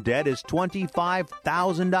loan debt is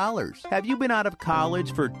 $25,000. Have you been out of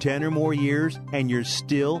college for 10 or more years and you're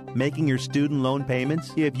still making your student loan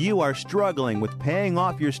payments? If you are struggling with paying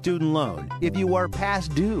off your student loan, if you are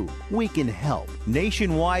past due, we can help.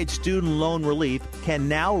 Nationwide Student Loan Relief can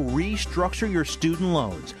now restructure your student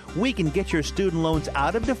loans. We can get your student loans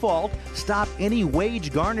out of default, stop any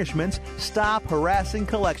wage garnishments, stop harassing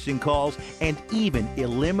collection calls, and even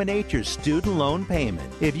eliminate your student loan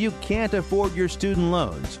payment. If you can't afford your student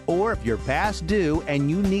loans, or if you're past due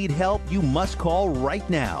and you need help, you must call right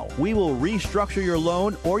now. We will restructure your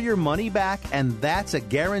loan or your money back, and that's a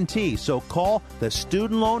guarantee. So call the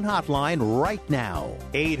Student Loan Hotline right now.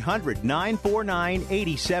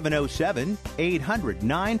 800-949-8707,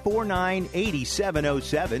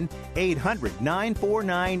 800-949-8707, 800-949-8707,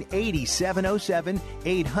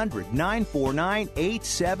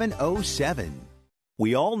 800-949-8707.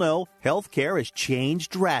 We all know healthcare has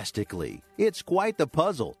changed drastically. It's quite the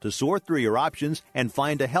puzzle to sort through your options and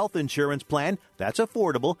find a health insurance plan that's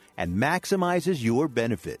affordable and maximizes your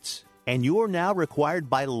benefits. And you're now required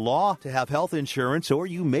by law to have health insurance, or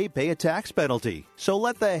you may pay a tax penalty. So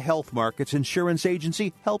let the Health Markets Insurance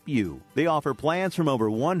Agency help you. They offer plans from over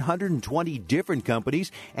 120 different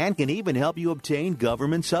companies and can even help you obtain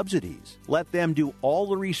government subsidies. Let them do all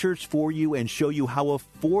the research for you and show you how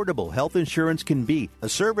affordable health insurance can be, a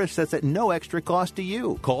service that's at no extra cost to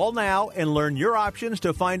you. Call now and learn your options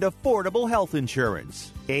to find affordable health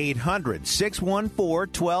insurance.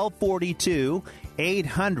 800-614-1242,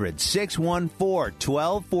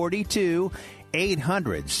 800-614-1242,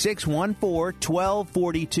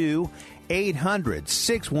 800-614-1242,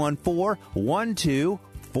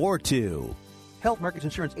 800-614-1242. Health Markets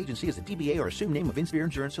Insurance Agency is a DBA or assumed name of Inspire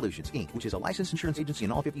Insurance Solutions, Inc., which is a licensed insurance agency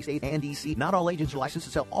in all 50 states and D.C. Not all agents are licensed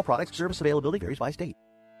to sell all products. Service availability varies by state.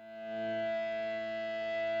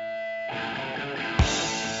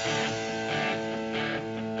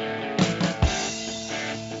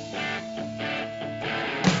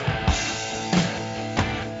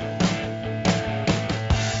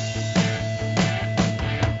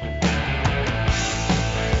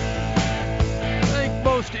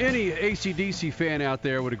 Any AC/DC fan out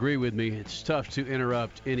there would agree with me. It's tough to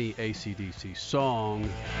interrupt any AC/DC song.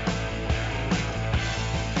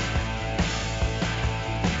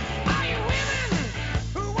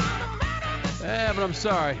 But I'm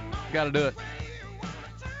sorry. Got to do it.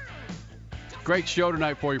 Great show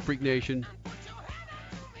tonight for you, Freak Nation.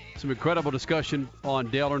 Some incredible discussion on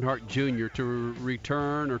Dale Earnhardt Jr. to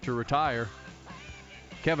return or to retire.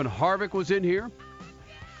 Kevin Harvick was in here,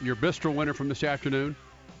 your Bristol winner from this afternoon.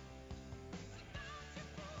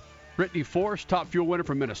 Brittany Force, Top Fuel winner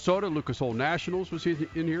from Minnesota. Lucas Oil Nationals was in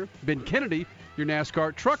here. Ben Kennedy, your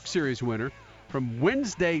NASCAR Truck Series winner from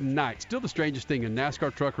Wednesday night. Still the strangest thing, a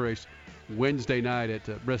NASCAR truck race Wednesday night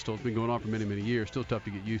at Bristol. It's been going on for many, many years. Still tough to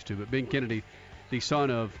get used to. But Ben Kennedy, the son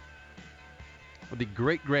of the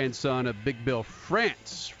great-grandson of Big Bill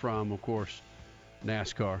France from, of course,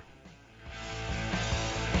 NASCAR.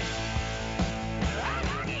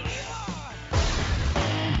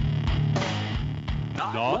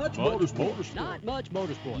 Not much motorsport. Not much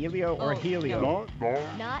motorsport. Helio or Helio?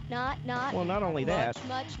 Not. Well, not only that.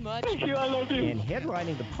 Much. Thank you, I love you. And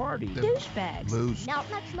headlining the party. Douchebags. Blues.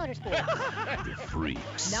 Not much motorsport. The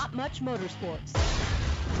freaks. Not much motorsports.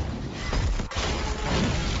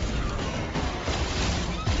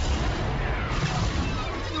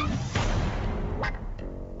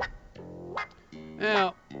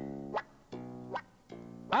 Now,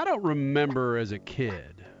 I don't remember as a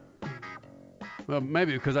kid. Well,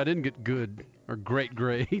 maybe because I didn't get good or great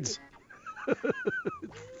grades.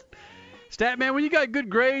 Statman, when you got good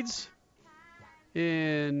grades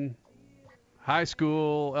in high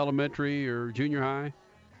school, elementary, or junior high,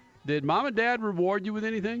 did mom and dad reward you with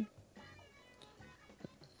anything?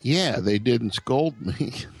 Yeah, they didn't scold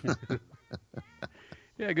me.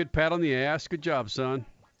 Yeah, good pat on the ass. Good job, son.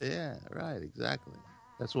 Yeah, right, exactly.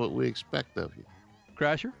 That's what we expect of you.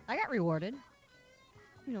 Crasher? I got rewarded.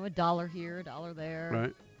 You know, $1 here, $1 there.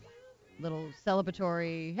 Right. Little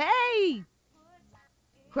celebratory, hey!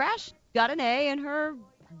 Crash got an A in her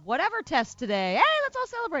whatever test today. Hey, let's all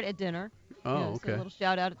celebrate at dinner. Oh, You know, okay. So a little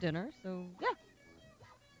shout out at dinner. So, yeah.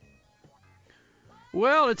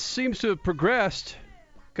 Well, it seems to have progressed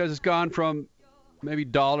because it's gone from maybe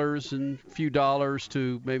dollars and a few dollars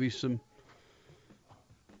to maybe some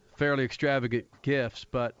fairly extravagant gifts.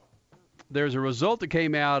 But there's a result that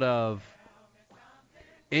came out of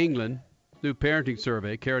England, new parenting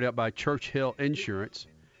survey carried out by Churchill Insurance,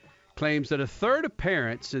 claims that a third of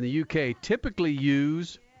parents in the UK typically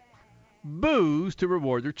use booze to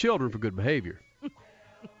reward their children for good behavior.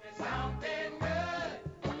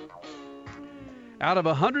 Out of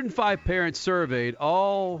 105 parents surveyed,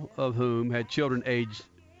 all of whom had children aged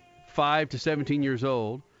 5 to 17 years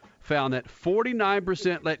old, found that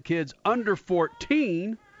 49% let kids under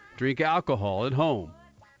 14 drink alcohol at home.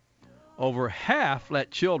 Over half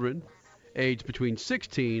let children aged between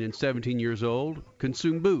 16 and 17 years old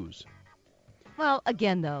consume booze. Well,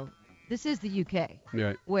 again, though, this is the UK,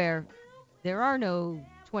 Right. where there are no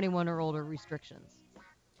 21 or older restrictions.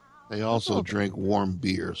 They also drink warm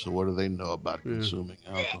beer, so what do they know about consuming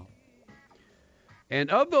alcohol?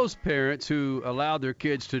 And of those parents who allowed their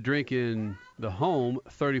kids to drink in the home,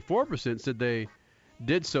 34% said they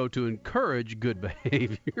did so to encourage good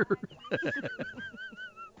behavior.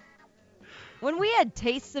 When we had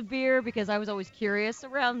tastes of beer, because I was always curious,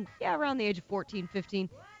 around the age of 14, 15,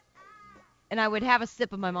 and I would have a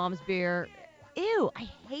sip of my mom's beer. Ew, I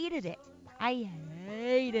hated it.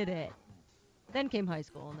 Then came high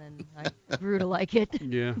school, and then I grew to like it.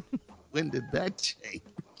 Yeah. When did that change?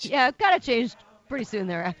 Yeah, it kind of changed pretty soon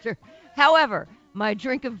thereafter. However, my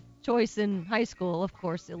drink of choice in high school, of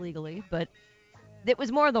course, illegally, but it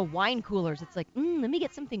was more the wine coolers. It's like, let me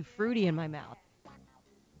get something fruity in my mouth.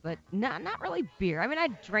 But not really beer. I mean, I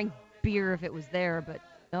drank beer if it was there, but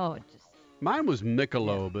no, it just... Mine was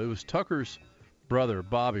Michelob. It was Tucker's brother,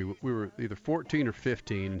 Bobby. We were either 14 or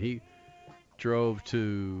 15, and he drove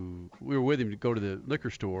to... We were with him to go to the liquor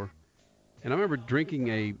store, and I remember drinking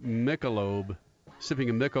a Michelob, sipping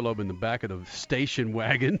a Michelob in the back of the station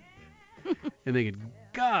wagon, and thinking,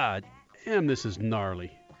 God damn, this is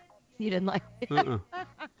gnarly. You didn't like it?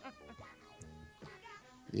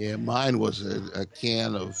 Yeah, mine was a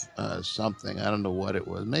can of something. I don't know what it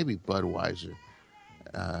was. Maybe Budweiser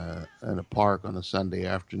in a park on a Sunday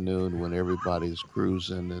afternoon when everybody's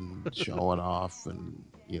cruising and showing off and,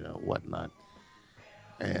 whatnot.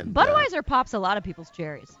 And Budweiser pops a lot of people's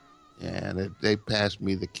cherries. And they passed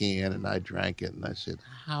me the can, and I drank it, and I said,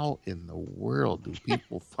 how in the world do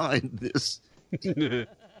people find this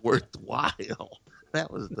worthwhile? That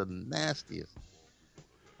was the nastiest.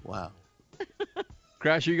 Wow.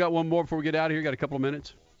 Crasher, you got one more before we get out of here? Got a couple of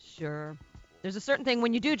minutes? Sure. There's a certain thing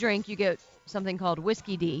when you do drink, you get something called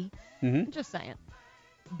whiskey D. Mm-hmm. Just saying.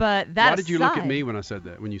 But that Why did you look at aside- me when I said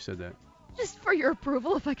that? When you said that? Just for your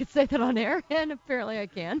approval, if I could say that on air, and apparently I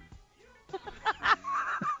can.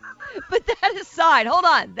 But that aside, hold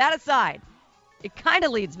on, that aside, it kind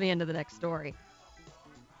of leads me into the next story.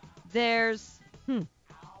 There's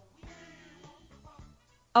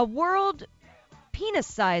a world penis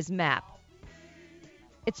size map.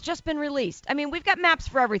 It's just been released. I mean, we've got maps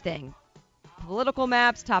for everything. Political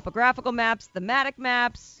maps, topographical maps, thematic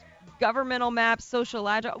maps, governmental maps, social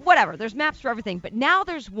agile, whatever. There's maps for everything. But now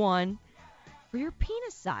there's one for your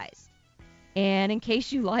penis size. And in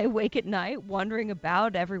case you lie awake at night wondering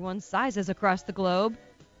about everyone's sizes across the globe,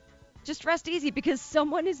 just rest easy because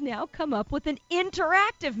someone has now come up with an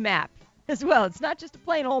interactive map as well. It's not just a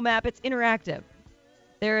plain old map, it's interactive.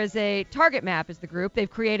 There is a Target Map is the group. They've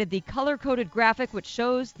created the color-coded graphic which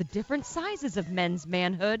shows the different sizes of men's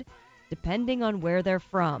manhood depending on where they're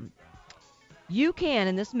from. You can,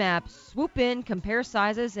 in this map, swoop in, compare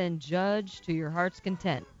sizes, and judge to your heart's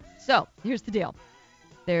content. So, here's the deal.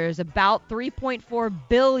 There's about 3.4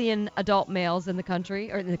 billion adult males in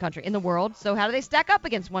the world. So how do they stack up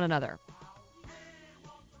against one another?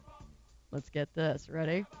 Let's get this.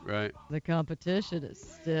 Ready? Right. The competition is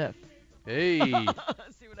stiff. Hey.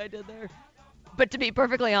 See what I did there? But to be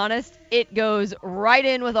perfectly honest, it goes right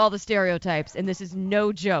in with all the stereotypes, and this is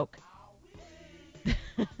no joke.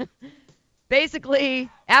 Basically,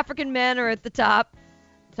 African men are at the top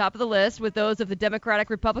of the list, with those of the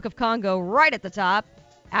Democratic Republic of Congo right at the top.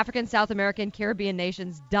 African, South American, Caribbean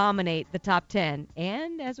nations dominate the top 10.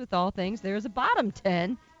 And as with all things, there's a bottom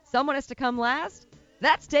 10. Someone has to come last.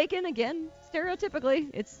 That's taken, again, stereotypically.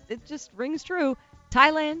 It just rings true.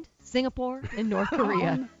 Thailand, Singapore, and North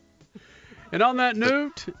Korea. And on that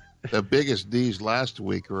note... The biggest D's last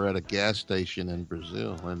week were at a gas station in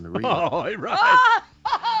Brazil. In Rio. Oh, right.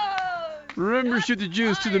 Remember, shoot the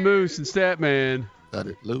juice to the moose and Statman. Cut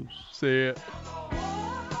it loose. See ya.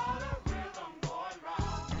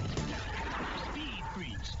 Speed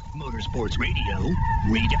Freaks, Motorsports Radio,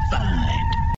 redefined.